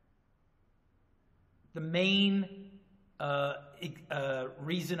 the main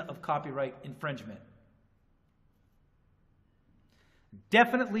reason of copyright infringement.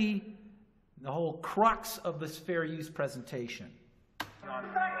 Definitely the whole crux of this fair use presentation. The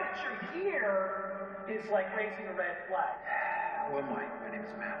fact that you're here is like raising a red flag. Who am I? My name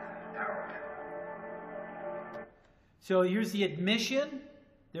is Math Powerland. So here's the admission.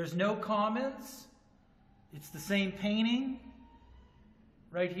 There's no comments. It's the same painting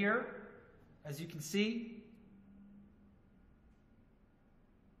right here, as you can see.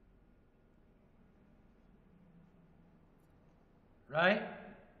 Right?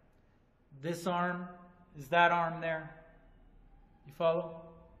 This arm is that arm there. You follow?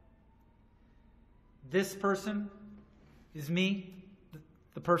 This person is me,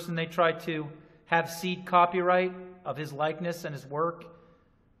 the person they tried to have cede copyright of his likeness and his work,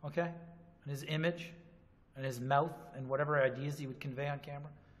 okay? And his image and his mouth and whatever ideas he would convey on camera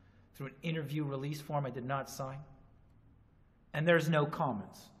through an interview release form I did not sign. And there's no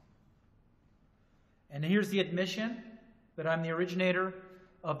comments. And here's the admission that I'm the originator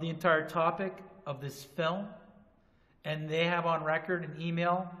of the entire topic of this film. And they have on record an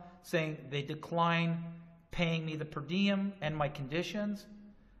email saying they decline paying me the per diem and my conditions,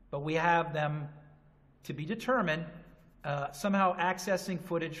 but we have them to be determined somehow accessing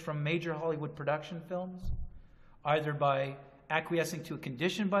footage from major Hollywood production films, either by acquiescing to a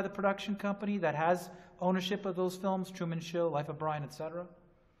condition by the production company that has ownership of those films, Truman Show, Life of Brian, etc.,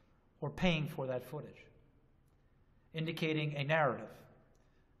 or paying for that footage, indicating a narrative.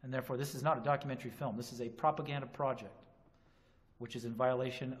 And therefore, this is not a documentary film. This is a propaganda project, which is in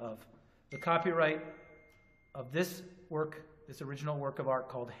violation of the copyright of this work, this original work of art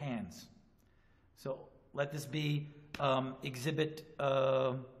called Hands. So let this be Exhibit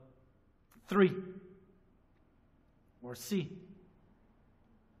 3, or C.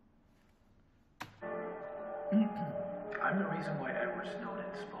 I'm the reason why Edward Snowden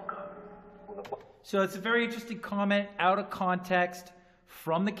spoke up. So it's a very interesting comment out of context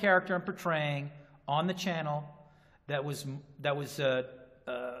from the character I'm portraying on the channel that was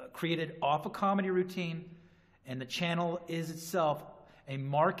created off a comedy routine, and the channel is itself a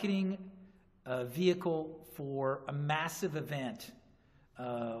marketing vehicle for a massive event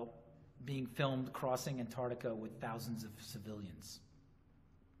being filmed crossing Antarctica with thousands of civilians.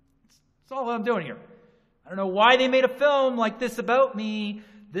 That's all I'm doing here. I don't know why they made a film like this about me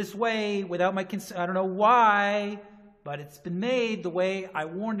this way without my consent. I don't know why, but it's been made the way I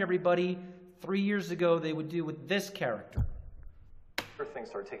warned everybody 3 years ago they would do with this character. Things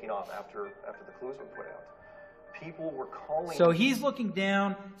started taking off after the clues were put out. People were calling. So he's looking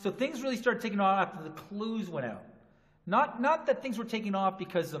down. So things really started taking off after the clues went out. Not that things were taking off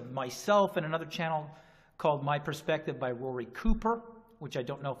because of myself and another channel called My Perspective by Rory Cooper, which I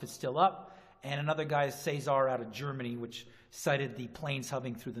don't know if it's still up, and another guy, Cesar, out of Germany, which cited the planes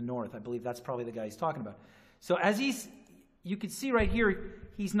hovering through the north. I believe that's probably the guy he's talking about. So as you can see right here,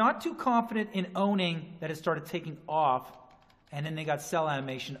 he's not too confident in owning that it started taking off, and then they got cell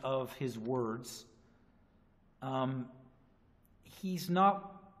animation of his words. He's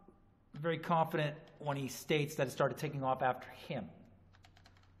not very confident when he states that it started taking off after him.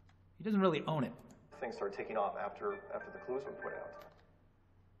 He doesn't really own it. Things started taking off after the clues were put out.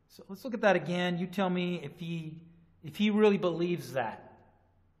 So let's look at that again. You tell me if he really believes that.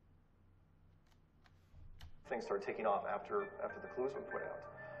 Things started taking off after the clues were put out.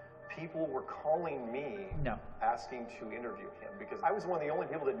 People were calling me, asking to interview him, because I was one of the only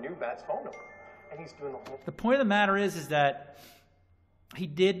people that knew Matt's phone number, and he's doing the whole. The point of the matter is that he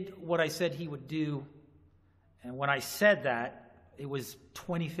did what I said he would do, And when I said that, it was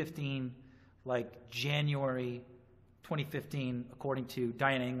 2015, like January 2015, according to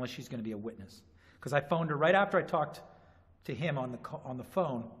Diana English, she's going to be a witness. Because I phoned her right after I talked to him on the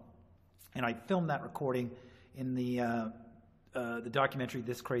phone, and I filmed that recording in the documentary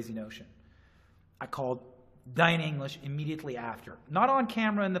This Crazy Notion. I called Diana English immediately after. Not on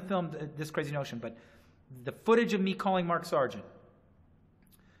camera in the film This Crazy Notion, but the footage of me calling Mark Sargent.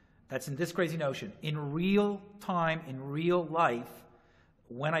 That's in This Crazy Notion. In real time, in real life,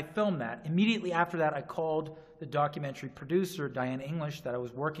 when I filmed that, immediately after that, I called the documentary producer, Diana English, that I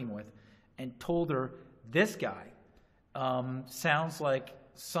was working with, and told her, this guy sounds like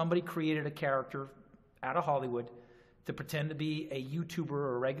somebody created a character out of Hollywood to pretend to be a YouTuber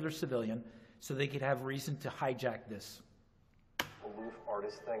or a regular civilian so they could have reason to hijack this. Aloof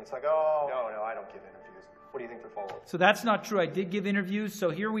artist thing. It's like, oh, no, I don't give interviews. What do you think they're follow-up? So that's not true. I did give interviews. So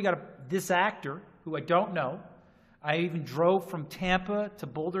here we got this actor who I don't know. I even drove from Tampa to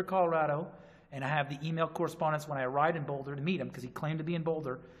Boulder, Colorado, and I have the email correspondence when I arrived in Boulder to meet him because he claimed to be in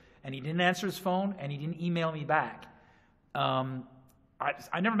Boulder, and he didn't answer his phone, and he didn't email me back.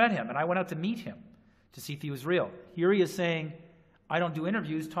 I never met him, and I went out to meet him to see if he was real. Here he is saying, I don't do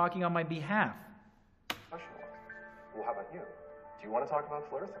interviews, talking on my behalf. Well, how about you? Do you want to talk about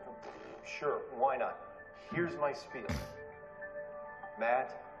Flair? Sure, why not? Here's my spiel.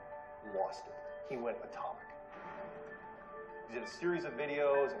 Matt lost it. He went atomic. He did a series of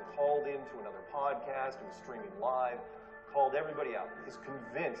videos and called into another podcast and was streaming live, called everybody out. He's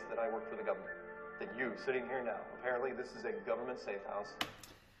convinced that I work for the government, that you, sitting here now, apparently this is a government safe house.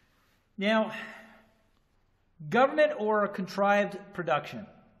 Now, government or a contrived production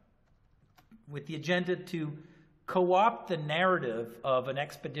with the agenda to co-opt the narrative of an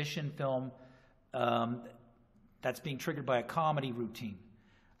expedition film that's being triggered by a comedy routine.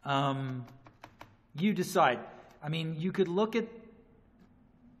 You decide. I mean, you could look at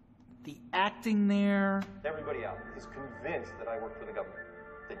the acting there. Everybody out. He's convinced that I work for the government,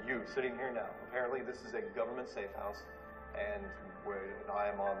 that you, sitting here now, apparently this is a government safe house, and I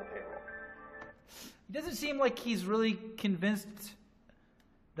am on the payroll. It doesn't seem like he's really convinced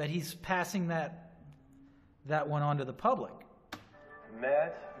that he's passing that one on to the public.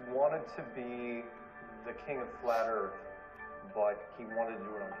 Matt wanted to be the king of flat earth, but he wanted to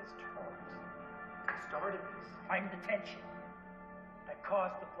do it on his terms. Started this. I'm the tension that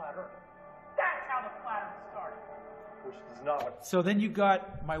caused the flat earth. That's how the flat earth started. Which is not what... So then you've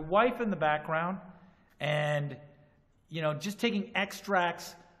got my wife in the background, and, just taking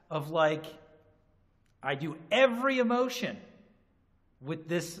extracts of, like, I do every emotion with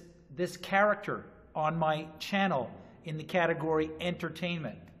this character on my channel in the category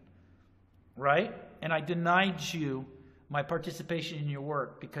entertainment, right? And I denied you my participation in your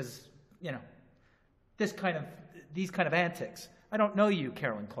work because, these kind of antics. I don't know you,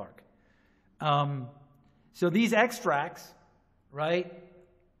 Carolyn Clark. So these extracts, right,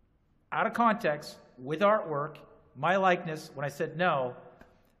 out of context, with artwork, my likeness, when I said no,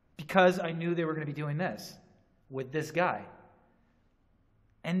 because I knew they were going to be doing this with this guy.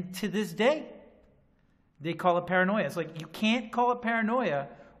 And to this day, they call it paranoia. It's like, you can't call it paranoia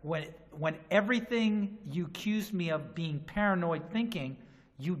when everything you accused me of being paranoid thinking,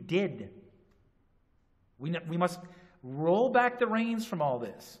 you did. We must roll back the reins from all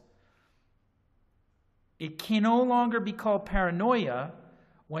this. It can no longer be called paranoia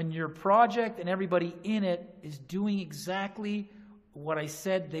when your project and everybody in it is doing exactly what I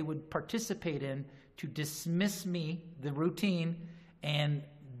said they would participate in to dismiss me, the routine, and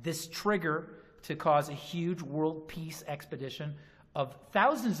this trigger to cause a huge world peace expedition of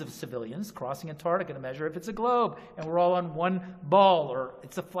thousands of civilians crossing Antarctica to measure if it's a globe and we're all on one ball or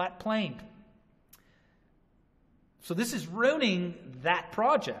it's a flat plane. So this is ruining that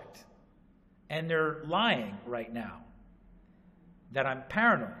project. And they're lying right now that I'm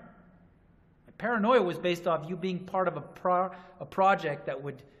paranoid. My paranoia was based off you being part of a project that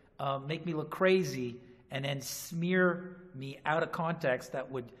would make me look crazy and then smear me out of context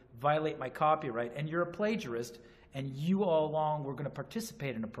that would violate my copyright. And you're a plagiarist, and you all along were going to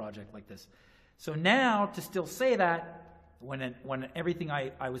participate in a project like this. So now to still say that when everything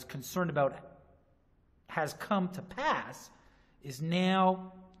I was concerned about has come to pass is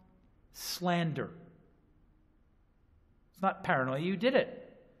now slander. It's not paranoia, you did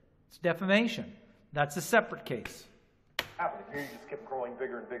it. It's defamation. That's a separate case. Happening here, you just kept growing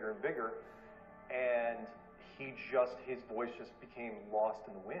bigger and bigger and bigger, and his voice just became lost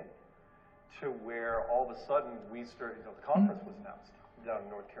in the wind, to where all of a sudden we started, the conference was announced down in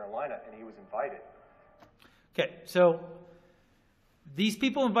North Carolina, and he was invited. Okay, so these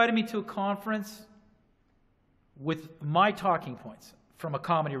people invited me to a conference with my talking points from a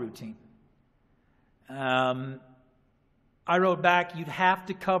comedy routine. I wrote back, you'd have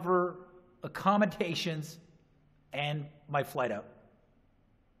to cover accommodations and my flight out.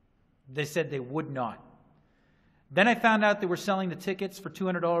 They said they would not. Then I found out they were selling the tickets for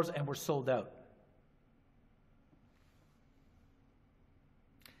 $200 and were sold out.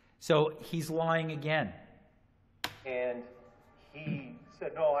 So he's lying again. And he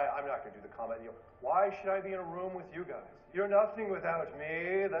said, no, I'm not going to do the comment. Why should I be in a room with you guys? You're nothing without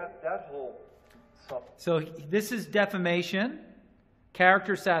me. That whole stuff. So this is defamation,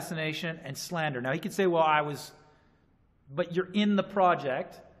 character assassination, and slander. Now he could say, well, but you're in the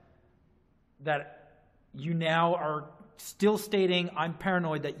project that you now are still stating I'm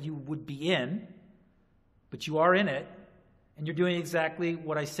paranoid that you would be in, but you are in it, and you're doing exactly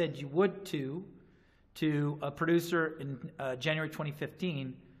what I said you would to a producer in January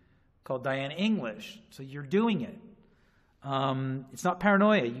 2015 called Diane English. So you're doing it. It's not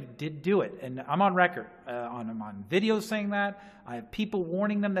paranoia. You did do it. And I'm on record. I'm on video saying that. I have people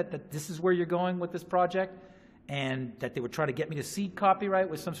warning them that this is where you're going with this project and that they would try to get me to cede copyright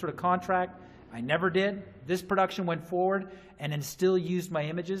with some sort of contract. I never did. This production went forward and then still used my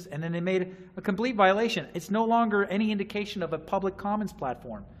images, and then they made a complete violation. It's no longer any indication of a public commons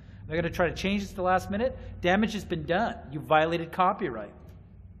platform. They're going to try to change this at the last minute. Damage has been done. You violated copyright.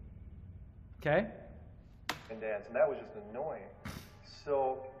 Okay? And dance, and that was just annoying.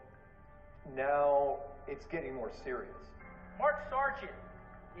 So now it's getting more serious. Mark Sargent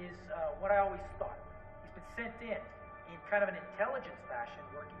is what I always thought. He's been sent in kind of an intelligence fashion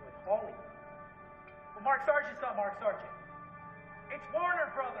working with Hollywood. Well, Mark Sargent's not Mark Sargent. It's Warner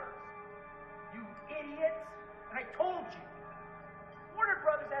Brothers, you idiots. And I told you. Warner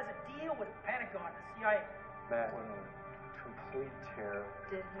Brothers has a deal with the Pentagon, the CIA. Matt went on complete tear.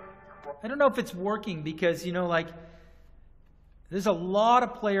 Did he? I don't know if it's working because, there's a lot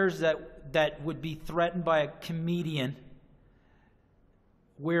of players that would be threatened by a comedian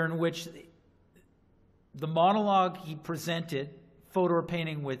in which the monologue he presented, photo or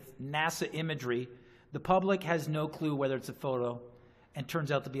painting with NASA imagery, the public has no clue whether it's a photo and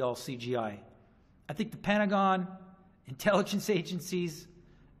turns out to be all CGI. I think the Pentagon, intelligence agencies,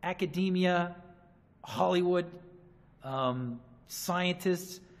 academia, Hollywood,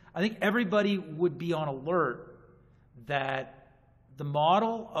 scientists, I think everybody would be on alert that the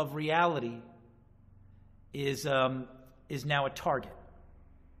model of reality is now a target.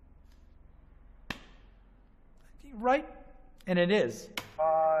 Right? And it is.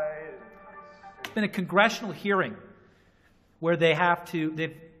 It's been a congressional hearing where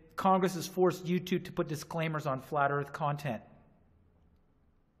Congress has forced YouTube to put disclaimers on flat earth content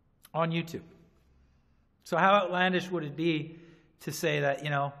on YouTube. So how outlandish would it be to say that,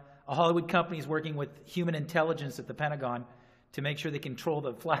 a Hollywood company is working with human intelligence at the Pentagon to make sure they control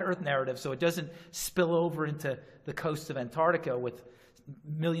the flat earth narrative so it doesn't spill over into the coast of Antarctica with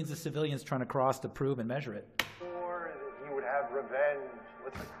millions of civilians trying to cross to prove and measure it. Or that he would have revenge.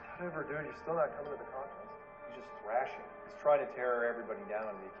 Whatever, dude, you're still not coming to the conference. He's just thrashing. He's trying to tear everybody down,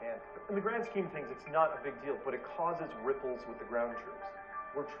 and he can't. In the grand scheme of things, it's not a big deal, but it causes ripples with the ground troops.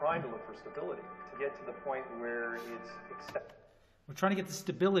 We're trying to look for stability to get to the point where it's accepted. We're trying to get the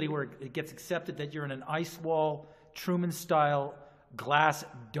stability where it gets accepted that you're in an ice wall, Truman-style glass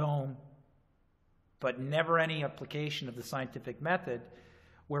dome, but never any application of the scientific method,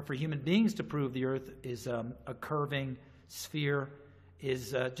 where for human beings to prove the Earth is a curving sphere,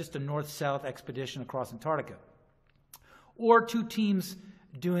 is just a north-south expedition across Antarctica. Or two teams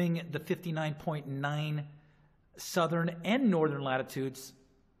doing the 59.9 southern and northern latitudes,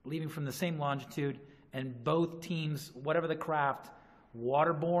 leaving from the same longitude, and both teams, whatever the craft,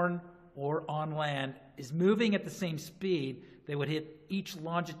 waterborne or on land, is moving at the same speed. They would hit each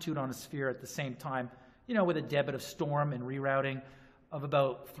longitude on a sphere at the same time, with a debit of storm and rerouting of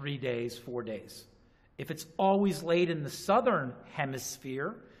about 3 days, 4 days. If it's always laid in the southern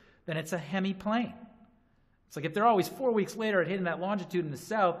hemisphere, then it's a hemiplane. It's like if they're always 4 weeks later at hitting that longitude in the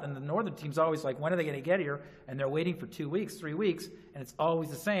south, and the northern team's always like, when are they going to get here? And they're waiting for 2 weeks, 3 weeks, and it's always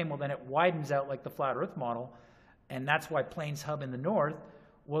the same. Well, then it widens out like the flat Earth model, and that's why planes hub in the north.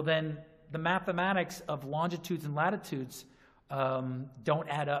 Well, then the mathematics of longitudes and latitudes don't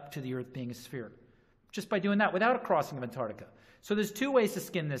add up to the Earth being a sphere. Just by doing that, without a crossing of Antarctica. So there's two ways to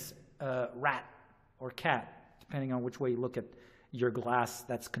skin this rat or cat, depending on which way you look at your glass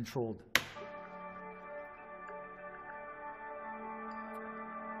that's controlled.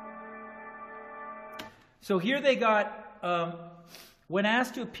 So here they got, when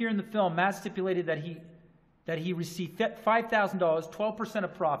asked to appear in the film, Matt stipulated that he received $5,000, 12%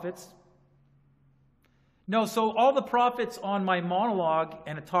 of profits. No, so all the profits on my monologue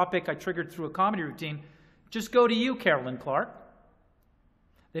and a topic I triggered through a comedy routine just go to you, Carolyn Clark.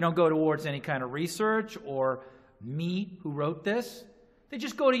 They don't go towards any kind of research or me who wrote this. They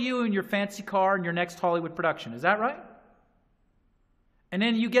just go to you and your fancy car and your next Hollywood production. Is that right? And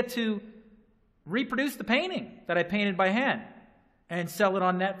then you get to reproduce the painting that I painted by hand and sell it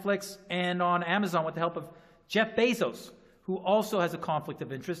on Netflix and on Amazon with the help of Jeff Bezos, who also has a conflict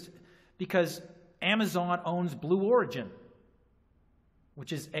of interest because Amazon owns Blue Origin,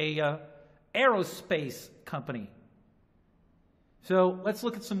 which is a aerospace company. So let's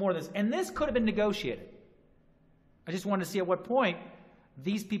look at some more of this. And this could have been negotiated. I just wanted to see at what point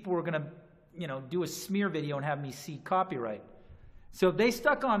these people were going to, do a smear video and have me see copyright. So they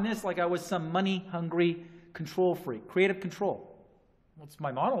stuck on this like I was some money-hungry control freak, creative control. Well, it's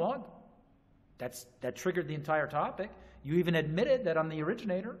my monologue. That triggered the entire topic. You even admitted that I'm the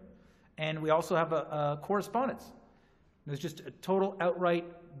originator. And we also have a correspondence. There's just a total outright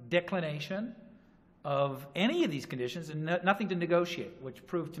declination of any of these conditions and nothing to negotiate, which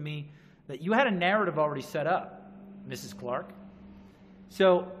proved to me that you had a narrative already set up, Mrs. Clark.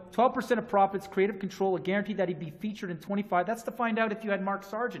 So 12% of profits, creative control, a guarantee that he'd be featured in 25. That's to find out if you had Mark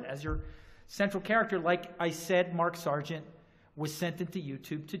Sargent as your central character. Like I said, Mark Sargent was sent into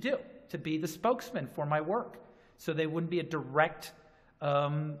YouTube to be the spokesman for my work. So they wouldn't be a direct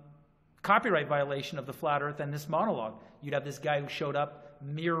copyright violation of the flat earth and this monologue. You'd have this guy who showed up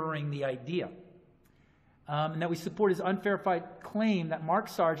mirroring the idea. And that we support his unverified claim that Mark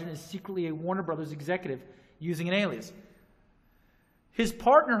Sargent is secretly a Warner Brothers executive using an alias. His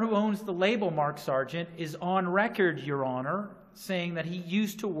partner who owns the label Mark Sargent is on record, Your Honor, saying that he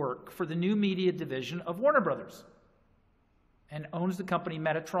used to work for the new media division of Warner Brothers and owns the company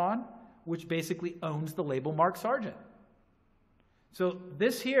Metatron, which basically owns the label Mark Sargent. So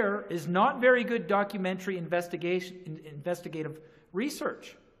this here is not very good documentary investigative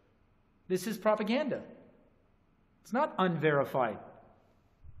research. This is propaganda. It's not unverified.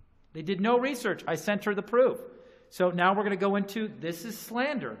 They did no research. I sent her the proof. So now we're going to go into this is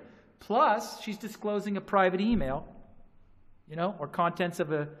slander. Plus, she's disclosing a private email, or contents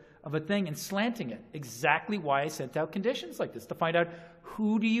of a thing and slanting it. Exactly why I sent out conditions like this, to find out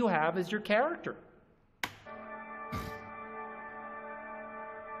who do you have as your character.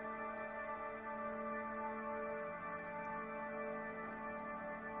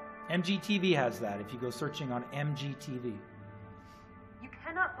 MGTV has that, if you go searching on MGTV. You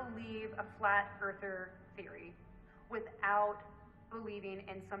cannot believe a flat earther theory without believing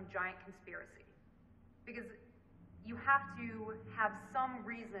in some giant conspiracy. Because you have to have some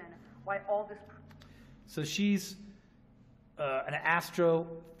reason why all this... So she's an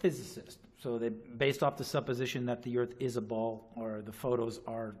astrophysicist. So they based off the supposition that the Earth is a ball, or the photos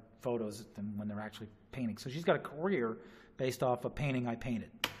are photos than when they're actually painting. So she's got a career based off a painting I painted.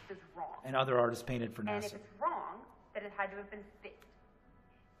 Is wrong. And other artists painted for NASA. And if it's wrong, then it had to have been faked.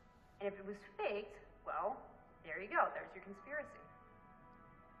 And if it was faked, well, there you go. There's your conspiracy.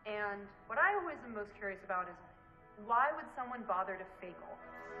 And what I always am most curious about is, why would someone bother to fake all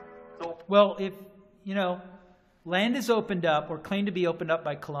this? Well, if, land is opened up, or claimed to be opened up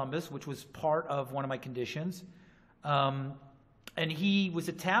by Columbus, which was part of one of my conditions, and he was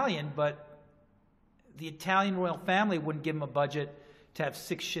Italian, but the Italian royal family wouldn't give him a budget to have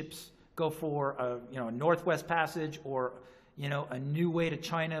 6 ships go for a Northwest Passage, or a new way to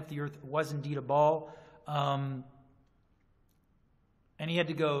China if the Earth was indeed a ball. And he had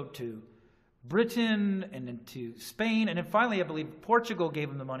to go to Britain and then to Spain, and then finally I believe Portugal gave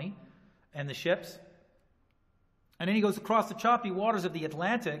him the money and the ships. And then he goes across the choppy waters of the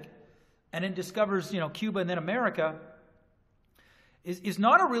Atlantic and then discovers Cuba and then America. Is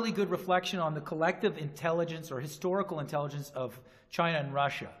not a really good reflection on the collective intelligence or historical intelligence of China and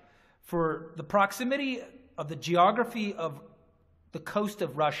Russia. For the proximity of the geography of the coast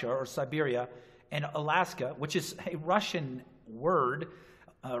of Russia, or Siberia, and Alaska, which is a Russian word.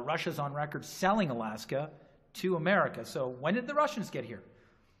 Russia's on record selling Alaska to America. So when did the Russians get here?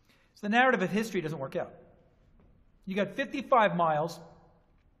 So the narrative of history doesn't work out. You got 55 miles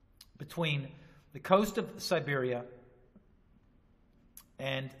between the coast of Siberia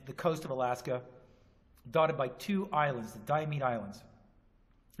and the coast of Alaska, dotted by 2 islands, the Diomede Islands.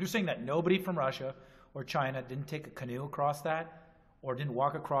 You're saying that nobody from Russia or China didn't take a canoe across that, or didn't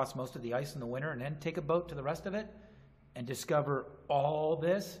walk across most of the ice in the winter and then take a boat to the rest of it and discover all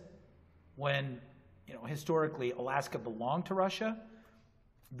this when, historically Alaska belonged to Russia?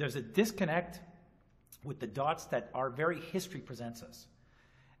 There's a disconnect with the dots that our very history presents us.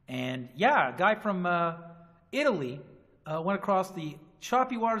 And yeah, a guy from Italy went across the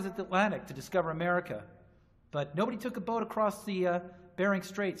choppy waters of the Atlantic to discover America But nobody took a boat across the Bering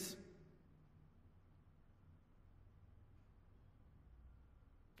Straits.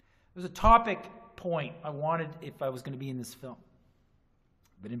 There's a topic point I wanted if I was going to be in this film.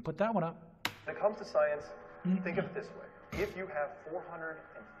 They didn't put that one up. When it comes to science, think of it this way. If you have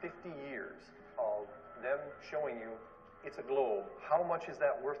 450 years of them showing you it's a globe, how much is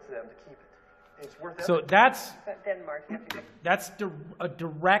that worth to them to keep it? It's worth So that's Denmark. that's a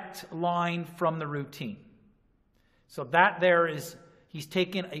direct line from the routine. So that there is, he's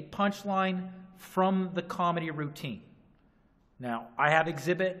taken a punchline from the comedy routine. Now, I have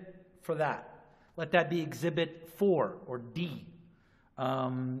exhibit for that. Let that be exhibit 4 or D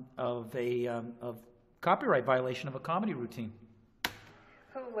of copyright violation of a comedy routine.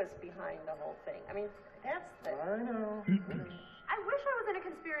 Who was behind the whole thing? I mean, that's the... I know. I wish I was in a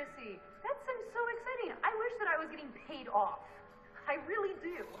conspiracy. That sounds so exciting. I wish that I was getting paid off. I really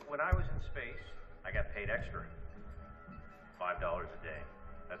do. When I was in space, I got paid extra. $5 a day.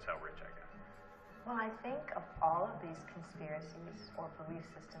 That's how rich I got. Well, I think of all of these conspiracies or belief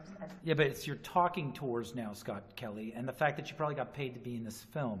systems as... Yeah, but it's you're talking towards now, Scott Kelly, and the fact that you probably got paid to be in this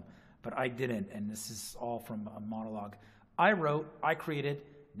film, but I didn't, and this is all from a monologue. I wrote, I created,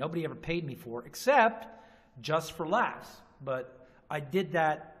 nobody ever paid me for, except just for laughs. But I did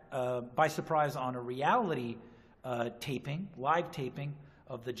that by surprise on a reality taping, live taping,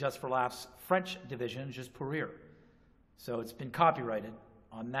 of the Just for Laughs French division, Just pour rire. So it's been copyrighted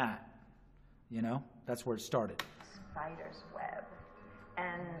on that. You know, that's where it started. Spider's web.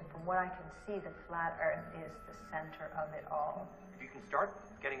 And from what I can see, the flat earth is the center of it all. If you can start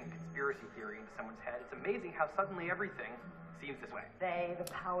getting a conspiracy theory into someone's head, it's amazing how suddenly everything seems this way. They,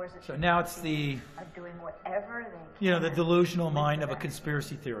 the powers that So now it's the, are doing whatever they can. you know, the delusional mind of a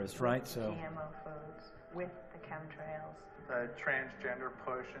conspiracy theorist, right? So GMO foods, with the chemtrails. The transgender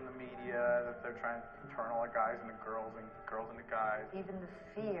push in the media, that they're trying to turn all the guys into girls and girls into guys. Even the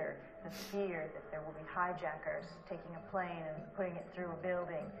fear that there will be hijackers taking a plane and putting it through a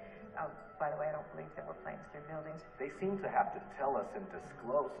building. By the way, I don't believe there were planes through buildings. They seem to have to tell us and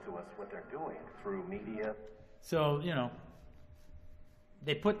disclose to us what they're doing through media. So, you know,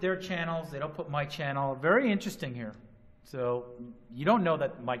 they put their channels, they don't put my channel. Very interesting here. So you don't know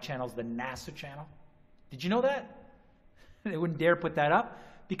that my channel is the NASA channel? Did you know that? They wouldn't dare put that up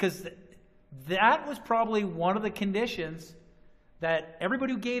because that was probably one of the conditions that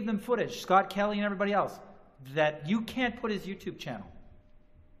everybody who gave them footage, Scott Kelly and everybody else, that you can't put his YouTube channel.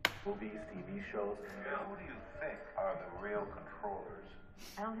 Movies, TV shows. Who do you think are the real controllers?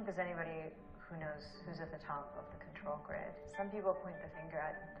 I don't think there's anybody who knows who's at the top of the control grid. Some people point the finger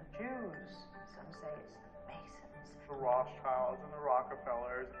at the Jews. Some say it's the Masons. The Rothschilds and the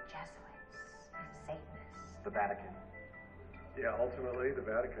Rockefellers. Jesuits. Satanists. The Vatican. Yeah, ultimately, the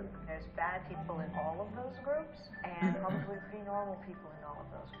Vatican. There's bad people in all of those groups, and probably pretty normal people in all of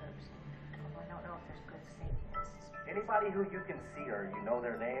those groups. Although I don't know if there's good Satanists. Anybody who you can see or you know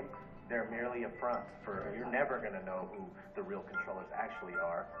their name, they're merely a front for. You're never going to know who the real controllers actually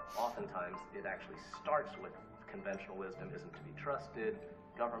are. Oftentimes, it actually starts with conventional wisdom isn't to be trusted,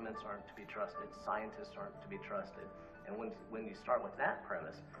 governments aren't to be trusted, scientists aren't to be trusted. And when you start with that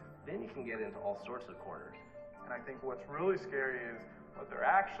premise, then you can get into all sorts of corners. And I think what's really scary is what they're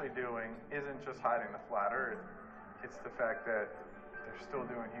actually doing isn't just hiding the flat earth. It's the fact that they're still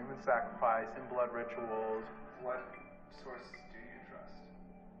doing human sacrifice and blood rituals. What sources do you trust?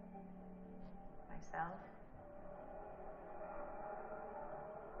 Myself.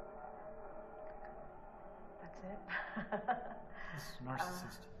 That's it. This is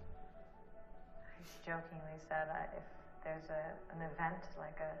narcissist. I jokingly said if there's an event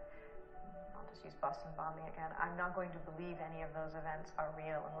like I'll just use Boston bombing again, I'm not going to believe any of those events are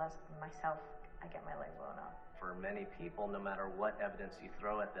real unless myself, I get my leg blown off. For many people, no matter what evidence you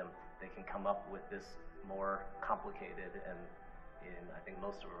throw at them, they can come up with this more complicated and, in I think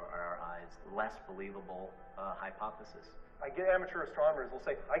most of our eyes, less believable hypothesis. I get amateur astronomers will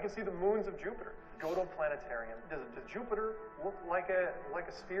say, I can see the moons of Jupiter. Go to a planetarium. Does Jupiter look like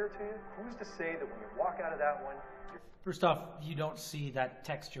a sphere to you? Who's to say that when you walk out of that one... First off, you don't see that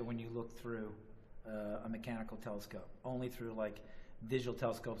texture when you look through a mechanical telescope. Only through like digital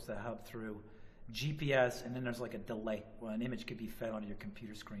telescopes that hub through GPS, and then there's like a delay. Well, an image could be fed onto your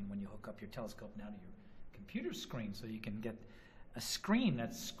computer screen when you hook up your telescope now to your computer screen, so you can get a screen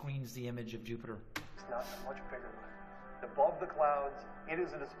that screens the image of Jupiter. It's not a much bigger one. Above the clouds, it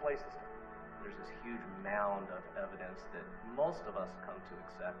is a display system. There's this huge mound of evidence that most of us come to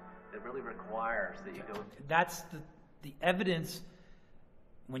accept that really requires that you go... That's the evidence,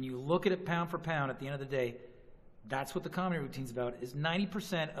 when you look at it pound for pound at the end of the day, that's what the comedy routine's about, is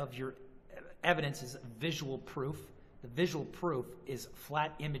 90% of your evidence is visual proof. The visual proof is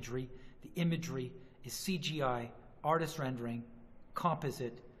flat imagery. The imagery is CGI, artist rendering,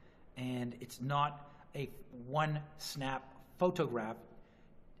 composite, and it's not a one snap photograph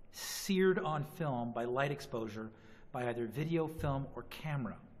seared on film by light exposure by either video, film, or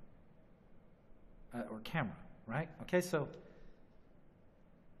camera. Right? Okay, so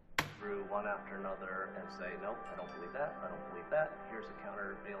through one after another and say, nope, I don't believe that, I don't believe that. Here's a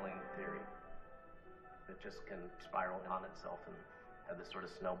countervailing theory that just can spiral on itself and have this sort of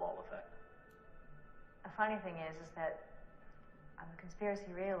snowball effect. The funny thing is that I'm a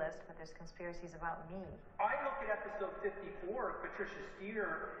conspiracy realist, but there's conspiracies about me. I look at episode 54 of Patricia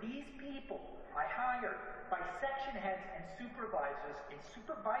Steer. These people I hired by section heads and supervisors in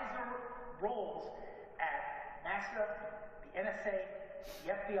supervisor roles at NASA, the NSA,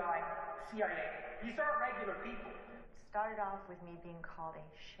 the FBI, CIA. These aren't regular people. It started off with me being called a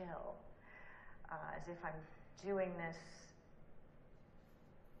shill, as if I'm doing this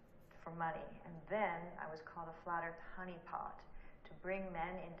for money. And then I was called a flat earth honeypot to bring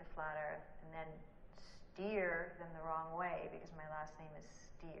men into flat earth and then steer them the wrong way because my last name is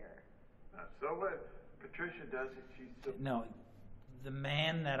Steer. So what Patricia does is she's... No, the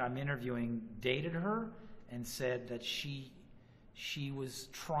man that I'm interviewing dated her and said that she was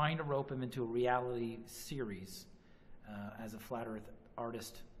trying to rope him into a reality series as a flat earth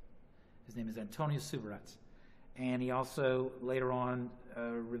artist. His name is Antonio Subarats. And he also later on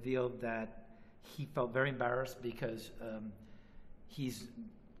revealed that he felt very embarrassed because he's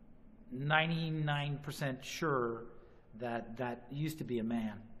 99% sure that that used to be a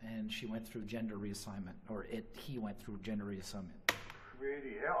man, and she went through gender reassignment, or he went through gender reassignment.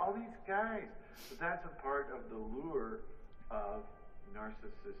 Pretty. All these guys. But that's a part of the lure of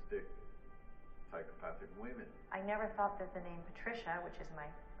narcissistic, psychopathic women. I never thought that the name Patricia, which is my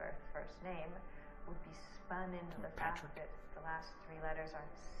first name, would be spun into the fact that the last three letters are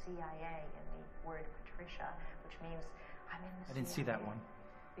CIA in the word Patricia, which means I'm in the CIA. I didn't see that one.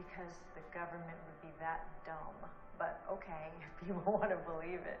 Because the government would be that dumb. But okay, if people want to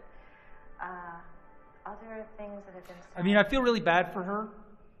believe it. Other things that have been said. I mean, I feel really bad for her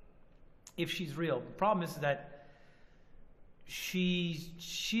if she's real. The problem is that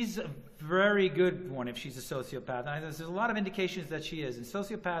she's a very good one if she's a sociopath. And there's a lot of indications that she is. And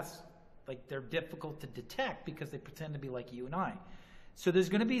sociopaths, like, they're difficult to detect because they pretend to be like you and I. So there's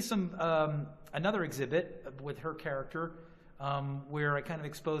going to be some another exhibit with her character where I kind of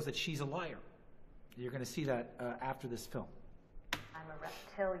expose that she's a liar. You're going to see that after this film. I'm a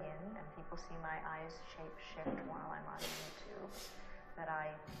reptilian, and people see my eyes shape shift while I'm on YouTube. That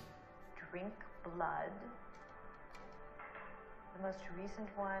I drink blood. The most recent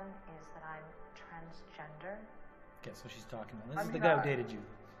one is that I'm transgender. Okay, so she's talking. This is the guy who dated you.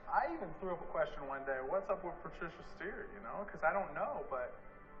 I even threw up a question one day. What's up with Patricia Steer? You know, because I don't know, but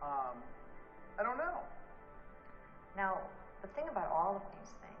I don't know. Now, the thing about all of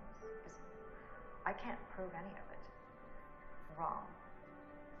these things is I can't prove any of it wrong.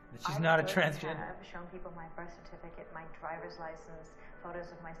 But she's not a transgender. I've shown people my birth certificate, my driver's license,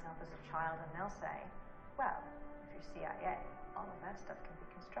 photos of myself as a child, and they'll say, well, if you're CIA, all of that stuff can be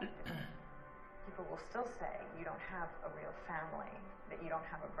constructed. People will still say you don't have a real family, that you don't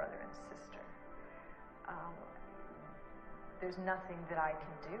have a brother and sister. There's nothing that I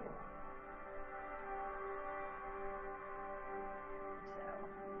can do.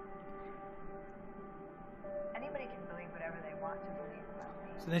 Anybody can believe whatever they want to believe about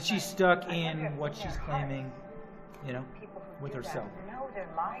me. So then she's stuck in what she's claiming, you know, with herself. No, they're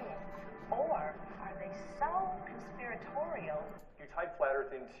lying. Or are they so conspiratorial? You typed flat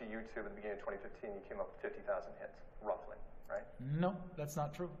earth into YouTube at the beginning of 2015, you came up with 50,000 hits, roughly, right? No, that's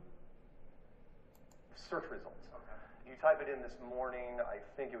not true. Search results. You type it in this morning, I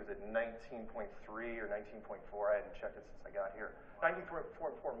think it was at 19.3 or 19.4. I hadn't checked it since I got here.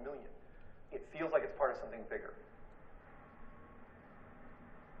 19.4 million. It feels like it's part of something bigger.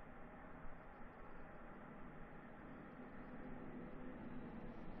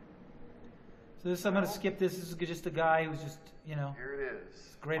 So this, I'm going to skip this. This is just a guy who's just, you know, here it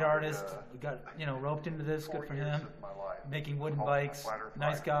is. Great artist. He got, you know, roped into this. Good for him. Making wooden bikes.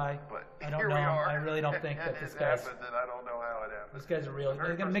 Nice guy. I don't know. I really don't think that this guy's. And I don't know how it happened. This guy's a real.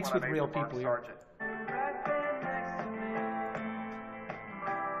 They're going to mix with real people here.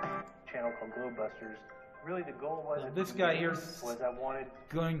 Channel called Globebusters. Really, the goal was. This guy here is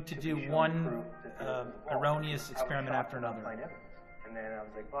going to do one erroneous experiment after another. And then I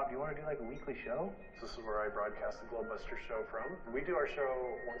was like, Bob, do you want to do like a weekly show? This is where I broadcast the Globebuster show from. We do our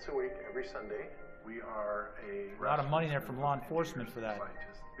show once a week, every Sunday, We are A lot of money there from law enforcement for that.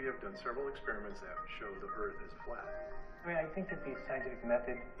 scientists. We have done several experiments that show the Earth is flat. I mean, I think that the scientific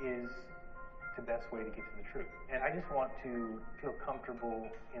method is the best way to get to the truth. And I just want to feel comfortable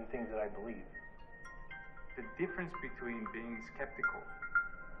in things that I believe. The difference between being skeptical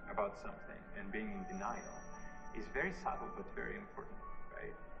about something and being in denial is very subtle but very important,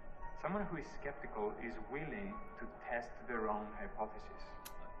 right? Someone who is skeptical is willing to test their own hypothesis.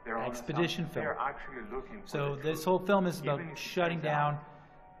 Their own Expedition assumptions. film. They're actually looking for So the this truth, whole film is about even if it shutting turns down out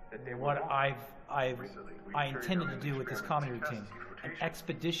that they were what wrong. I intended to do with this comedy routine. An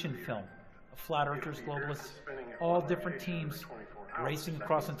expedition film of flat earthers, globalists, all different teams racing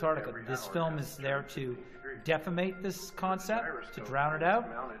across Antarctica. This film is there to defamate this concept, to drown it out,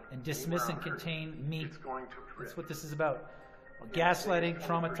 and dismiss and contain me. That's what this is about. Gaslighting,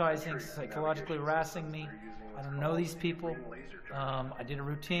 traumatizing, psychologically harassing me. I don't know these people. I did a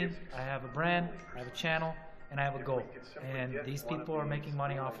routine. I have a brand. I have a channel. And I have a goal. And these people are making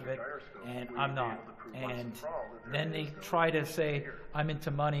money off of it, and I'm not. And then they try to say I'm into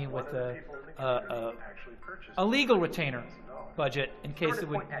money with a legal retainer budget in case it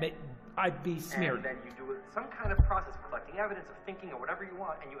would I'd be smeared. And then you do some kind of process of collecting evidence, of thinking, or whatever you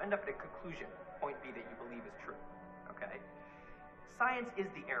want, and you end up at a conclusion, point B, that you believe is true. Okay? Science is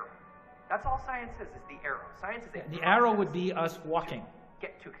the arrow. That's all science is the arrow. Science is The arrow would be us walking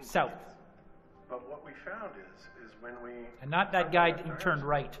get to conclusions. south. But what we found is when we... And not that guy who turned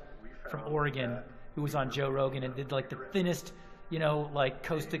right from Oregon who was on Joe Rogan and did like the thinnest, like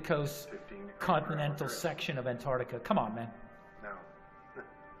coast to coast continental section of Antarctica. Come on, man. Now,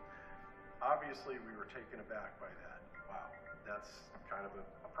 obviously we were taken aback by that. Wow, that's kind of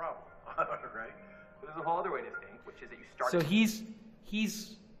a problem, right? But there's a whole other way to think, which is that you start... So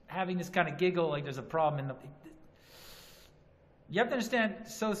he's having this kind of giggle like there's a problem. You have to understand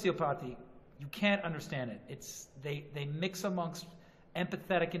sociopathy. You can't understand it. They mix amongst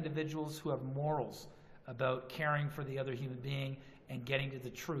empathetic individuals who have morals about caring for the other human being and getting to the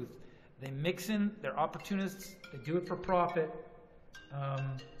truth. They mix in, they're opportunists, they do it for profit.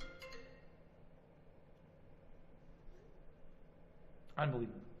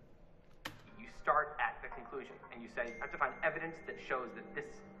 Unbelievable. You start at the conclusion, and you say, I have to find evidence that shows that this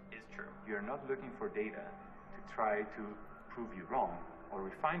is true. You're not looking for data to try to prove you wrong or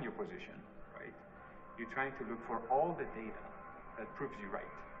refine your position, right? You're trying to look for all the data that proves you right.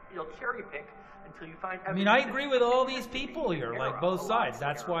 You'll cherry pick until you find evidence. I mean, I agree with all these people here, like both sides.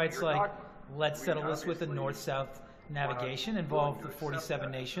 That's why it's like, let's settle this with a north-south navigation, involve the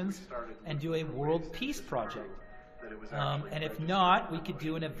 47 nations, and do a world peace project. And if not, we could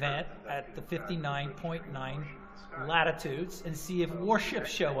do an event at the 59.9 latitudes and see if warships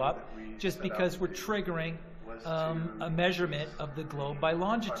show up, just because we're triggering a measurement of the globe by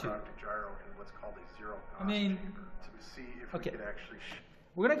longitude. I mean, okay,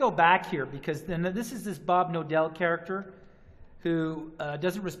 we're going to go back here because then this is this Bob Nodell character who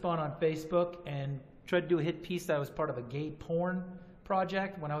doesn't respond on Facebook and tried to do a hit piece that was part of a gay porn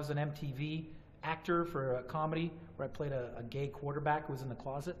project when I was an MTV actor for a comedy where I played a gay quarterback who was in the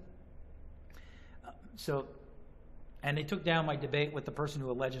closet. And they took down my debate with the person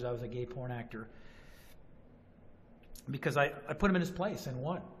who alleges I was a gay porn actor because I put him in his place and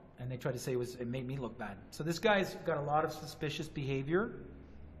won. And they tried to say it made me look bad. So this guy's got a lot of suspicious behavior.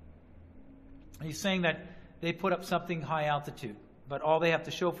 He's saying that they put up something high altitude, but all they have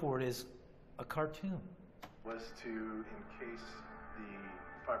to show for it is a cartoon. Was to encase the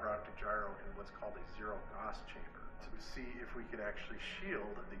fiber optic gyro in what's called a zero Gauss chamber to see if we could actually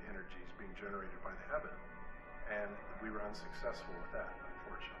shield the energies being generated by the heaven. And we were unsuccessful with that,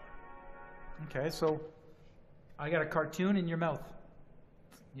 unfortunately. Okay, so I got a cartoon in your mouth.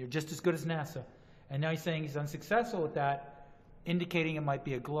 You're just as good as NASA. And now he's saying he's unsuccessful with that, indicating it might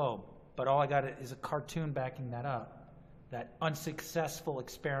be a globe. But all I got is a cartoon backing that up. That unsuccessful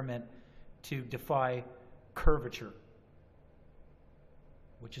experiment to defy curvature,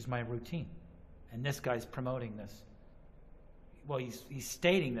 which is my routine. And this guy's promoting this. Well, he's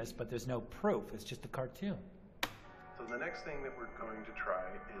stating this, but there's no proof. It's just a cartoon. So the next thing that we're going to try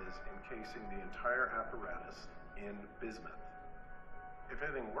is encasing the entire apparatus in bismuth. If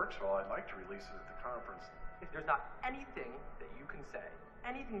anything works well, I'd like to release it at the conference. If there's not anything that you can say,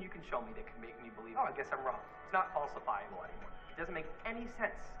 anything you can show me that can make me believe, oh, I guess I'm wrong. It's not falsifiable anymore. It doesn't make any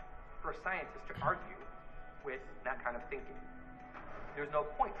sense for a scientist to argue with that kind of thinking. There's no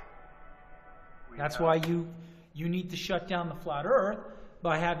point. That's why you need to shut down the flat Earth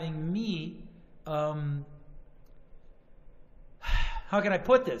by having me, how can I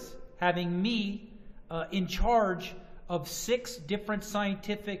put this? Having me in charge of 6 different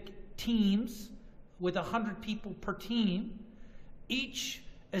scientific teams with 100 people per team, each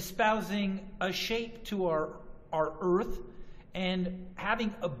espousing a shape to our Earth and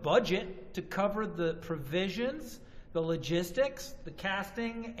having a budget to cover the provisions, the logistics, the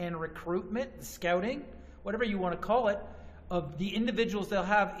casting and recruitment, the scouting, whatever you want to call it, of the individuals they'll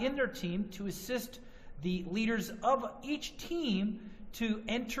have in their team to assist the leaders of each team to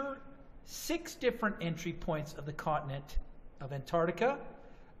enter 6 different entry points of the continent of Antarctica,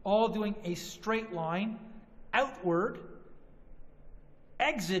 all doing a straight line outward,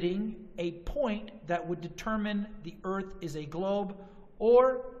 exiting a point that would determine the Earth is a globe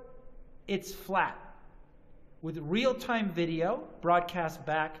or it's flat, with real-time video broadcast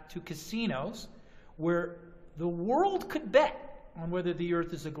back to casinos where the world could bet on whether the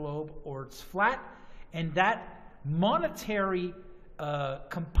Earth is a globe or it's flat, and that monetary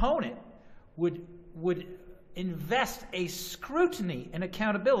component would invest a scrutiny and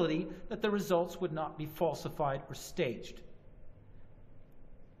accountability that the results would not be falsified or staged.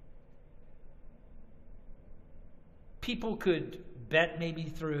 People could bet maybe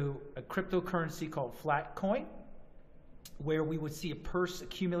through a cryptocurrency called flat coin, where we would see a purse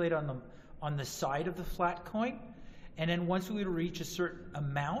accumulate on the side of the flat coin, and then once we would reach a certain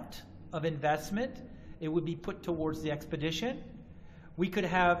amount of investment, it would be put towards the expedition. We could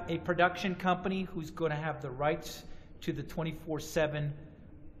have a production company who's going to have the rights to the 24/7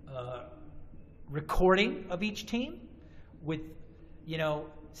 recording of each team, with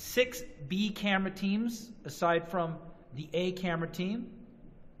 6 B camera teams aside from the A camera team,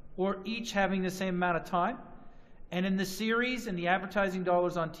 or each having the same amount of time. And in the series and the advertising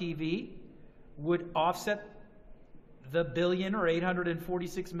dollars on TV would offset the $1 or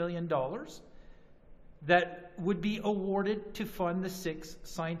 $846 million that would be awarded to fund the 6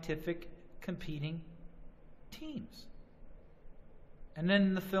 scientific competing teams. And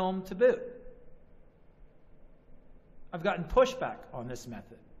then the film to boot. I've gotten pushback on this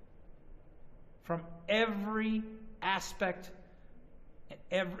method from every aspect,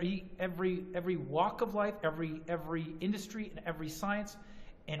 every walk of life, every industry, and every science.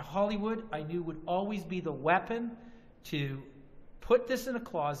 And Hollywood, I knew, would always be the weapon to put this in a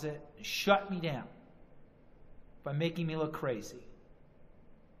closet, shut me down by making me look crazy.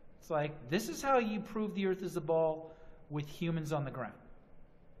 It's like, this is how you prove the Earth is a ball with humans on the ground.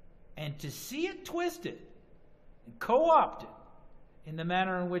 And to see it twisted and co-opted in the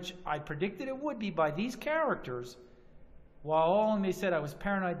manner in which I predicted it would be by these characters, while all along they said I was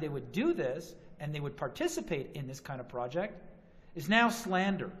paranoid they would do this and they would participate in this kind of project, is now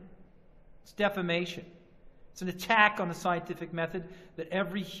slander. It's defamation. It's an attack on the scientific method that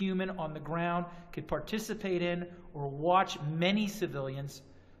every human on the ground could participate in or watch many civilians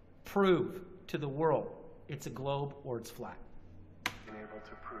prove to the world it's a globe or it's flat. Being able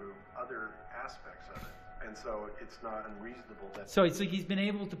to prove other aspects of it. And so it's not unreasonable that... So he's been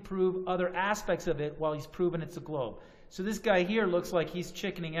able to prove other aspects of it while he's proven it's a globe. So this guy here looks like he's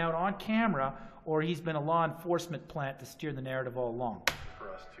chickening out on camera, or he's been a law enforcement plant to steer the narrative all along. For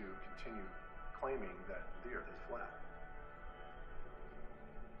us to continue claiming that the Earth is flat.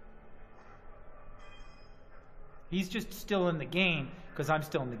 He's just still in the game because I'm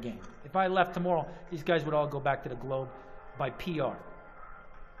still in the game. If I left tomorrow, these guys would all go back to the globe by PR.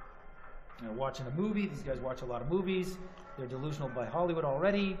 Watching a movie, these guys watch a lot of movies. They're delusional by Hollywood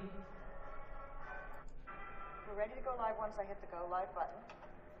already. We're ready to go live once I hit the go live button.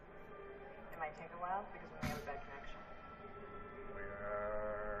 It might take a while because we have a bad connection.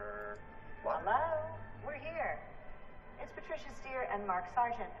 Hello? We're here. It's Patricia Steer and Mark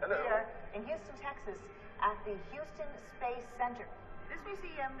Sargent. Hello. We are in Houston, Texas at the Houston Space Center. This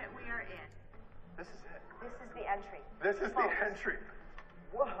museum that we are in. This is it. This is the entry. This is the entry.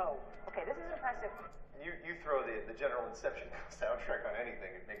 Whoa. Okay, this is impressive. You throw the General Inception soundtrack on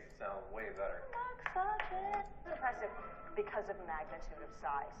anything, it makes it sound way better. Mark Sargent. This is impressive because of magnitude of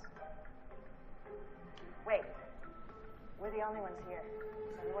size. Wait. We're the only ones here.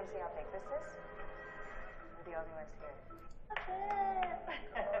 So you want to see how big this is? We're the only ones here. Can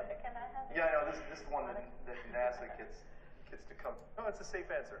I have it? Yeah, I know, this is the one that NASA gets to come. No, it's a safe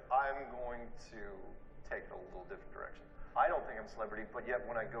answer. I'm going to take a little different direction. I don't think I'm a celebrity, but yet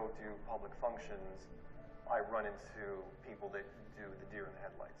when I go to public functions, I run into people that do the deer in the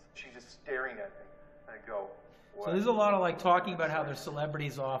headlights. She's just staring at me, and I go, what? So there's a lot of talking about how they're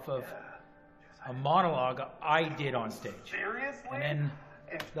celebrities off of a monologue I did on stage. Seriously? And then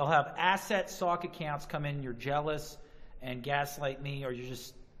they'll have asset sock accounts come in, you're jealous and gaslight me, or you're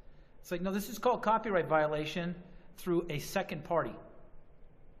just... It's like, no, this is called copyright violation through a second party.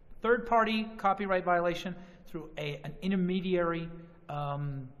 Third party copyright violation through an intermediary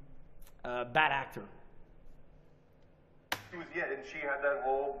bad actor. Yeah, and she had that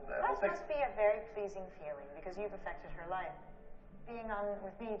whole thing. Must be a very pleasing feeling because you've affected her life. Being on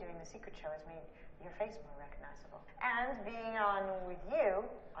with me doing the secret show has made your face more recognizable. And being on with you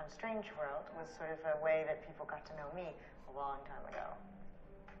on Strange World was sort of a way that people got to know me a long time ago.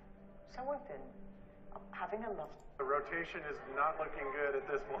 So we've been having a love. The rotation is not looking good at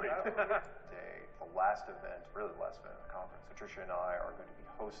this point. The last event, really the last event of the conference, Patricia and I are going to be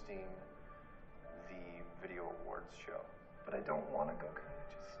hosting the video awards show. But I don't want to go. Can I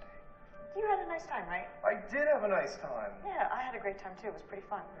just stay? You had a nice time, right? I did have a nice time. Yeah, I had a great time too. It was pretty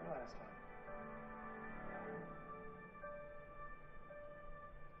fun. Last time.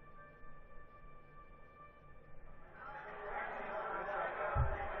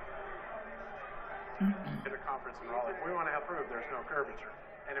 At a conference in Raleigh, we want to have proof there's no curvature.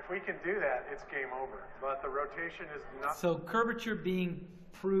 And if we can do that, it's game over. But the rotation is not. So curvature being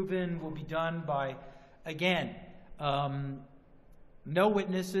proven will be done by, again, no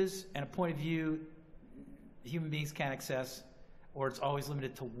witnesses and a point of view human beings can't access, or it's always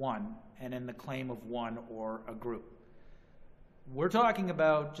limited to one, and in the claim of one or a group. We're talking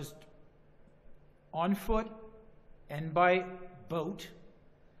about just on foot and by boat,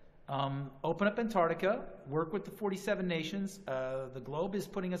 open up Antarctica, work with the 47 nations. The globe is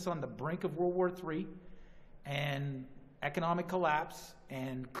putting us on the brink of World War III and economic collapse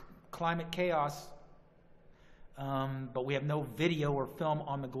and climate chaos. But we have no video or film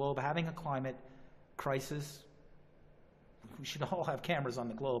on the globe having a climate crisis. We should all have cameras on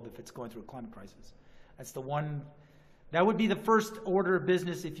the globe if it's going through a climate crisis. That's the one. That would be the first order of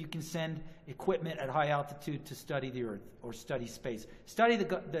business if you can send equipment at high altitude to study the Earth or study space. Study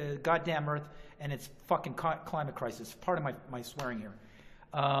the goddamn Earth and its fucking climate crisis. Part of my swearing here.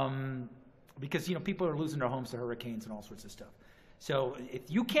 Because, people are losing their homes to hurricanes and all sorts of stuff. So if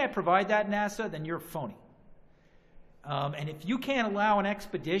you can't provide that, NASA, then you're phony. And if you can't allow an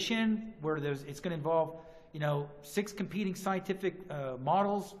expedition where it's going to involve, 6 competing scientific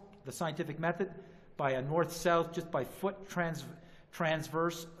models, the scientific method, by a north-south, just by foot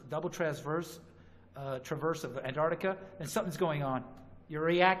double traverse of Antarctica, then something's going on. You're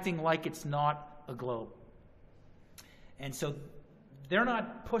reacting like it's not a globe. And so they're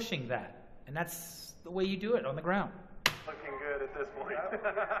not pushing that. And that's the way you do it on the ground. Looking good at this point.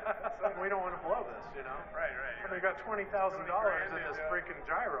 We don't want to blow this, Right. We got $20,000 in this freaking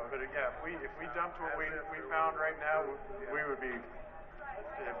gyro. But yeah, if we dumped what we found right now, it'd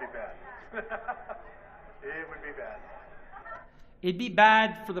be bad. It would be bad. It'd be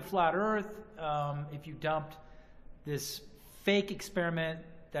bad for the flat Earth if you dumped this fake experiment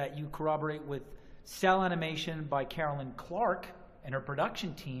that you corroborate with cell animation by Carolyn Clark and her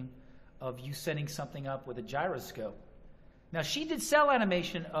production team of you setting something up with a gyroscope. Now, she did cell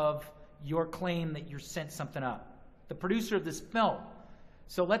animation of your claim that you sent something up, the producer of this film.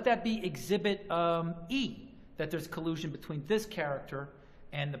 So let that be Exhibit E, that there's collusion between this character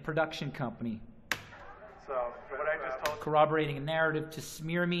and the production company. So what I just told you, corroborating a narrative to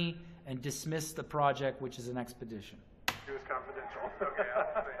smear me and dismiss the project, which is an expedition. It was confidential. Okay,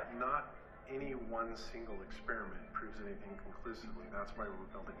 not any one single experiment proves anything conclusively. That's why we're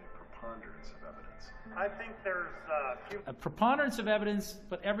building a preponderance of evidence. I think there's a preponderance of evidence,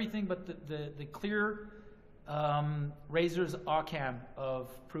 but everything but the clear razor's Occam of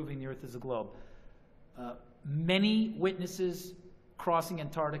proving the Earth is a globe. Many witnesses crossing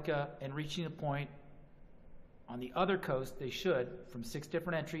Antarctica and reaching a point on the other coast, they should, from 6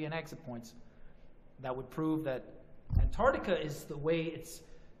 different entry and exit points, that would prove that Antarctica is the way it's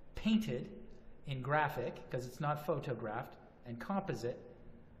painted in graphic, because it's not photographed, and composite.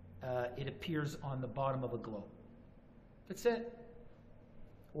 It appears on the bottom of a globe. That's it.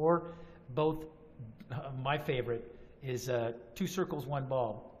 Or both, my favorite is 2 circles, 1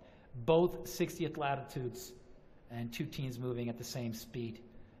 ball. Both 60th latitudes and 2 teams moving at the same speed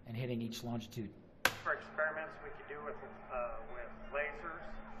and hitting each longitude. For experiments we could do with lasers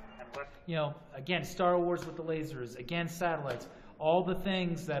and again, Star Wars with the lasers, again, satellites, all the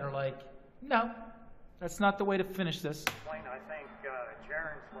things that are like, no, that's not the way to finish this. I think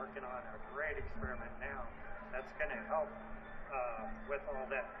Jaren's working on a great experiment now that's going to help with all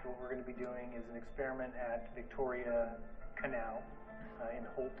that. What we're going to be doing is an experiment at Victoria Canal in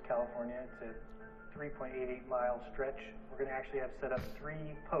Holt, California. It's a 3.88-mile stretch. We're going to actually have set up 3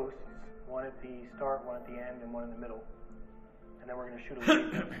 posts, one at the start, one at the end, and one in the middle. And then we're going to shoot a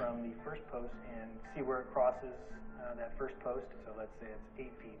laser from the first post and see where it crosses that first post. So let's say it's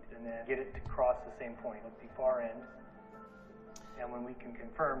 8 feet, and then get it to cross the same point at the far end. And when we can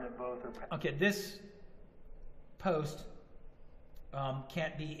confirm that both are... Okay, this post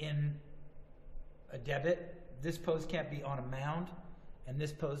can't be in a debit. This pose can't be on a mound, and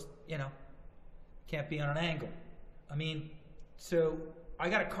this pose, can't be on an angle. I mean, so I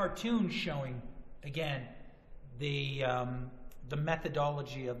got a cartoon showing, again, the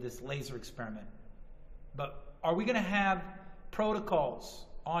methodology of this laser experiment. But are we going to have protocols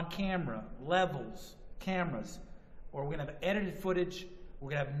on camera, levels, cameras, or we're going to have edited footage?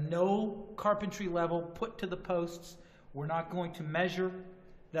 We're going to have no carpentry level put to the posts. We're not going to measure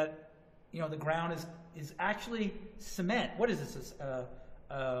that, the ground is actually cement. What is this? A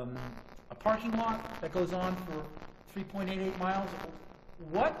parking lot that goes on for 3.88 miles?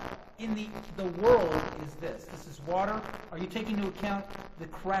 What in the world is this? This is water. Are you taking into account the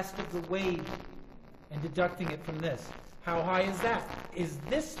crest of the wave and deducting it from this? How high is that? Is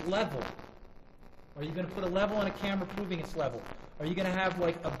this level? Are you going to put a level on a camera proving it's level? Are you going to have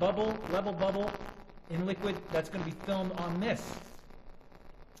like a level bubble in liquid that's going to be filmed on this?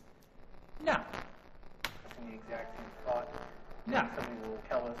 No. In the exact same spot. No. Somebody will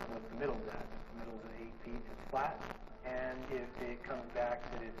tell us what the middle is at. If the middle is at 8 feet, it's flat. And if it comes back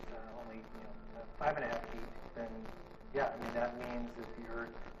that it's only 5.5 feet, then that means that the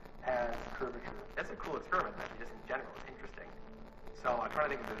Earth has curvature. That's a cool experiment, actually, just in general. It's interesting. So I'm trying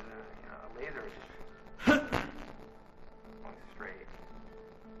to think of a laser is just going straight.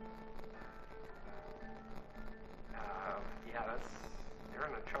 They're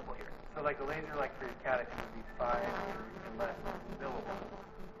in trouble here. So like a laser, like for your catechin, would be 5 or less millivolts.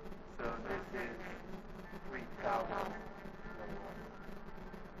 So this is 3,000 millivolts.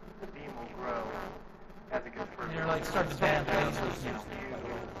 The beam will grow as it gets further. They're like starting to ban lasers now, by the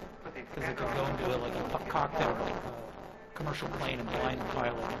way, because they could go into like a cockpit of a commercial plane and blind the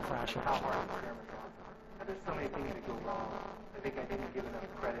pilot and crash it. There's so many things that go wrong. I think I didn't give enough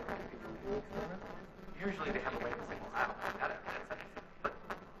credit to people who do experiments. Usually they have a way to signal out, but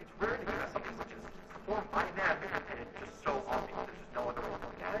it's rare to hear something which is performed by them and it's just so obvious. There's just no other way to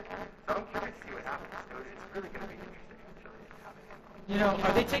look at it. So I'm curious to see what happens. So it's really going to be interesting actually to have it.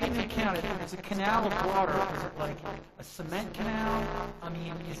 Are they taking into account if it's a canal of water? Is it like a cement canal? I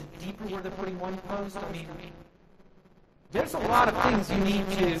mean, is it deeper where they're putting one post? I mean, there's a lot of things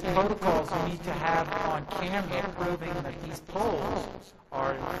protocols you need to have on camera proving that these poles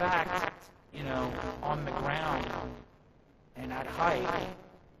are in fact, on the ground and at height,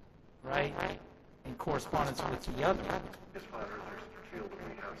 right, in correspondence with the other. As flat earthers feel that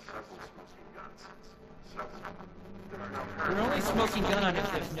we have several smoking guns. Several. We're only smoking gun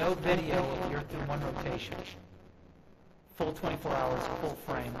if there's no video of the Earth in one rotation. Full 24 hours, full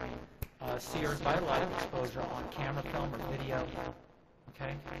frame. Seared by light exposure on camera film or video,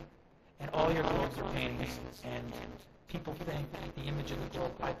 okay? And all your globes are paintings, and people think the image of the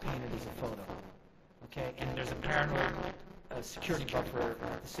globe I painted is a photo, okay? And there's a paranoid security buffer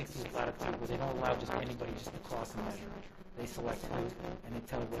at the 60th latitude where they don't allow just anybody just to cross and measure. They select who, and they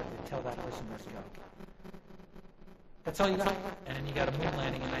tell that person where to go. That's all you got. And then you got a moon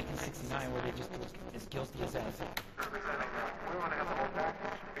landing in 1969 where they just look as guilty as that. We want to have the whole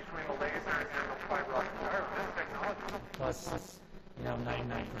package between the lasers and the fiber optic gyro. This technology. Plus,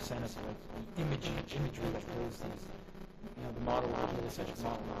 99% is like the imagery that goes these. The model of the heliocentric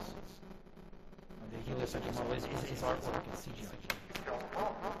model is. The heliocentric model is artwork and CGI.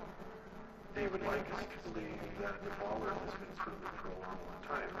 They would like us to believe that the ball earth has been proven for a long, long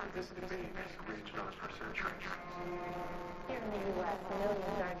time. This debate has raged on for centuries. Here in the U.S.,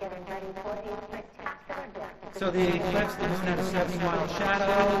 millions are getting ready for a spectacular death. So the eclipse, the moon had a 70-mile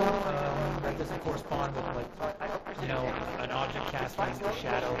shadow. That doesn't correspond with an object casting the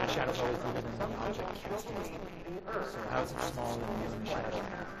shadow. The shadow's always bigger than the object casting. So how is it smaller than the moon shadow?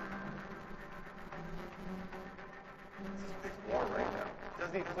 It's war right now.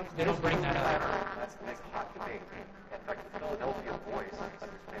 They don't bring that up. That's the next hot debate. In fact, the Philadelphia Voice,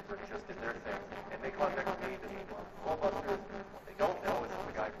 newspaper, just did their thing, and they contacted me to meet with Filibuster. What they don't know is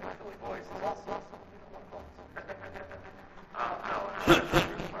the guy from the Philly Voice is also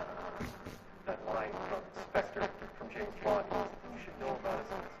that line from Spectre, from James Bond, you should know about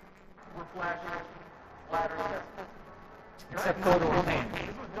us. We're flashing, flattering. Except photo or paint.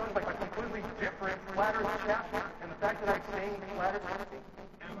 This was done by a completely different flatter chapter, and the fact that I'm saying flatter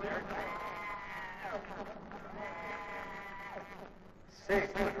Say,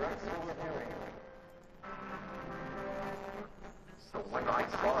 good, right? So we're doing. So when I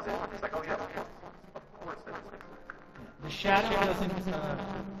saw this, it's like, oh yeah, of course that's what it is. The shadow doesn't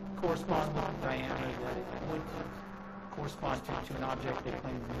correspond with the diameter that it would correspond to an object they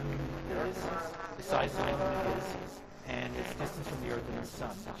claim the moon is, the size of the moon it is, and its distance from the Earth and the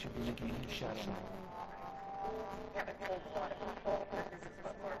Sun. That should be making a huge shadow.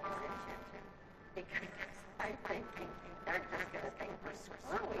 Because I think they're just going to think we're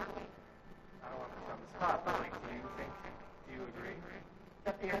screwy. I don't want to put on the spot, but like, do you agree?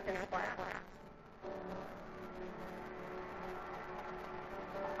 That the earth is flat.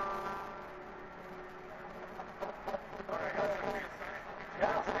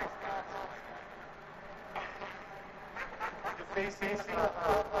 Facing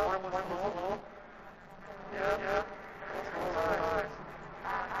harmless mold. Yeah.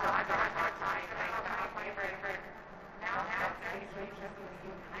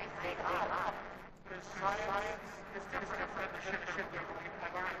 Because science is different than the shit that we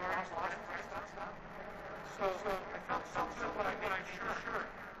have our lives. So I felt something when I made sure.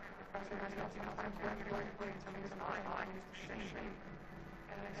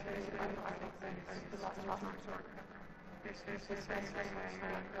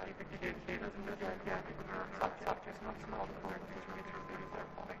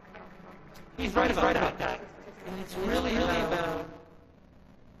 He's right about that. And it's really about,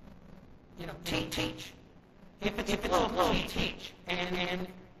 teach. If it's local, teach. And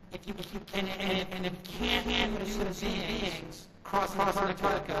if you can't human beings cross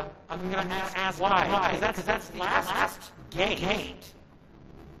Antarctica, I'm going to ask why. Because that's the last gate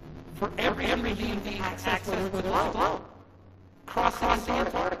for every being to access the globe. Crossing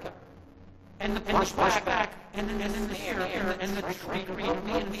Antarctica. And the pushback, and then the fear, and the trickery of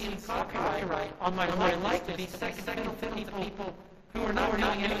me and being copyright on my life to be second fiddle to people who are not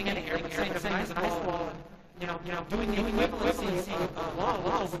doing anything here, but saying as a nice wall, and doing the equivalency of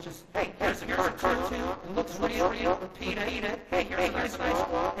law, which is, hey, here's a cartoon, it looks real, repeat it, hey, here's a nice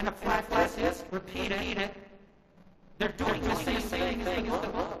wall, and a flat is, repeat it. They're doing the same thing as the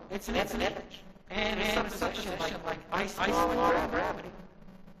globe. It's an image. And it's such a like ice and gravity.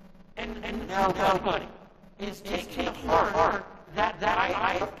 And nobody is taking heart that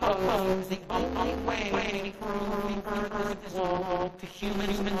I oppose the only way through the Earth's wall to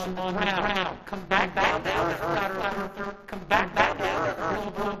humans on ground. Come back down to Earth, come back down to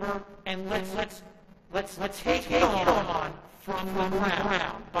Earth, and let's take it on from the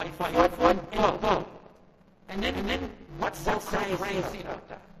ground by foot and boat. And then what's so crazy about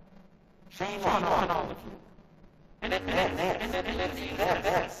that? Shame on all of you. And then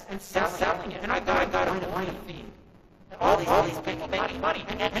this, and selling it. And I got a money feed. All these people making money,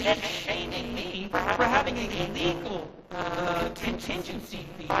 and then shaming me for having a legal contingency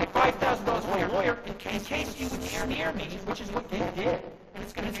fee, $5,000 for your lawyer, in case you would smear me, which is what they did. And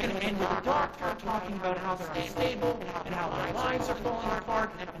it's going to end with a doctor talking about how they're unstable, and how my lives are falling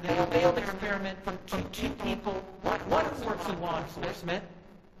apart, and they failed experiment from two people. One who works in law enforcement,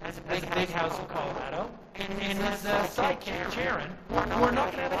 has a big house in Colorado, and his sidekick, Sharon, who are not going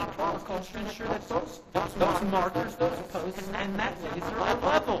to have any protocols to ensure that those markers, those posts, and that laser are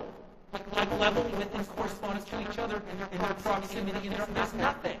level. Like level within correspondence to each other in their proximity, and there's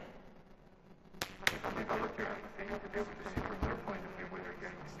nothing.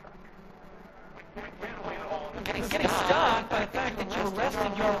 Getting stuck by the fact that you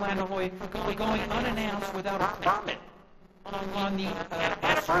arrested Orlando Hoyt for going unannounced without a permit on the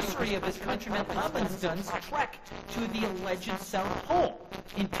anniversary of his countryman Livingston's trek to the alleged South Pole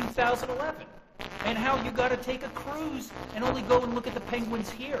in 2011, and how you got to take a cruise and only go and look at the penguins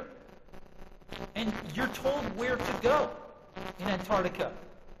here, and you're told where to go in Antarctica,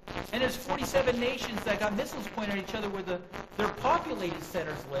 and there's 47 nations that got missiles pointed at each other where their populated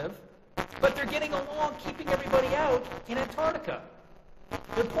centers live, but they're getting along, keeping everybody out in Antarctica.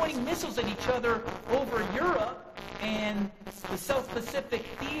 They're pointing missiles at each other over Europe and the South Pacific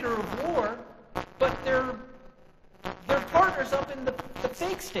theater of war, but they're partners up in the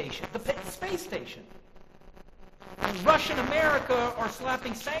fake station, the space station. And Russia and America are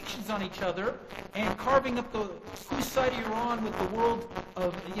slapping sanctions on each other and carving up whose side you're on with the world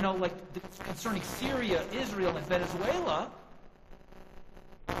of, concerning Syria, Israel, and Venezuela.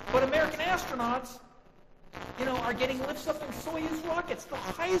 But American astronauts, are getting lifts up in Soyuz rockets, the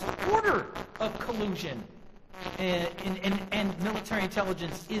highest order of collusion and military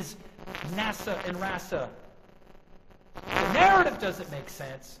intelligence is NASA and RASA. The narrative doesn't make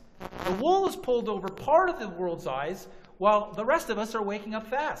sense. The wool is pulled over part of the world's eyes while the rest of us are waking up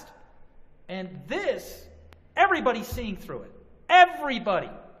fast. And this, everybody's seeing through it. Everybody.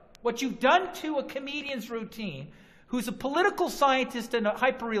 What you've done to a comedian's routine, who's a political scientist and a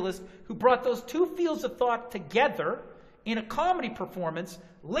hyperrealist who brought those two fields of thought together in a comedy performance,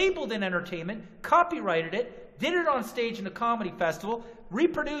 labeled in entertainment, copyrighted it, did it on stage in a comedy festival,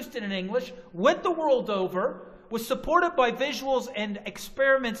 reproduced it in English, went the world over, was supported by visuals and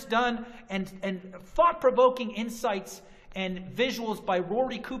experiments done and thought-provoking insights and visuals by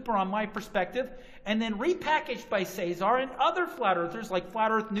Rory Cooper on my perspective, and then repackaged by Cesar and other flat earthers like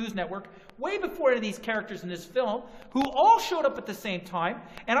Flat Earth News Network, way before any of these characters in this film, who all showed up at the same time.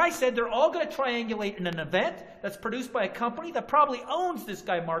 And I said they're all going to triangulate in an event that's produced by a company that probably owns this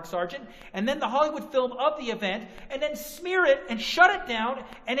guy, Mark Sargent, and then the Hollywood film of the event, and then smear it and shut it down,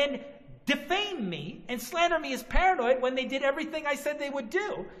 and then defame me and slander me as paranoid when they did everything I said they would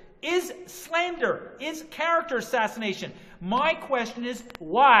do. Is slander, is character assassination. My question is,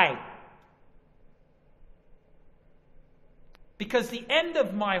 why? Because the end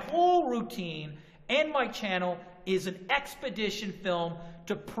of my whole routine and my channel is an expedition film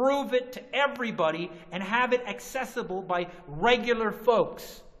to prove it to everybody and have it accessible by regular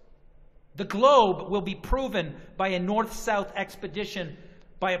folks. The globe will be proven by a north-south expedition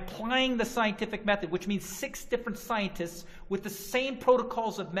by applying the scientific method, which means 6 different scientists with the same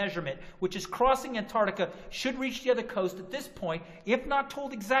protocols of measurement, which is crossing Antarctica, should reach the other coast at this point, if not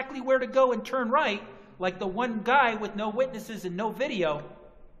told exactly where to go and turn right, like the one guy with no witnesses and no video.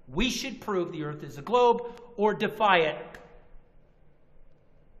 We should prove the Earth is a globe or defy it.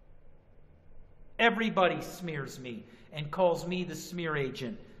 Everybody smears me and calls me the smear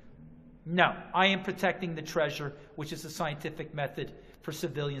agent. No, I am protecting the treasure, which is the scientific method for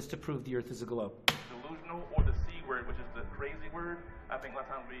civilians to prove the Earth is a globe. Delusional, or the C word, which is the crazy word. I think a lot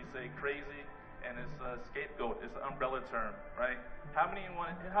of times we say crazy, and it's a scapegoat. It's an umbrella term, right? How many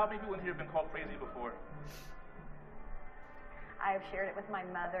people in here have been called crazy before? I've shared it with my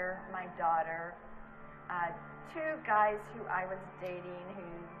mother, my daughter, 2 guys who I was dating who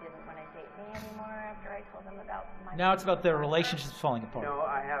didn't want to date me anymore after I told them about my... Now it's about their relationships falling apart. You know,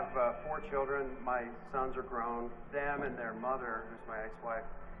 I have 4 children. My sons are grown. Them and their mother, who's my ex-wife,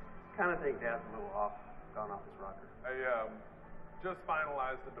 kind of think Dad's a little gone off his rocker. I just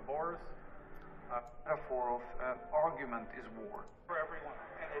finalized the divorce. Metaphor of argument is war. For everyone,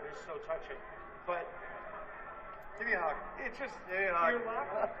 and it is so touching. But give me a hug. It's just you're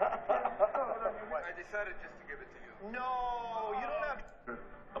laughing. I decided just to give it to you. No, you don't have.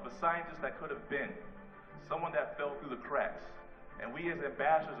 Of a scientist that could have been, someone that fell through the cracks, and we as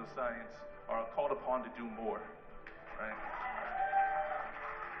ambassadors of science are called upon to do more, right?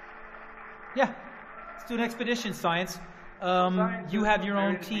 Yeah, let's do an expedition, science. You have your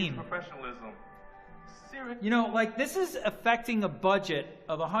own team. Professionalism. You know, like, this is affecting a budget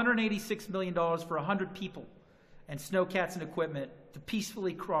of $186 million for 100 people and snowcats and equipment to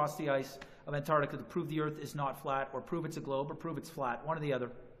peacefully cross the ice of Antarctica to prove the Earth is not flat, or prove it's a globe, or prove it's flat, one or the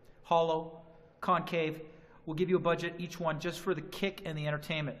other. Hollow, concave. We'll give you a budget, each one, just for the kick and the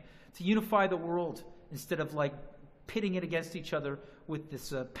entertainment, to unify the world instead of, like, pitting it against each other with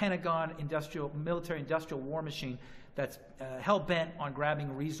this Pentagon military-industrial war machine that's hell-bent on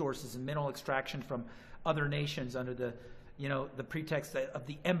grabbing resources and mineral extraction from other nations under the, the pretext of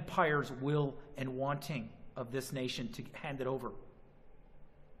the empire's will and wanting of this nation to hand it over.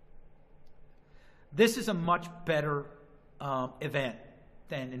 This is a much better event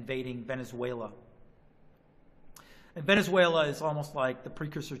than invading Venezuela. And Venezuela is almost like the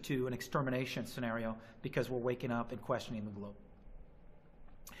precursor to an extermination scenario, because we're waking up and questioning the globe.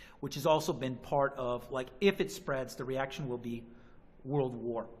 Which has also been part of, like, if it spreads, the reaction will be world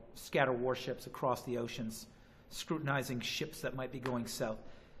war. Scatter warships across the oceans, scrutinizing ships that might be going south.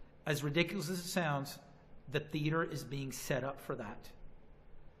 As ridiculous as it sounds, the theater is being set up for that.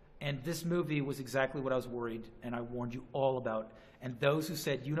 And this movie was exactly what I was worried, and I warned you all about. And those who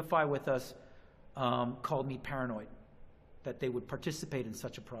said, unify with us, called me paranoid, that they would participate in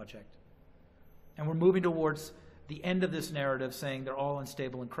such a project. And we're moving towards the end of this narrative, saying they're all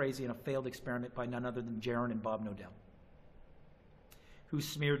unstable and crazy in a failed experiment by none other than Jaron and Bob Nodell, who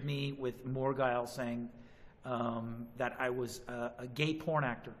smeared me with more guile, saying that I was a gay porn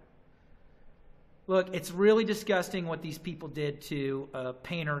actor. Look, it's really disgusting what these people did to a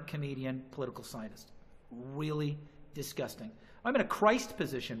painter, comedian, political scientist. Really disgusting. I'm in a Christ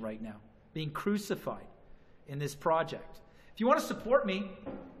position right now, being crucified in this project. If you want to support me,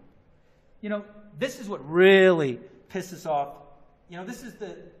 this is what really pisses off. This is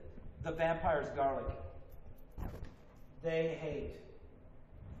the vampire's garlic. They hate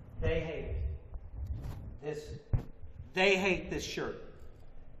this. They hate this shirt.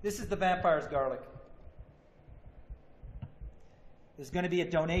 This is the vampire's garlic. There's going to be a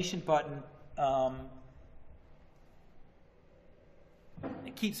donation button.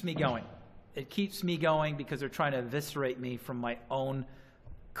 It keeps me going. It keeps me going because they're trying to eviscerate me from my own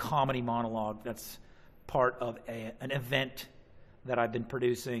comedy monologue that's part of an event that I've been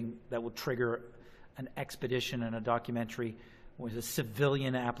producing that will trigger an expedition and a documentary with a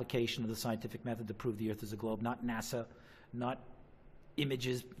civilian application of the scientific method to prove the Earth is a globe, not NASA, not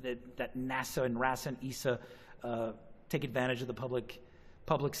images that NASA and RASA and ESA take advantage of the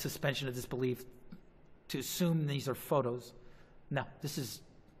public suspension of disbelief to assume these are photos. No, this is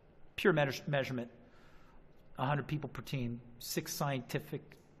pure measurement. 100 people per team, 6 scientific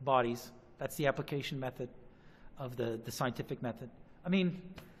bodies. That's the application method of the scientific method. I mean,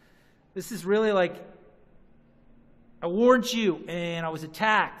 this is really like, I warned you, and I was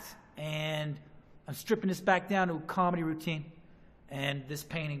attacked, and I'm stripping this back down to a comedy routine, and this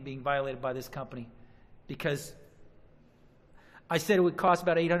painting being violated by this company because I said it would cost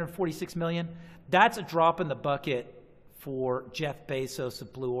about $846 million. That's a drop in the bucket for Jeff Bezos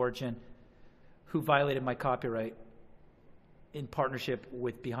of Blue Origin, who violated my copyright in partnership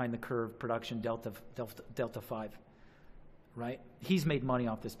with Behind the Curve production Delta 5, right? He's made money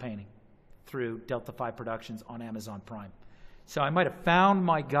off this painting through Delta 5 Productions on Amazon Prime. So I might have found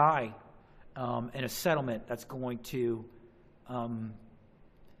my guy in a settlement that's going to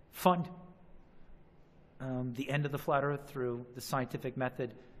fund the end of the flat Earth through the scientific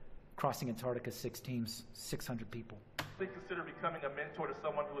method, crossing Antarctica, 6 teams, 600 people. They consider becoming a mentor to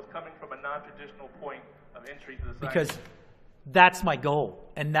someone who is coming from a non-traditional point of entry to the science. Because that's my goal,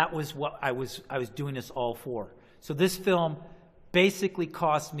 and that was what I was doing this all for. So this film basically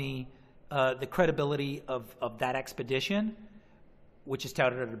cost me the credibility of that expedition, which is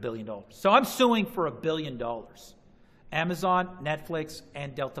touted at $1 billion. So I'm suing for $1 billion. Amazon, Netflix,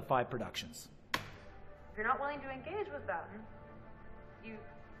 and Delta 5 Productions. If you're not willing to engage with them,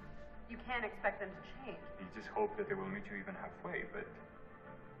 you can't expect them to change. You just hope that they will meet you even halfway, but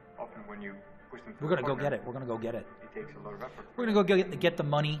often when you push them to We're going to go get it. We're going to go get it. It takes a lot of effort. We're going to go get the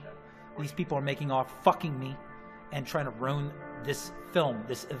money these people are making off fucking me and trying to ruin this film,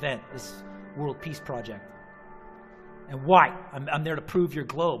 this event, this World Peace Project. And why? I'm there to prove your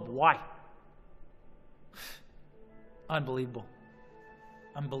globe. Why? Unbelievable.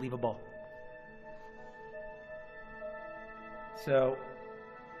 Unbelievable. So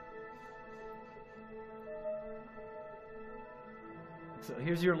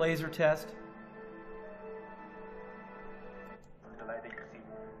here's your laser test. The light that you see,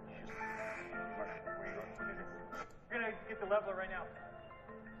 you're gonna get the leveler right now.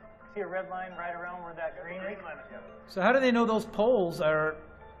 See a red line right around where that green is? So how do they know those poles are?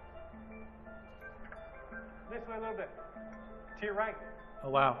 This way a little bit. To your right. Oh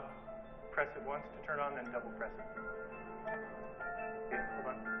wow. Press it once to turn on, then double press it. Okay,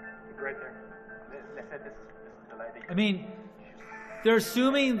 hold on. Right there. They said this is the light that you I mean, they're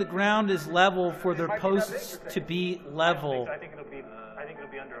assuming the ground is level for their posts to be level. I think it'll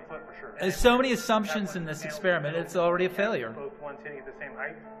be under a foot for sure. There's so many assumptions in this experiment, it's already a failure. Both ones hitting at the same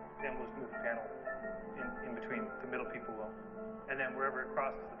height, then we'll move the panel in between. The middle people will. And then wherever it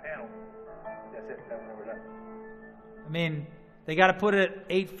crosses the panel, that's it. Then we're done. I mean, they got to put it at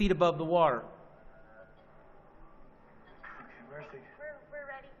 8 feet above the water. We're ready.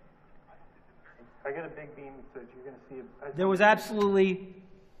 I got a big beam, so you're going to see it. There was absolutely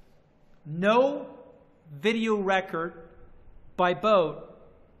no video record by boat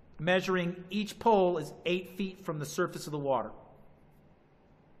measuring each pole is 8 feet from the surface of the water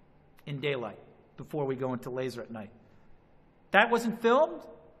in daylight before we go into laser at night. That wasn't filmed.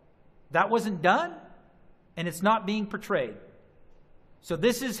 That wasn't done. And it's not being portrayed. So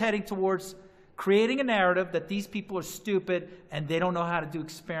this is heading towards creating a narrative that these people are stupid and they don't know how to do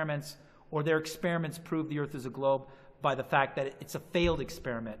experiments, or their experiments prove the Earth is a globe by the fact that it's a failed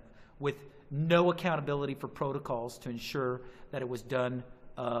experiment with no accountability for protocols to ensure that it was done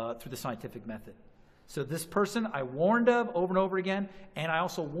through the scientific method. So this person I warned of over and over again, and I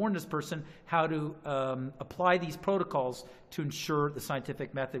also warned this person how to apply these protocols to ensure the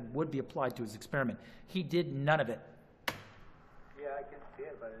scientific method would be applied to his experiment. He did none of it. Yeah, I can see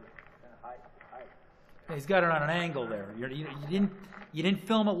it, but it's kind of high. He's got it on an angle there. You didn't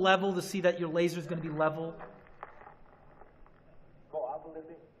film it level to see that your laser is going to be level. Go up a little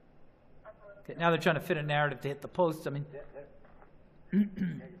bit. Okay, now they're trying to fit a narrative to hit the posts. I mean, I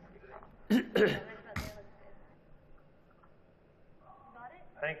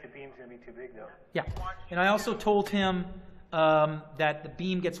think the beam's going to be too big, though. yeah. And I also told him that the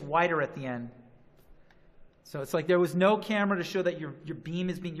beam gets wider at the end. So it's like there was no camera to show that your beam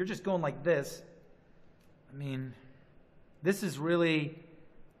is being, you're just going like this. I mean, this is really...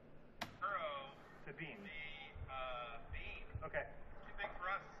 The beam. Okay. You think for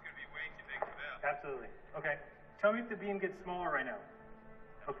us it's going to be way too big for them? Absolutely. Okay. Tell me if the beam gets smaller right now.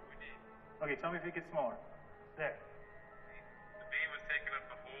 Okay. Okay, tell me if it gets smaller. There. The beam is taking up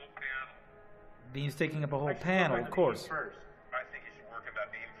the whole panel. Beam's taking up a whole panel, of course. First. I think you should work on that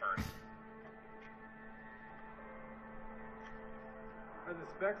beam first. Are the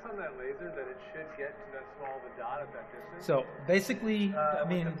specs on that laser that it should get to that small of a dot at that distance? So basically, I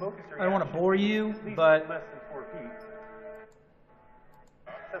mean, focuser, I don't want to bore you, at least but less than 4 feet.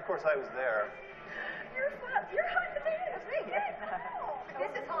 Of course, I was there. You're hot potatoes.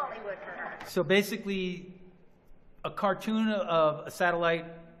 This is Hollywood for her. so basically, a cartoon of a satellite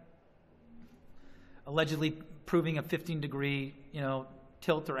allegedly proving a 15-degree,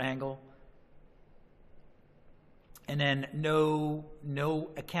 tilt or angle, and then no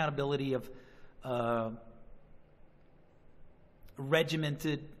accountability of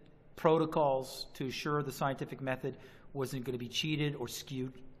regimented protocols to assure the scientific method wasn't going to be cheated or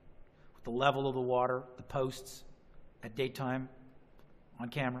skewed with the level of the water, the posts at daytime on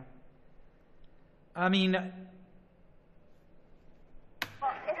camera. I mean, Well,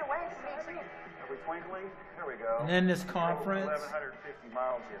 in a way, it speaks to you. Are we twinkling? Here we go. and then this conference. 1,150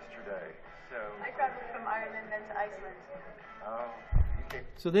 miles yesterday. So. I traveled from Ireland then to Iceland. Oh.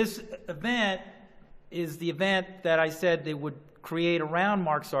 So this event is the event that I said they would create around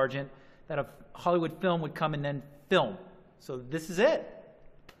Mark Sargent, that a Hollywood film would come and then film. So this is it.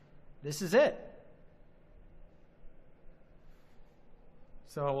 This is it.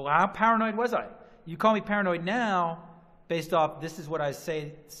 So how paranoid was I? You call me paranoid now, based off this is what I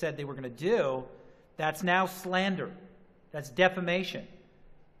said they were going to do. That's now slander. That's defamation.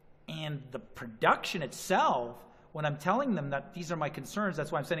 And the production itself, when I'm telling them that these are my concerns,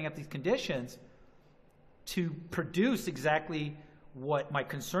 that's why I'm setting up these conditions to produce exactly what my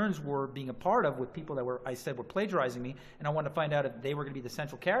concerns were being a part of with people that I said were plagiarizing me, and I wanted to find out if they were going to be the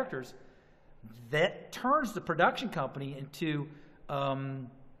central characters. That turns the production company into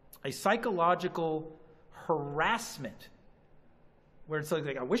a psychological harassment where it's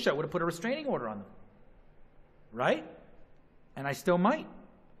like, I wish I would have put a restraining order on them. Right? And I still might.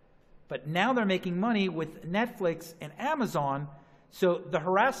 But now they're making money with Netflix and Amazon, so the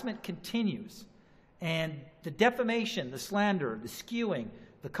harassment continues. And the defamation, the slander, the skewing,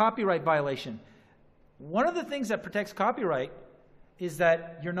 the copyright violation. One of the things that protects copyright is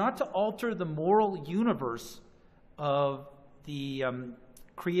that you're not to alter the moral universe of the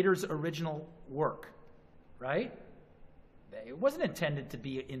creator's original work, right? It wasn't intended to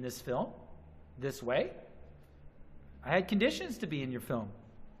be in this film this way. I had conditions to be in your film.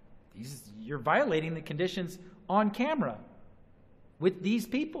 You're violating the conditions on camera with these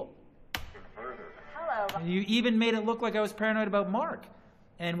people. Hello. And you even made it look like I was paranoid about Mark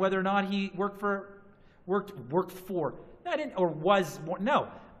and whether or not he worked for. No, I didn't, or was. No,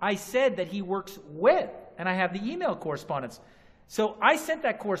 I said that he works with, and I have the email correspondence. So I sent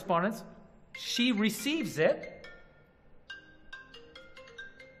that correspondence. She receives it.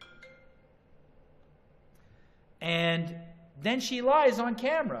 And then she lies on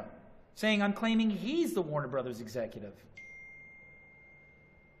camera, saying I'm claiming he's the Warner Brothers executive.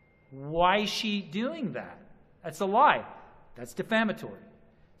 Why is she doing that? That's a lie. That's defamatory.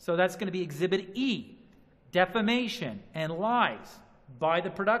 So that's going to be Exhibit E, defamation and lies by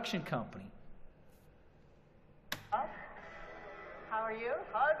the production company. How are you?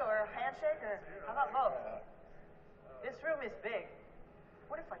 Hug or handshake or how about both? This room is big.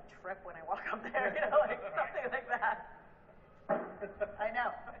 What if I trip when I walk up there? Like something like that. I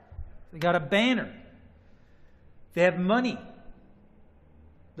know. They got a banner. They have money.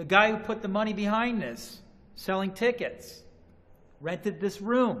 The guy who put the money behind this, selling tickets, rented this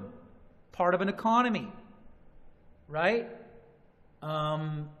room, part of an economy, right?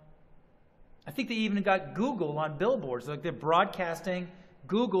 I think they even got Google on billboards. Like they're broadcasting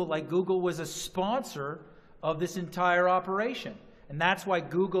Google like Google was a sponsor of this entire operation. And that's why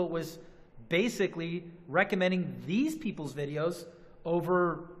Google was basically recommending these people's videos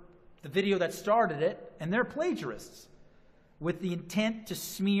over the video that started it, and they're plagiarists with the intent to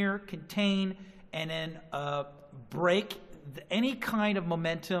smear, contain, and then break any kind of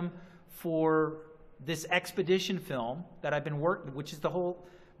momentum for this expedition film that I've been working, which is the whole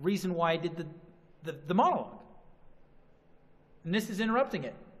reason why I did the monologue. And this is interrupting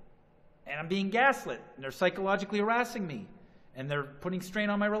it. And I'm being gaslit, and they're psychologically harassing me, and they're putting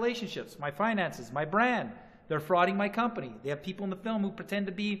strain on my relationships, my finances, my brand. They're frauding my company. They have people in the film who pretend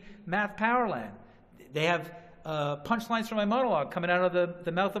to be Math Powerland. They have punchlines from my monologue coming out of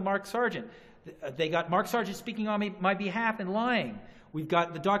the mouth of Mark Sargent. They got Mark Sargent speaking on my behalf and lying. We've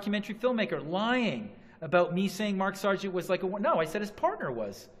got the documentary filmmaker lying about me saying Mark Sargent was like a... No, I said his partner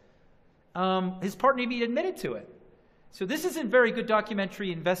was. His partner even admitted to it. So this isn't very good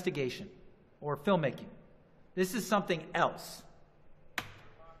documentary investigation or filmmaking. This is something else.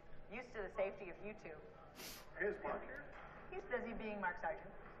 Used to the safety of YouTube. Here's Mark here. He's busy being Mark Sargent.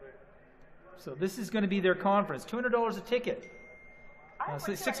 So this is going to be their conference. $200 a ticket.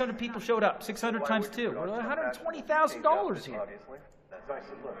 So 600 people showed up. 600 times 2. We're $120,000 here. As I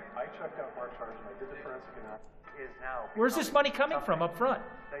said, look, I checked out Mark Sargent, I did the forensic analysis. Is now Where's this money coming from up front?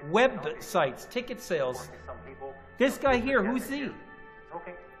 Websites, ticket sales. This guy here, who's he?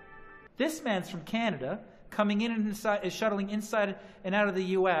 Okay. This man's from Canada, coming in and inside, is shuttling inside and out of the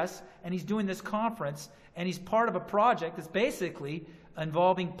U.S., and he's doing this conference, and he's part of a project that's basically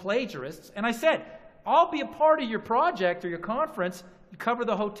involving plagiarists. And I said, I'll be a part of your project or your conference, you cover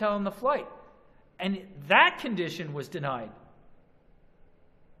the hotel and the flight. And that condition was denied.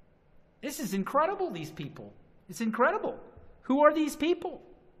 This is incredible, these people. It's incredible. Who are these people?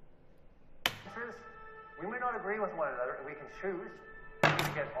 We may not agree with one another, and we can choose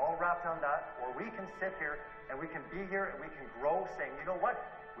to get all wrapped on that, or we can sit here and we can be here and we can grow saying, you know what?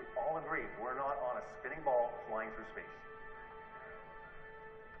 We all agree we're not on a spinning ball flying through space.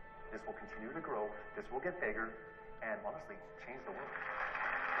 This will continue to grow, this will get bigger, and honestly, change the world.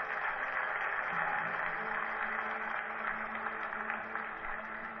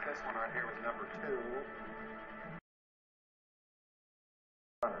 This one right here was number 2.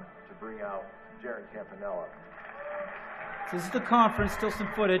 To bring out Jared Campanella. So this is the conference, still some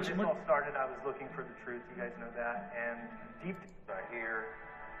footage. When this all started, I was looking for the truth, you guys know that, and deep right here,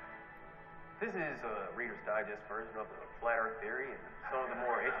 this is a Reader's Digest version of the Flat Earth Theory and some of the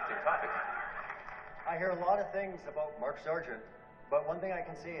more interesting topics. I hear a lot of things about Mark Sargent, but one thing I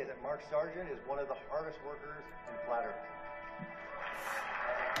can say is that Mark Sargent is one of the hardest workers in Flat Earth.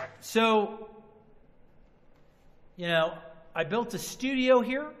 So, you know, I built a studio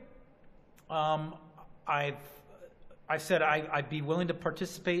here. I've said I'd be willing to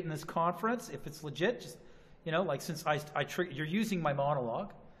participate in this conference if it's legit. Just, you know, like since you're using my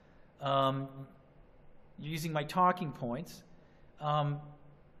monologue, you're using my talking points.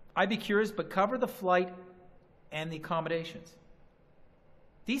 I'd be curious, but cover the flight and the accommodations.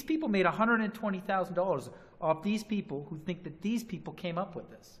 These people made $120,000 off these people who think that these people came up with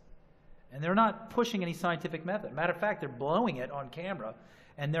this. And they're not pushing any scientific method. Matter of fact, they're blowing it on camera,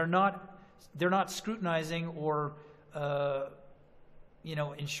 and they're not scrutinizing or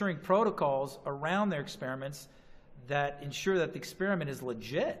ensuring protocols around their experiments that ensure that the experiment is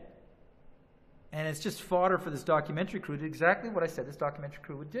legit. And it's just fodder for this documentary crew to do exactly what I said this documentary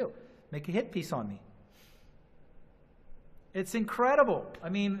crew would do. Make a hit piece on me. It's incredible. I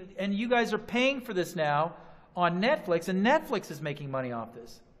mean, and you guys are paying for this now on Netflix, and Netflix is making money off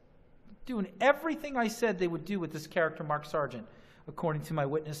this. Doing everything I said they would do with this character, Mark Sargent, according to my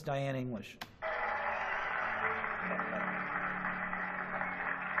witness, Diane English.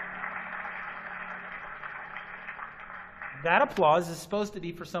 That applause is supposed to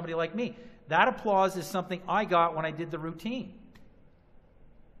be for somebody like me. That applause is something I got when I did the routine.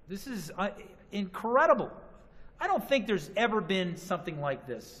 This is incredible. I don't think there's ever been something like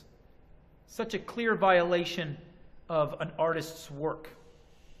this. Such a clear violation of an artist's work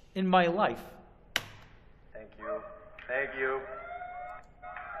in my life. Thank you. Thank you.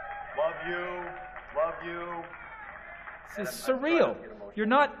 Love you. Love you. This is surreal.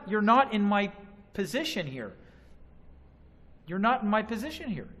 You're not in my position here. You're not in my position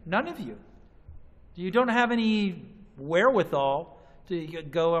here. None of you. You don't have any wherewithal to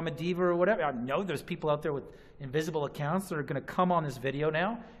go, I'm a diva or whatever. I know there's people out there with invisible accounts that are going to come on this video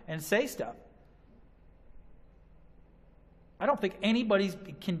now and say stuff. I don't think anybody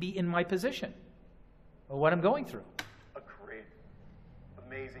can be in my position or what I'm going through. A great,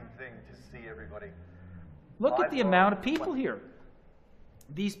 amazing thing to see everybody. Look at the amount of people here.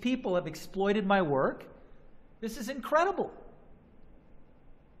 These people have exploited my work. This is incredible.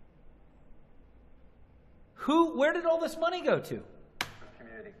 Where did all this money go to?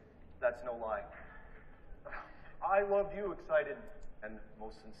 Community. That's no lie. I love you, excited and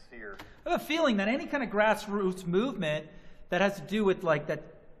most sincere. I have a feeling that any kind of grassroots movement that has to do with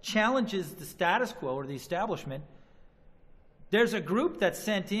that challenges the status quo or the establishment, there's a group that's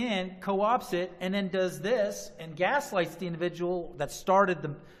sent in, co-opts it, and then does this and gaslights the individual that started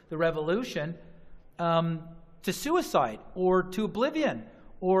the revolution to suicide or to oblivion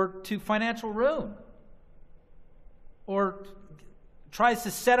or to financial ruin, or tries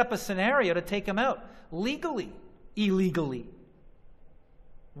to set up a scenario to take them out legally, illegally.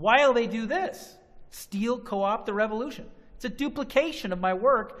 While they do this, steal, co-opt the revolution. It's a duplication of my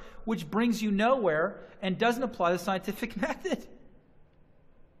work, which brings you nowhere and doesn't apply the scientific method.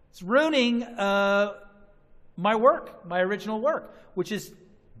 It's ruining my work, my original work, which is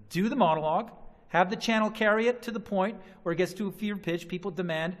do the monologue, have the channel carry it to the point where it gets to a fever pitch, people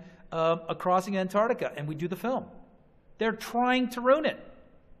demand a crossing in Antarctica, and we do the film. They're trying to ruin it.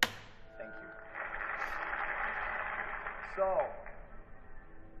 Thank you. So,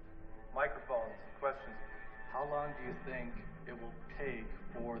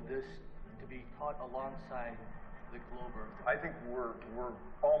 fought alongside the Glober. I think we're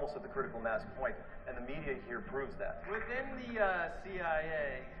almost at the critical mass point, and the media here proves that. Within the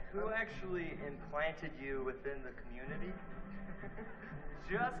CIA, who actually implanted you within the community?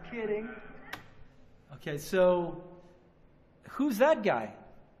 Just kidding. Okay, so who's that guy?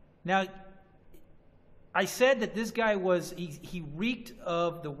 Now, I said that this guy was, he reeked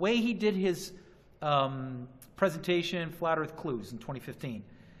of the way he did his presentation, Flat Earth Clues, in 2015.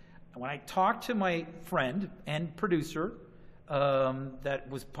 When I talked to my friend and producer that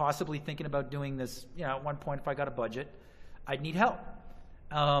was possibly thinking about doing this, at one point, if I got a budget, I'd need help.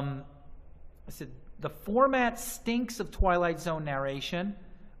 I said, the format stinks of Twilight Zone narration,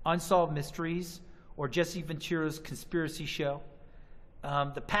 Unsolved Mysteries, or Jesse Ventura's conspiracy show.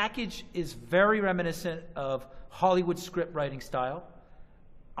 The package is very reminiscent of Hollywood script writing style.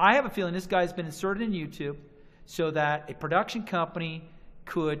 I have a feeling this guy's been inserted in YouTube so that a production company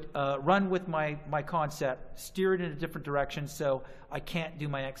could run with my concept, steer it in a different direction so I can't do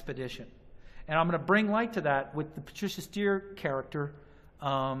my expedition. And I'm going to bring light to that with the Patricia Steere character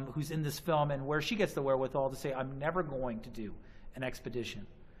who's in this film, and where she gets the wherewithal to say, I'm never going to do an expedition.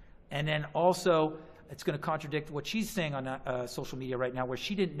 And then also, it's going to contradict what she's saying on social media right now, where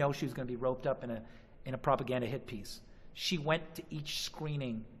she didn't know she was going to be roped up in a propaganda hit piece. She went to each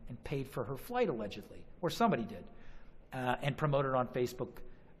screening and paid for her flight, allegedly, or somebody did, and promoted on Facebook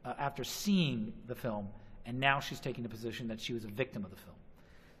after seeing the film. And now she's taking the position that she was a victim of the film.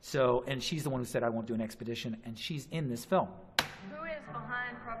 So, and she's the one who said, I won't do an expedition, and she's in this film. Who is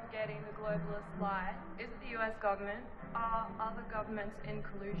behind propagating the globalist lie? Is it the US government? Are other governments in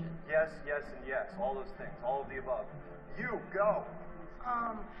collusion? Yes, yes, and yes. All those things. All of the above. You, go!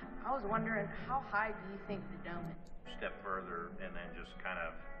 I was wondering, how high do you think the dome is? Step further and then just kind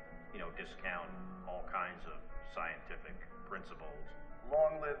of, discount all kinds of scientific principles.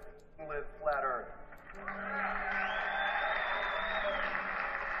 Long live Flat Earth.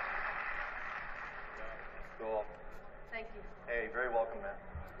 Cool. Thank you. Hey, very welcome, man.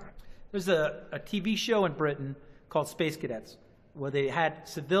 There's a TV show in Britain called Space Cadets, where they had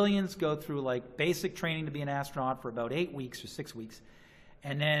civilians go through like basic training to be an astronaut for about 8 weeks or 6 weeks,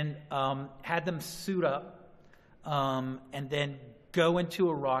 and then had them suit up and then go into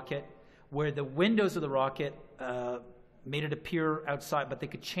a rocket where the windows of the rocket made it appear outside, but they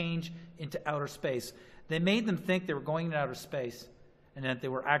could change into outer space. They made them think they were going into outer space and that they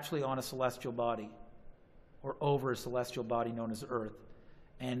were actually on a celestial body or over a celestial body known as Earth.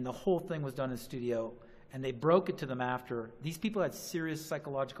 And the whole thing was done in studio, and they broke it to them after. These people had serious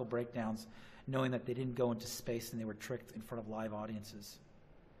psychological breakdowns knowing that they didn't go into space and they were tricked in front of live audiences.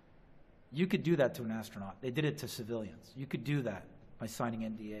 You could do that to an astronaut. They did it to civilians. You could do that by signing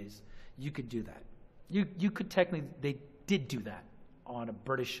NDAs. You could do that. You could technically, they did do that on a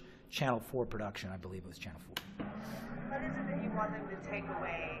British Channel 4 production. I believe it was Channel 4. What is it that you want them to take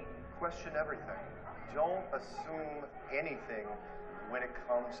away? Question everything. Don't assume anything when it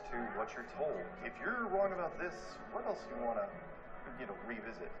comes to what you're told. If you're wrong about this, what else do you want to,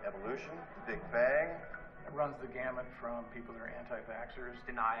 revisit? Evolution? Big Bang? It runs the gamut from people that are anti-vaxxers.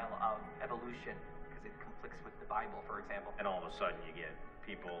 Denial of evolution, because it conflicts with the Bible, for example. And all of a sudden you get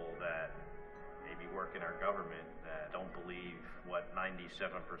people that maybe work in our government that don't believe what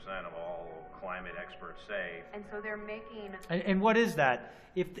 97% of all climate experts say. And so they're making... And what is that?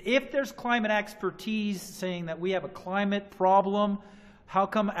 If there's climate expertise saying that we have a climate problem, how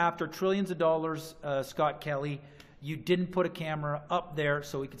come after trillions of dollars, Scott Kelly, you didn't put a camera up there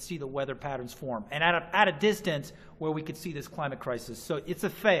so we could see the weather patterns form? And at a distance where we could see this climate crisis. So it's a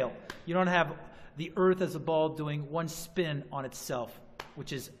fail. You don't have the Earth as a ball doing one spin on itself,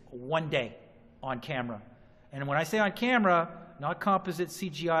 which is one day on camera. And when I say on camera, not composite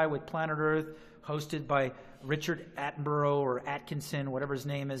CGI with Planet Earth, hosted by Richard Attenborough or Atkinson, whatever his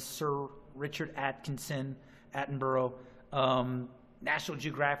name is, Sir Richard Attenborough, National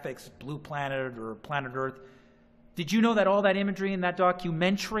Geographic's Blue Planet or Planet Earth. Did you know that all that imagery in that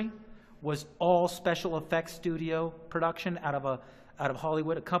documentary was all special effects studio production out of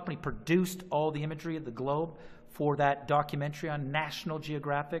Hollywood? A company produced all the imagery of the globe for that documentary on National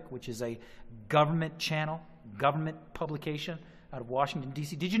Geographic, which is a government channel, government publication out of Washington,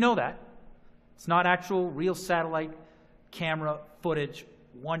 D.C. Did you know that? It's not actual real satellite camera footage,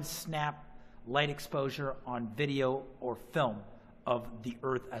 one snap light exposure on video or film of the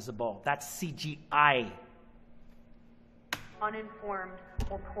Earth as a ball. That's CGI. Uninformed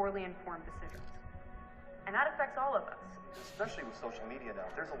or poorly informed decisions. And that affects all of us. Especially with social media now.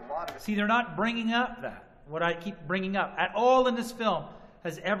 There's a lot of... See, they're not bringing up that. What I keep bringing up at all in this film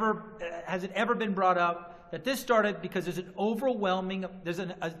has it ever been brought up that this started because there's an overwhelming,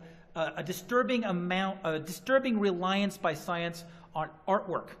 a disturbing reliance by science on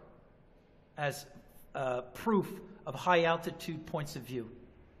artwork as proof of high altitude points of view.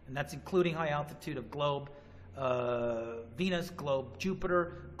 And that's including high altitude of globe Venus, globe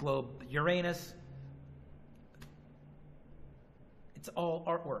Jupiter, globe Uranus. It's all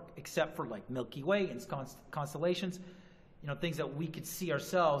artwork, except for like Milky Way and constellations, things that we could see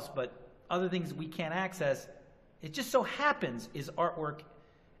ourselves, but other things we can't access. It just so happens is artwork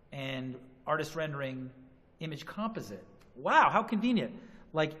and artist rendering image composite. Wow, how convenient.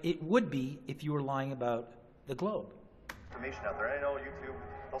 Like it would be if you were lying about the globe. Information out there. I know YouTube,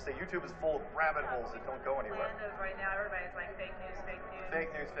 they'll say YouTube is full of rabbit holes that don't go anywhere. Right now, everybody's like fake news, fake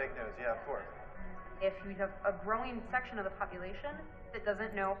news. Fake news, yeah, of course. If you have a growing section of the population that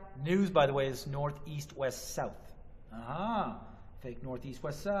doesn't know. News, by the way, is northeast, west, south. Fake northeast,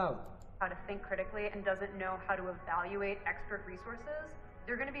 west, south. How to think critically and doesn't know how to evaluate expert resources,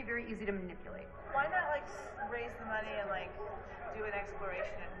 they're going to be very easy to manipulate. Why not raise the money and do an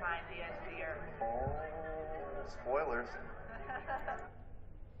exploration and find the edge of the earth? Oh, spoilers.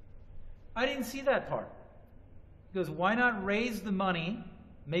 I didn't see that part. He goes, why not raise the money,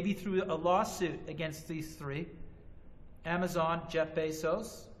 maybe through a lawsuit against these three, Amazon, Jeff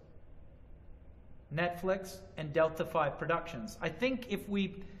Bezos, Netflix, and Delta 5 Productions. I think if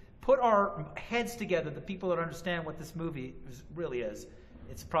we put our heads together, the people that understand what this movie really is,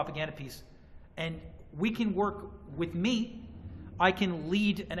 it's a propaganda piece, and we can work with me, I can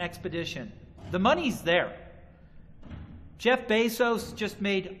lead an expedition. The money's there. Jeff Bezos just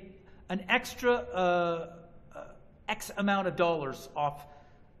made an extra X amount of dollars off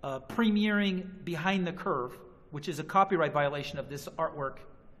premiering Behind the Curve, which is a copyright violation of this artwork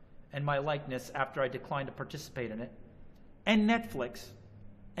and my likeness after I declined to participate in it, and Netflix,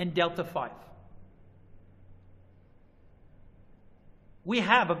 and Delta 5. We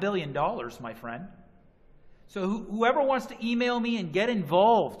have $1 billion, my friend. So whoever wants to email me and get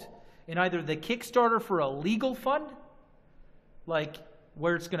involved in either the Kickstarter for a legal fund, like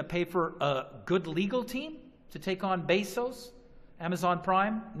where it's going to pay for a good legal team to take on Bezos, Amazon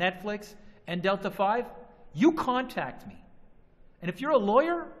Prime, Netflix, and Delta 5, you contact me. And if you're a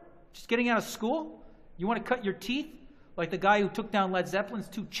lawyer, just getting out of school, you want to cut your teeth, like the guy who took down Led Zeppelin's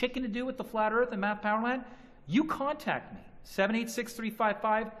too chicken to do with the flat earth and Math Powerland, you contact me.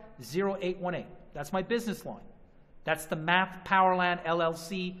 786-355-0818. That's my business line. That's the Math Powerland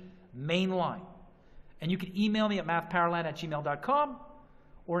LLC main line. And you can email me at mathpowerland@gmail.com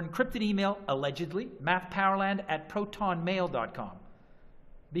or encrypted email, allegedly, mathpowerland@protonmail.com.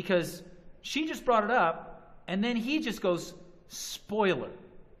 Because she just brought it up, and then he just goes, spoiler.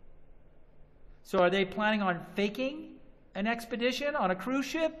 So are they planning on faking an expedition on a cruise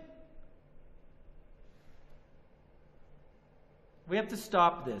ship? We have to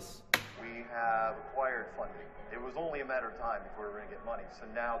stop this. We have acquired funding. It was only a matter of time before we were going to get money, so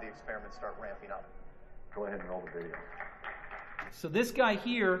now the experiments start ramping up. Go ahead and roll the video. So this guy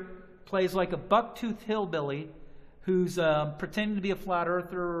here plays like a buck-toothed hillbilly who's pretending to be a flat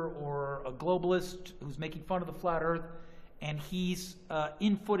earther or a globalist who's making fun of the flat earth, and he's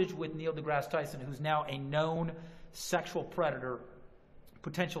in footage with Neil deGrasse Tyson, who's now a known sexual predator,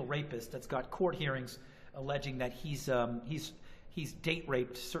 potential rapist that's got court hearings alleging that he's date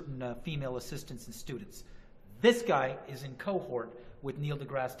raped certain female assistants and students. This guy is in cohort with Neil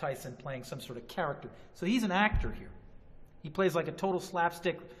deGrasse Tyson playing some sort of character. So he's an actor here. He plays like a total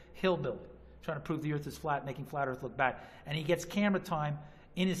slapstick hillbilly, trying to prove the earth is flat, making flat earth look bad. And he gets camera time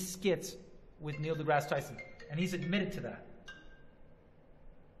in his skits with Neil deGrasse Tyson. And he's admitted to that.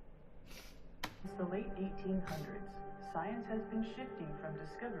 Since the late 1800s, science has been shifting from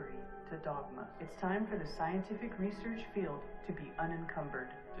discovery to dogma. It's time for the scientific research field to be unencumbered.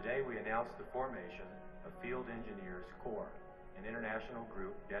 Today we announce the formation of Field Engineers Corps, an international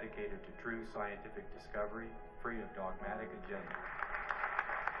group dedicated to true scientific discovery, free of dogmatic agenda.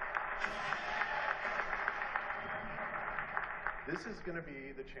 This is going to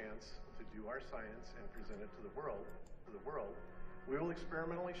be the chance to do our science and present it to the world. We will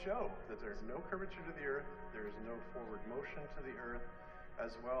experimentally show that there's no curvature to the Earth, there is no forward motion to the Earth,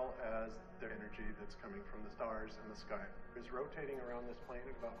 as well as the energy that's coming from the stars and the sky. It's rotating around this plane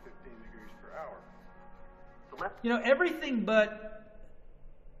at about 15 degrees per hour. You know, everything but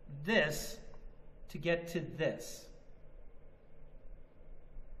this to get to this.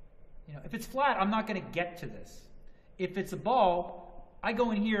 You know, if it's flat, I'm not going to get to this. If it's a ball, I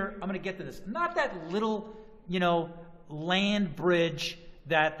go in here, I'm going to get to this. Not that little, land bridge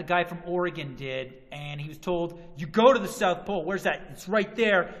that the guy from Oregon did, and he was told, you go to the South Pole. Where's that? It's right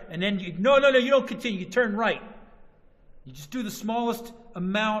there. And then no, you don't continue. You turn right. You just do the smallest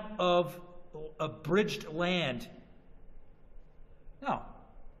amount of abridged land. No.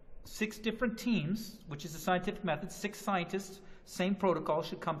 6 different teams, which is a scientific method, 6 scientists, same protocol,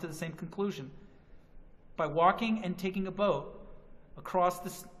 should come to the same conclusion. By walking and taking a boat across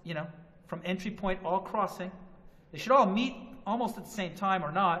this, from entry point, all crossing. They should all meet almost at the same time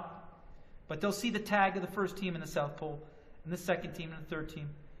or not, but they'll see the tag of the first team in the South Pole, and the second team and the third team,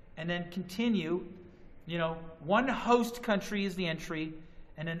 and then continue. One host country is the entry,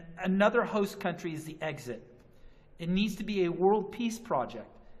 and then another host country is the exit. It needs to be a world peace project.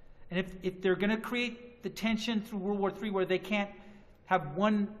 And if they're going to create the tension through World War III where they can't have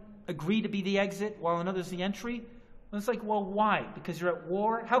one agree to be the exit while another's the entry, well, it's like, well, why? Because you're at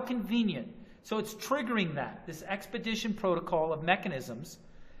war? How convenient. So it's triggering this expedition protocol of mechanisms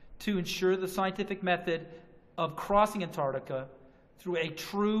to ensure the scientific method of crossing Antarctica through a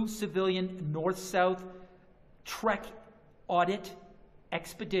true civilian north-south trek audit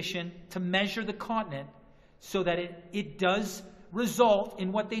expedition to measure the continent so that it does result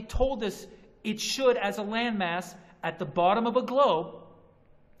in what they told us it should as a landmass at the bottom of a globe,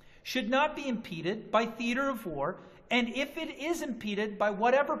 should not be impeded by theater of war, and if it is impeded by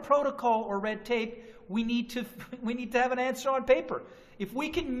whatever protocol or red tape, we need to have an answer on paper. If we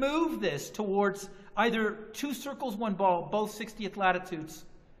can move this towards either 2 circles, 1 ball, both 60th latitudes,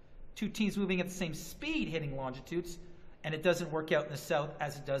 2 teams moving at the same speed hitting longitudes, and it doesn't work out in the south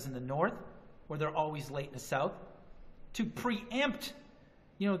as it does in the north, where they're always late in the south, to preempt,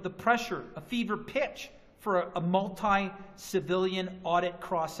 the pressure, a fever pitch for a multi-civilian audit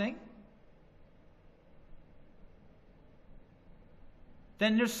crossing,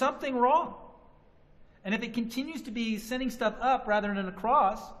 then there's something wrong. And if it continues to be sending stuff up rather than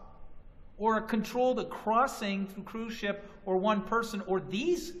across, or a controlled crossing through cruise ship, or one person, or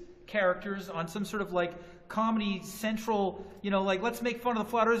these characters on some sort of like Comedy Central, like let's make fun of the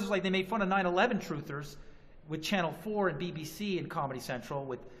flat earthers like they made fun of 9/11 truthers with Channel 4 and BBC and Comedy Central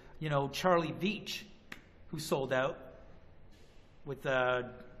with, Charlie Veitch, who sold out, with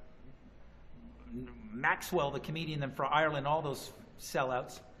Maxwell, the comedian then for Ireland, all those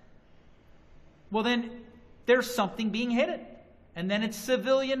sellouts. Well, then there's something being hidden. And then it's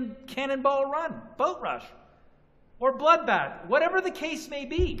civilian cannonball run, boat rush, or bloodbath, whatever the case may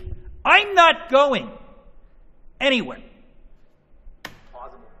be. I'm not going anywhere.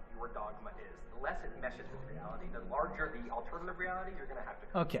 Plausible your dogma is. The less it meshes with reality, the larger the alternative reality you're going to have to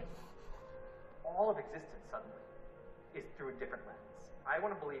create. Okay. All of existence suddenly is through a different lens. I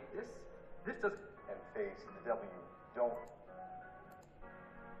want to believe this does. And face the W don't.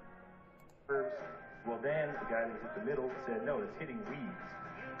 Well, then the guy that was in the middle said, no, it's hitting weeds.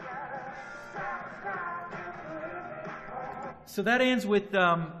 So that ends with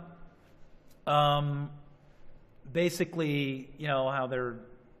basically, how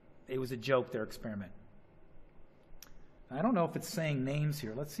it was a joke, their experiment. I don't know if it's saying names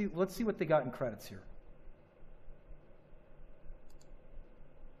here. Let's see what they got in credits here.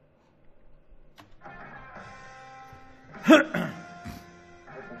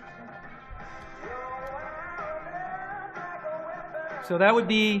 So that would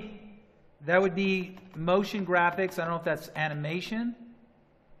be motion graphics. I don't know if that's animation.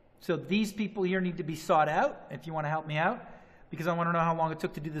 So these people here need to be sought out if you want to help me out, because I want to know how long it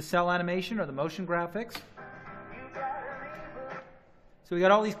took to do the cell animation or the motion graphics. So we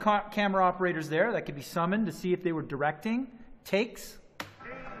got all these camera operators there that could be summoned to see if they were directing takes. The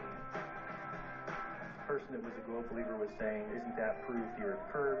person that was a globe believer was saying, isn't that proof the earth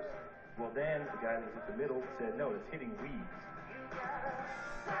curves? Well, then the guy that was in the middle said, no, it's hitting weeds.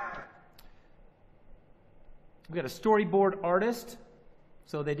 We got a storyboard artist.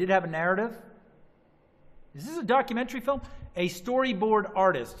 So they did have a narrative. Is this a documentary film? A storyboard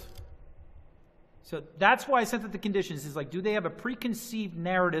artist. So that's why I sent it the conditions. Is like, do they have a preconceived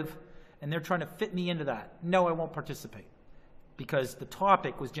narrative and they're trying to fit me into that? No, I won't participate, because the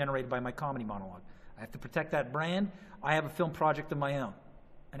topic was generated by my comedy monologue. I have to protect that brand. I have a film project of my own,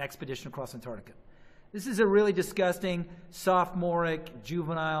 an expedition across Antarctica. This is a really disgusting, sophomoric,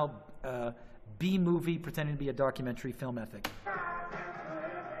 juvenile B-movie pretending to be a documentary film ethic.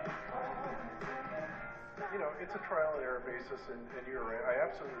 It's a trial and error basis, and you're right. I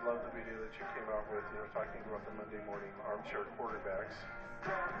absolutely love the video that you came out with, talking about the Monday morning armchair quarterbacks.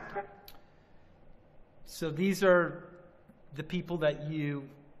 So these are the people that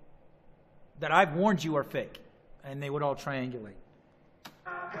I've warned you are fake, and they would all triangulate.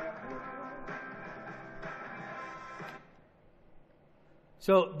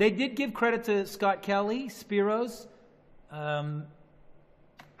 So they did give credit to Scott Kelly, Spiros.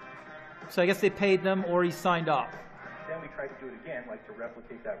 So I guess they paid them or he signed off. Then we tried to do it again, like to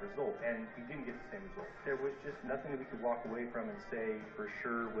replicate that result, and we didn't get the same result. There was just nothing that we could walk away from and say for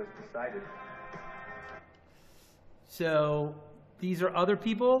sure was decided. So these are other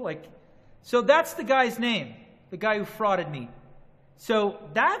people? So that's the guy's name, the guy who frauded me. So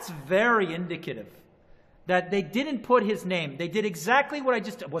that's very indicative that they didn't put his name. They did exactly what I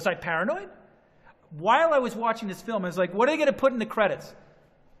just did. Was I paranoid? While I was watching this film, I was like, what are they going to put in the credits?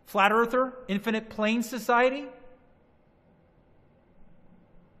 Flat Earther? Infinite Plane Society?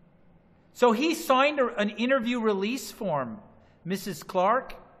 So he signed an interview release form, Mrs.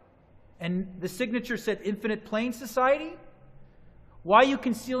 Clark, and the signature said Infinite Plane Society? Why are you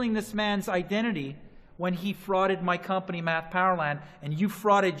concealing this man's identity when he frauded my company, Math Powerland, and you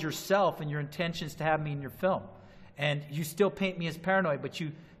frauded yourself and your intentions to have me in your film? And you still paint me as paranoid, but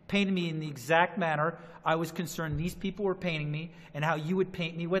you painted me in the exact manner I was concerned these people were painting me, and how you would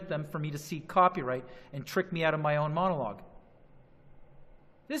paint me with them for me to seek copyright and trick me out of my own monologue.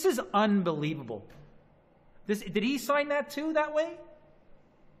 This is unbelievable. Did he sign that too, that way?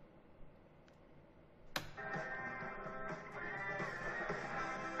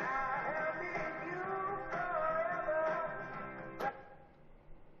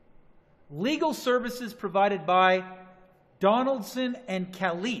 Legal services provided by Donaldson and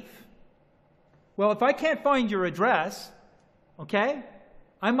Caliph. Well, if I can't find your address, okay,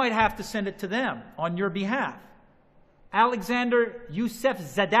 I might have to send it to them on your behalf. Alexander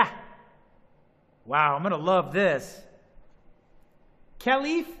Yousefzadeh. Wow, I'm going to love this.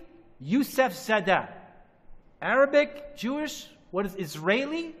 Caliph Yousefzadeh. Arabic, Jewish, what is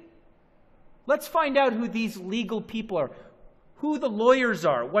Israeli? Let's find out who these legal people are. Who the lawyers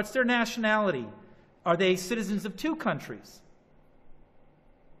are. What's their nationality? Are they citizens of two countries?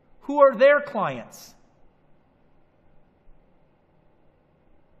 Who are their clients?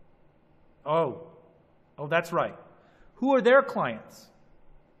 Oh, that's right. Who are their clients?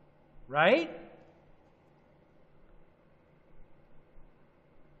 Right?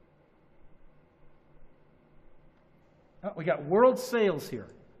 Oh, we got world sales here.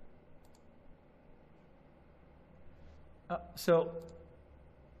 So,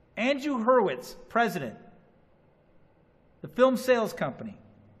 Andrew Hurwitz, president, the film sales company.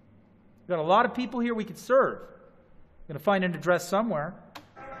 We've got a lot of people here we could serve. Going to find an address somewhere.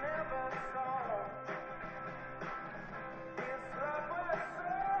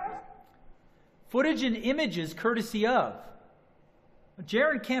 Footage and images courtesy of.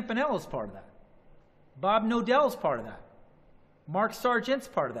 Jaron Campanella is part of that. Bob Nodell's part of that. Mark Sargent's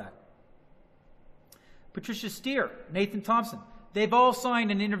part of that. Patricia Steer, Nathan Thompson. They've all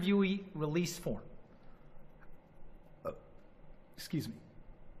signed an interviewee release form. Excuse me.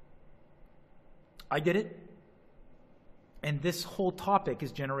 I did it. And this whole topic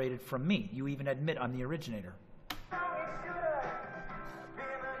is generated from me. You even admit I'm the originator.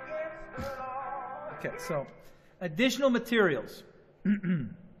 Okay, so additional materials.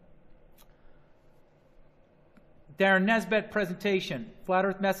 Darren Nesbitt presentation. Flat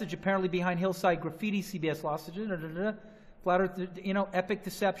Earth message apparently behind hillside graffiti. CBS lost it. Flat Earth, epic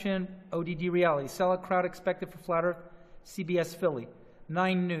deception. ODD reality. Sellout crowd expected for Flat Earth. CBS Philly.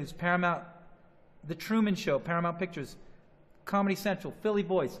 9 News. Paramount. The Truman Show. Paramount Pictures. Comedy Central. Philly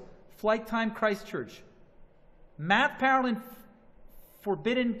Voice. Flight Time Christchurch. Math Powerland.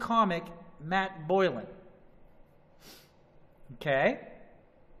 Forbidden Comic. Matt Boylan. Okay.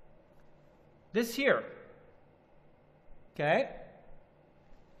 This here. Okay.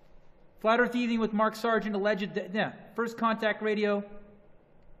 Flat Earth Evening with Mark Sargent, alleged. First Contact Radio.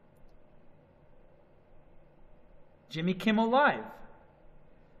 Jimmy Kimmel Live.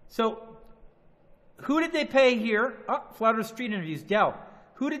 So, who did they pay here? Flat Earth Street Interviews, Dell.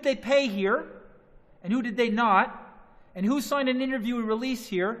 Who did they pay here? And who did they not? And who signed an interview release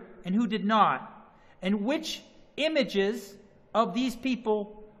here? And who did not? And which images of these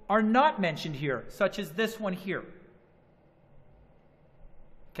people are not mentioned here, such as this one here?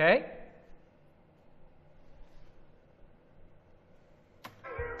 Okay?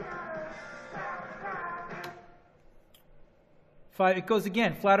 It goes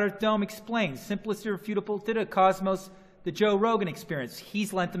again. Flat Earth Dome explains. Simplest irrefutable data. Cosmos, the Joe Rogan experience.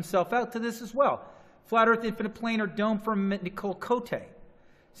 He's lent himself out to this as well. Flat Earth Infinite Planar Dome from Nicole Cote.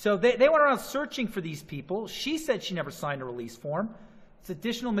 So they went around searching for these people. She said she never signed a release form. It's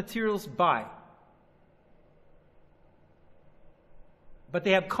additional materials by. But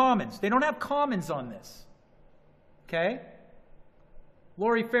they have commons. They don't have commons on this. Okay?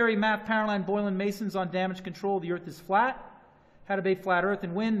 Laurie Ferry, Math Powerland, Boylan Masons on damage control. The Earth is flat. How to bait flat Earth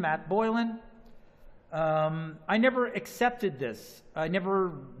and win. Matt Boylan. I never accepted this. I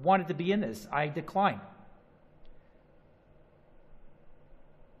never wanted to be in this. I declined.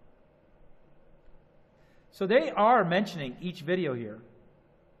 So they are mentioning each video here.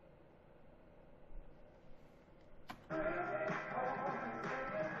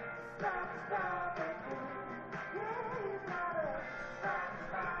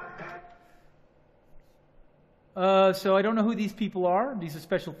 So I don't know who these people are. These are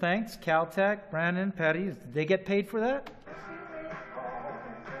special thanks. Caltech, Brandon, Patty. Did they get paid for that?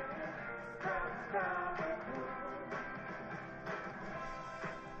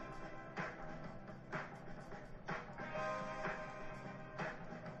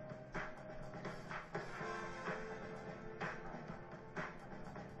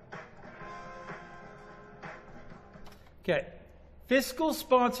 Okay. Fiscal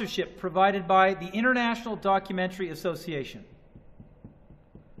sponsorship provided by the International Documentary Association.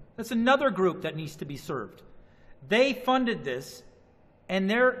 That's another group that needs to be served. They funded this, and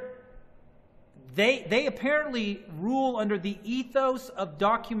they apparently rule under the ethos of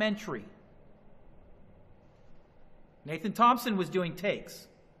documentary. Nathan Thompson was doing takes.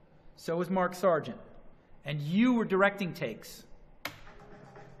 So was Mark Sargent. And you were directing takes.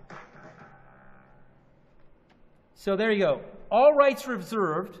 So there you go. All rights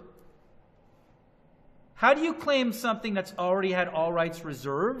reserved. How do you claim something that's already had all rights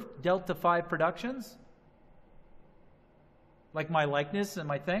reserved? Delta 5 Productions? Like my likeness and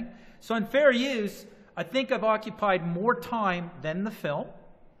my thing? So in fair use, I think I've occupied more time than the film.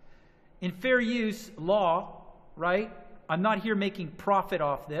 In fair use law, right? I'm not here making profit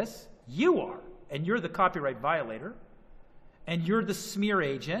off this. You are. And you're the copyright violator. And you're the smear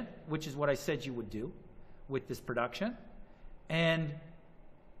agent, which is what I said you would do with this production. And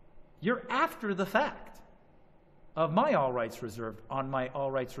you're after the fact of my all rights reserved on my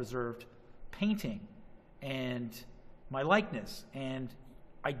all rights reserved painting and my likeness. And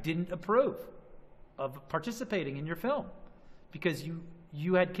I didn't approve of participating in your film because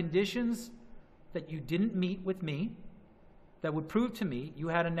you had conditions that you didn't meet with me that would prove to me you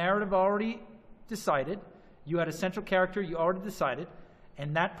had a narrative already decided, you had a central character you already decided,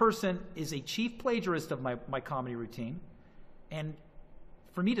 and that person is a chief plagiarist of my comedy routine. And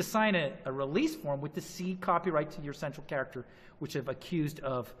for me to sign a release form with the C copyright to your central character, which I've accused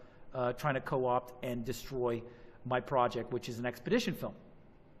of trying to co-opt and destroy my project, which is an expedition film,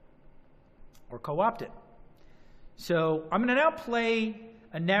 or co-opt it. So I'm going to now play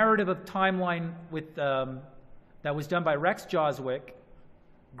a narrative of timeline with that was done by Rex Joswick,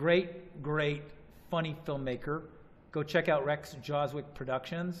 great funny filmmaker. Go check out Rex Joswick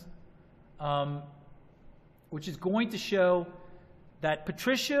Productions, which is going to show that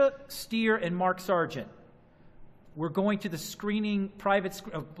Patricia Steer and Mark Sargent were going to the screening,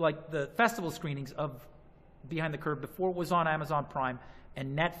 like the festival screenings of Behind the Curve before it was on Amazon Prime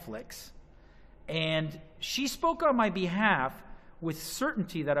and Netflix. And she spoke on my behalf with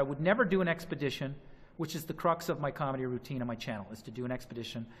certainty that I would never do an expedition, which is the crux of my comedy routine on my channel, is to do an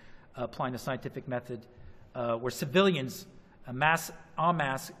expedition applying the scientific method where civilians en masse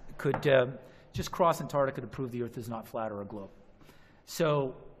could just cross Antarctica to prove the Earth is not flat or a globe.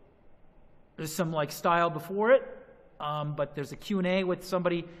 So there's some like style before it, but there's a Q&A with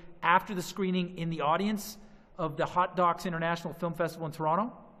somebody after the screening in the audience of the Hot Docs International Film Festival in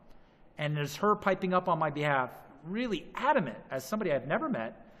Toronto. And there's her piping up on my behalf, really adamant, as somebody I've never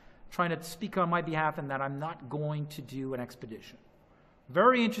met, trying to speak on my behalf and that I'm not going to do an expedition.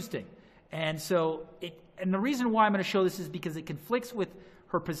 Very interesting. And so, and the reason why I'm going to show this is because it conflicts with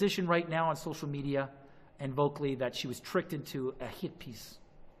her position right now on social media and vocally that she was tricked into a hit piece.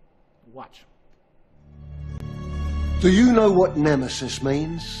 Watch. Do you know what nemesis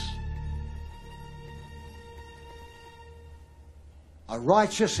means? A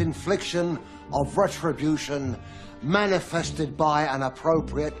righteous infliction of retribution manifested by an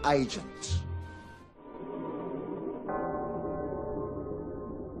appropriate agent.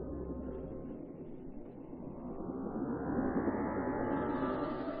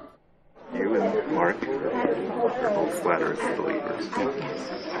 You and Mark are both flat earth believers.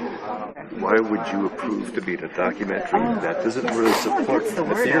 Why would you approve to be in a documentary that doesn't really support the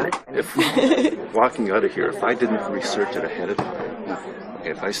theory? If walking out of here, if I didn't research it ahead of time, okay,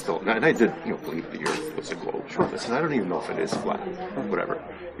 if I still, and I did, believe the Earth was a globe. Sure. Listen, I don't even know if it is flat. Whatever.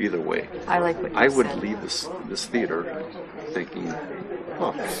 Either way, I like what you I would said. leave this theater thinking,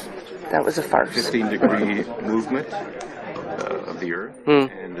 oh, that was a farce. 15-degree movement of the Earth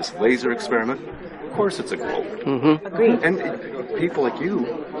and this laser experiment. Of course, it's a globe. Agreed. And people like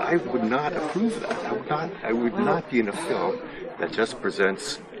you, I would not approve that. I would not be in a film that just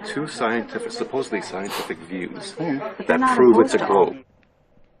presents two supposedly scientific views that prove it's a globe.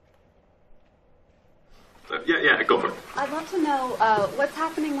 Yeah, go for it. I'd love to know what's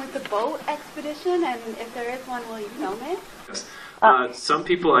happening with the boat expedition, and if there is one, will you film it? Yes. Some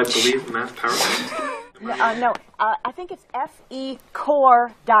people, I believe, Math Powerland. I think it's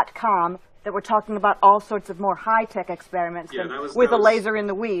fecore.com that we're talking about all sorts of more high-tech experiments with a laser in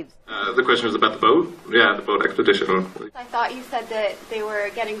the weeds. The question was about the boat? Yeah, the boat expedition. I thought you said that they were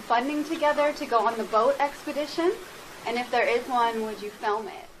getting funding together to go on the boat expedition, and if there is one, would you film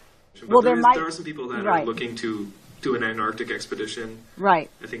it? Well, there are some people that are looking to do an Antarctic expedition. Right.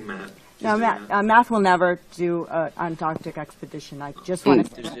 I think Matt. No, Math will never do an Antarctic expedition. I just want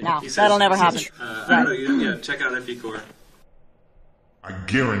to now. That'll never happen. Check out FECore. I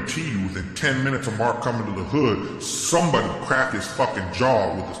guarantee you, within 10 minutes of Mark coming to the hood, somebody cracked his fucking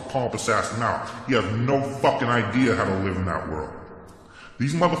jaw with his pompous ass mouth. He has no fucking idea how to live in that world.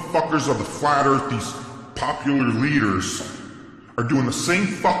 These motherfuckers of the flat earth, these popular leaders, are doing the same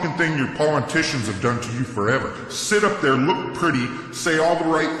fucking thing your politicians have done to you forever. Sit up there, look pretty, say all the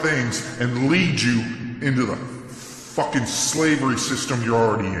right things, and lead you into the fucking slavery system you're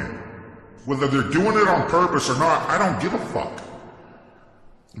already in. Whether they're doing it on purpose or not, I don't give a fuck.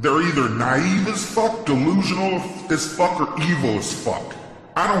 They're either naive as fuck, delusional as fuck, or evil as fuck.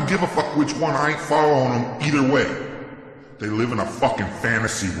 I don't give a fuck which one. I ain't following them either way. They live in a fucking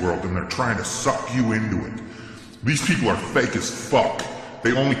fantasy world and they're trying to suck you into it. These people are fake as fuck.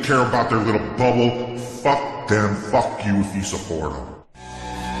 They only care about their little bubble. Fuck them. Fuck you if you support them.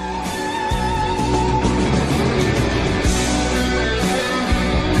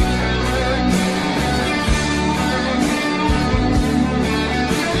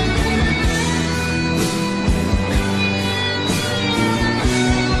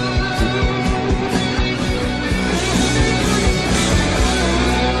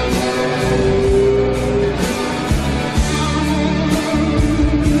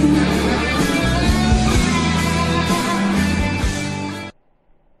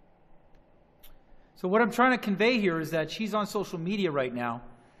 So what I'm trying to convey here is that she's on social media right now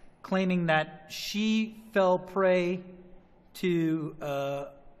claiming that she fell prey to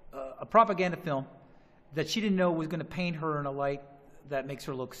a propaganda film that she didn't know was going to paint her in a light that makes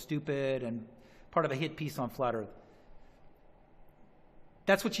her look stupid and part of a hit piece on Flat Earth.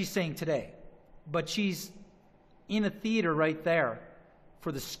 That's what she's saying today. But she's in a theater right there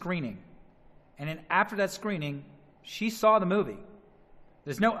for the screening. And then after that screening, she saw the movie.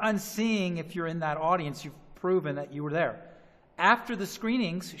 There's no unseeing if you're in that audience. You've proven that you were there. After the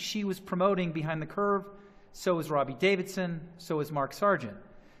screenings, she was promoting Behind the Curve. So was Robbie Davidson. So was Mark Sargent.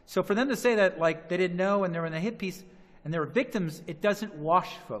 So for them to say that like they didn't know and they're in a hit piece and they're victims, it doesn't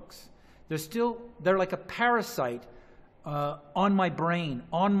wash folks. They're like a parasite on my brain,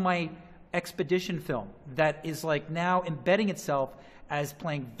 on my expedition film that is like now embedding itself as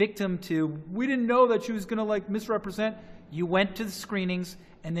playing victim to, we didn't know that she was going to like misrepresent. You went to the screenings,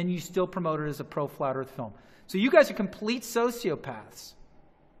 and then you still promoted it as a pro-Flat Earth film. So you guys are complete sociopaths.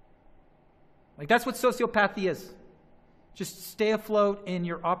 Like, that's what sociopathy is. Just stay afloat in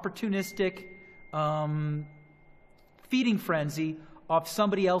your opportunistic feeding frenzy of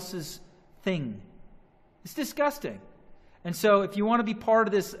somebody else's thing. It's disgusting. And so if you want to be part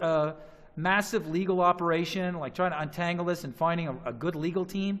of this massive legal operation, like trying to untangle this and finding a good legal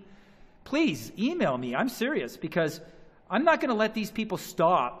team, please email me. I'm serious, because I'm not going to let these people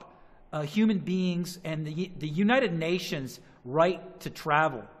stop human beings and the United Nations right to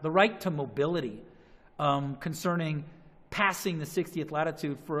travel, the right to mobility concerning passing the 60th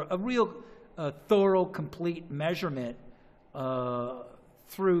latitude for a real thorough, complete measurement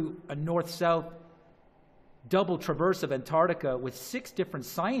through a north-south double traverse of Antarctica with 6 different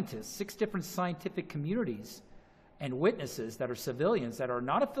scientists, 6 different scientific communities and witnesses that are civilians that are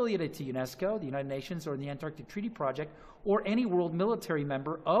not affiliated to UNESCO, the United Nations, or the Antarctic Treaty Project, or any world military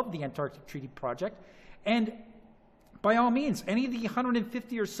member of the Antarctic Treaty Project. And by all means, any of the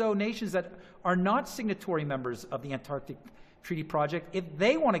 150 or so nations that are not signatory members of the Antarctic Treaty Project, if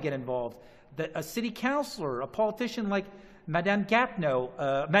they want to get involved, a city councilor, a politician like Madame Gatineau,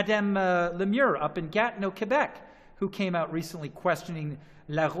 Madame Lemure up in Gatineau, Quebec, who came out recently questioning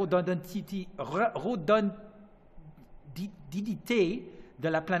la redondité de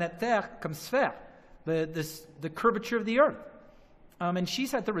la planète Terre comme sphère, the curvature of the Earth. And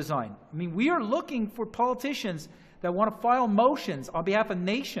she's had to resign. I mean, we are looking for politicians that want to file motions on behalf of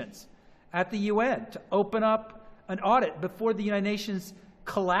nations at the UN to open up an audit before the United Nations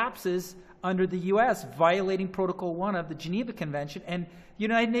collapses under the U.S., violating Protocol 1 of the Geneva Convention and the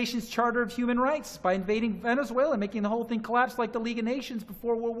United Nations Charter of Human Rights by invading Venezuela and making the whole thing collapse like the League of Nations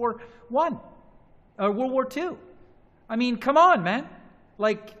before World War II. I mean, come on, man.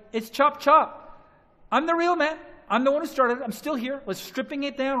 Like, it's chop chop. I'm the real man. I'm the one who started it. I'm still here. Let's stripping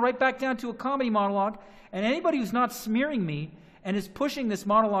it down, right back down to a comedy monologue. And anybody who's not smearing me and is pushing this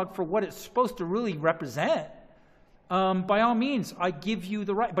monologue for what it's supposed to really represent, by all means, I give you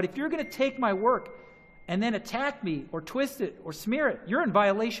the right. But if you're going to take my work and then attack me or twist it or smear it, you're in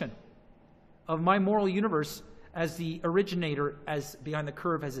violation of my moral universe as the originator, as Behind the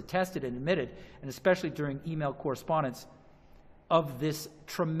Curve has attested and admitted, and especially during email correspondence, of this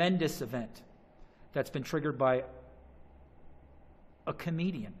tremendous event that's been triggered by a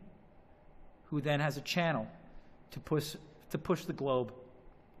comedian who then has a channel to push the globe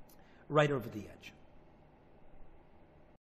right over the edge.